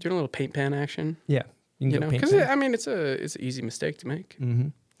 Like doing a little paint pan action. Yeah, you can go paint because pan. I mean it's an easy mistake to make. Mm-hmm.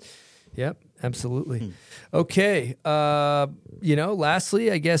 Yep, absolutely. Okay, lastly,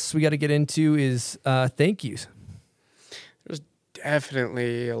 I guess we got to get into is thank yous. There's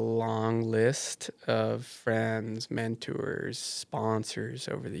definitely a long list of friends, mentors, sponsors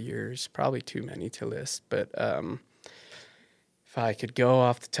over the years. Probably too many to list, but if I could go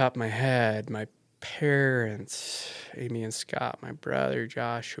off the top of my head, my parents, Amy and Scott, my brother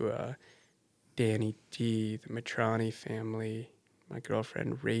Joshua, Danny D, the Matrani family, my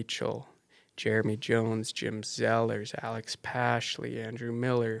girlfriend Rachel, Jeremy Jones, Jim Zellers, Alex Pashley, Andrew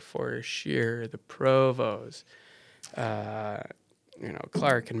Miller, Forrest Shear, the Provos,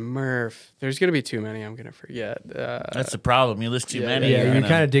 Clark and Murph. There's going to be too many I'm going to forget. That's the problem. You list too many. Yeah, you're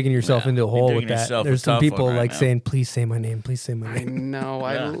kind of digging yourself into a hole with that. There's some people like now. saying, please say my name, please say my name. I know,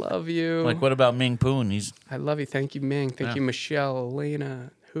 I love you. Like, what about Ming Poon? I love you. Thank you, Ming. Thank you, Michelle,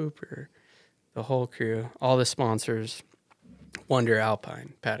 Elena, Hooper, the whole crew, all the sponsors. Wonder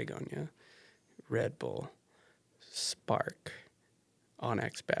Alpine, Patagonia, Red Bull, Spark,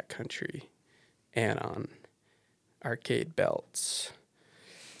 Onyx Backcountry, Anon, Arcade Belts.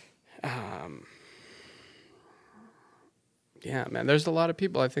 Yeah, man, there's a lot of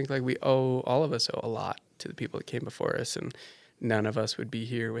people. I think like all of us owe a lot to the people that came before us, and none of us would be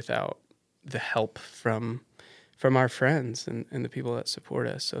here without the help from our friends and the people that support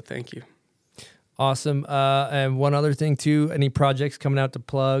us. So thank you. Awesome. And one other thing too, any projects coming out to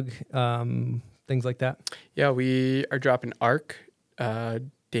plug, things like that? Yeah, we are dropping Arc.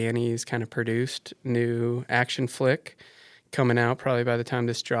 Danny's kind of produced new action flick coming out probably by the time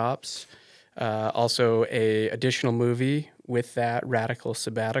this drops. Also a additional movie with that, Radical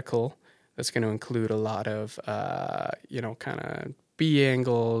Sabbatical, that's going to include a lot of, kind of B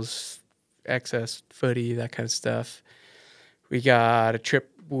angles, excess footy, that kind of stuff. We got a trip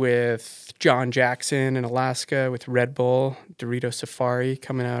with John Jackson in Alaska with Red Bull, Dorito Safari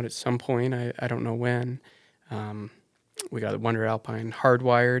coming out at some point. I don't know when. We got the Wonder Alpine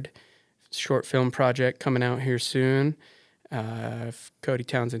Hardwired short film project coming out here soon. Cody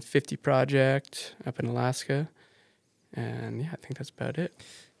Townsend 50 project up in Alaska. And yeah, I think that's about it.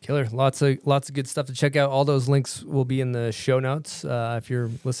 Killer. Lots of good stuff to check out. All those links will be in the show notes if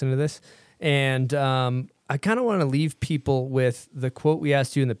you're listening to this. And I kind of want to leave people with the quote we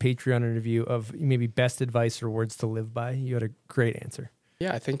asked you in the Patreon interview of maybe best advice or words to live by. You had a great answer.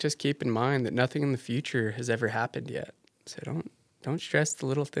 Yeah, I think just keep in mind that nothing in the future has ever happened yet. So don't stress the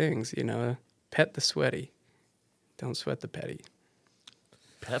little things, Pet the sweaty. Don't sweat the petty.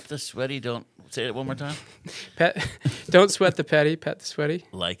 Pep the sweaty. Don't say it one more time. Don't sweat the petty. Pet the sweaty.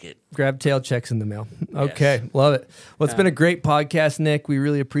 Like it. Grab tail checks in the mail. Okay, love it. Well, it's been a great podcast, Nick. We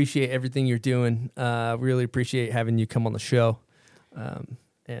really appreciate everything you're doing. Really appreciate having you come on the show. And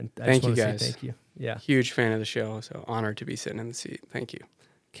I Thank just you want to guys. say thank you. Yeah, Huge fan of the show. So honored to be sitting in the seat. Thank you.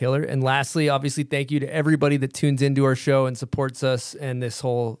 killer. And lastly, obviously, thank you to everybody that tunes into our show and supports us and this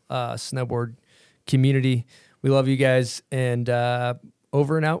whole snowboard community. We love you guys, and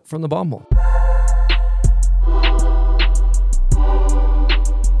over and out from the Bomb Hole.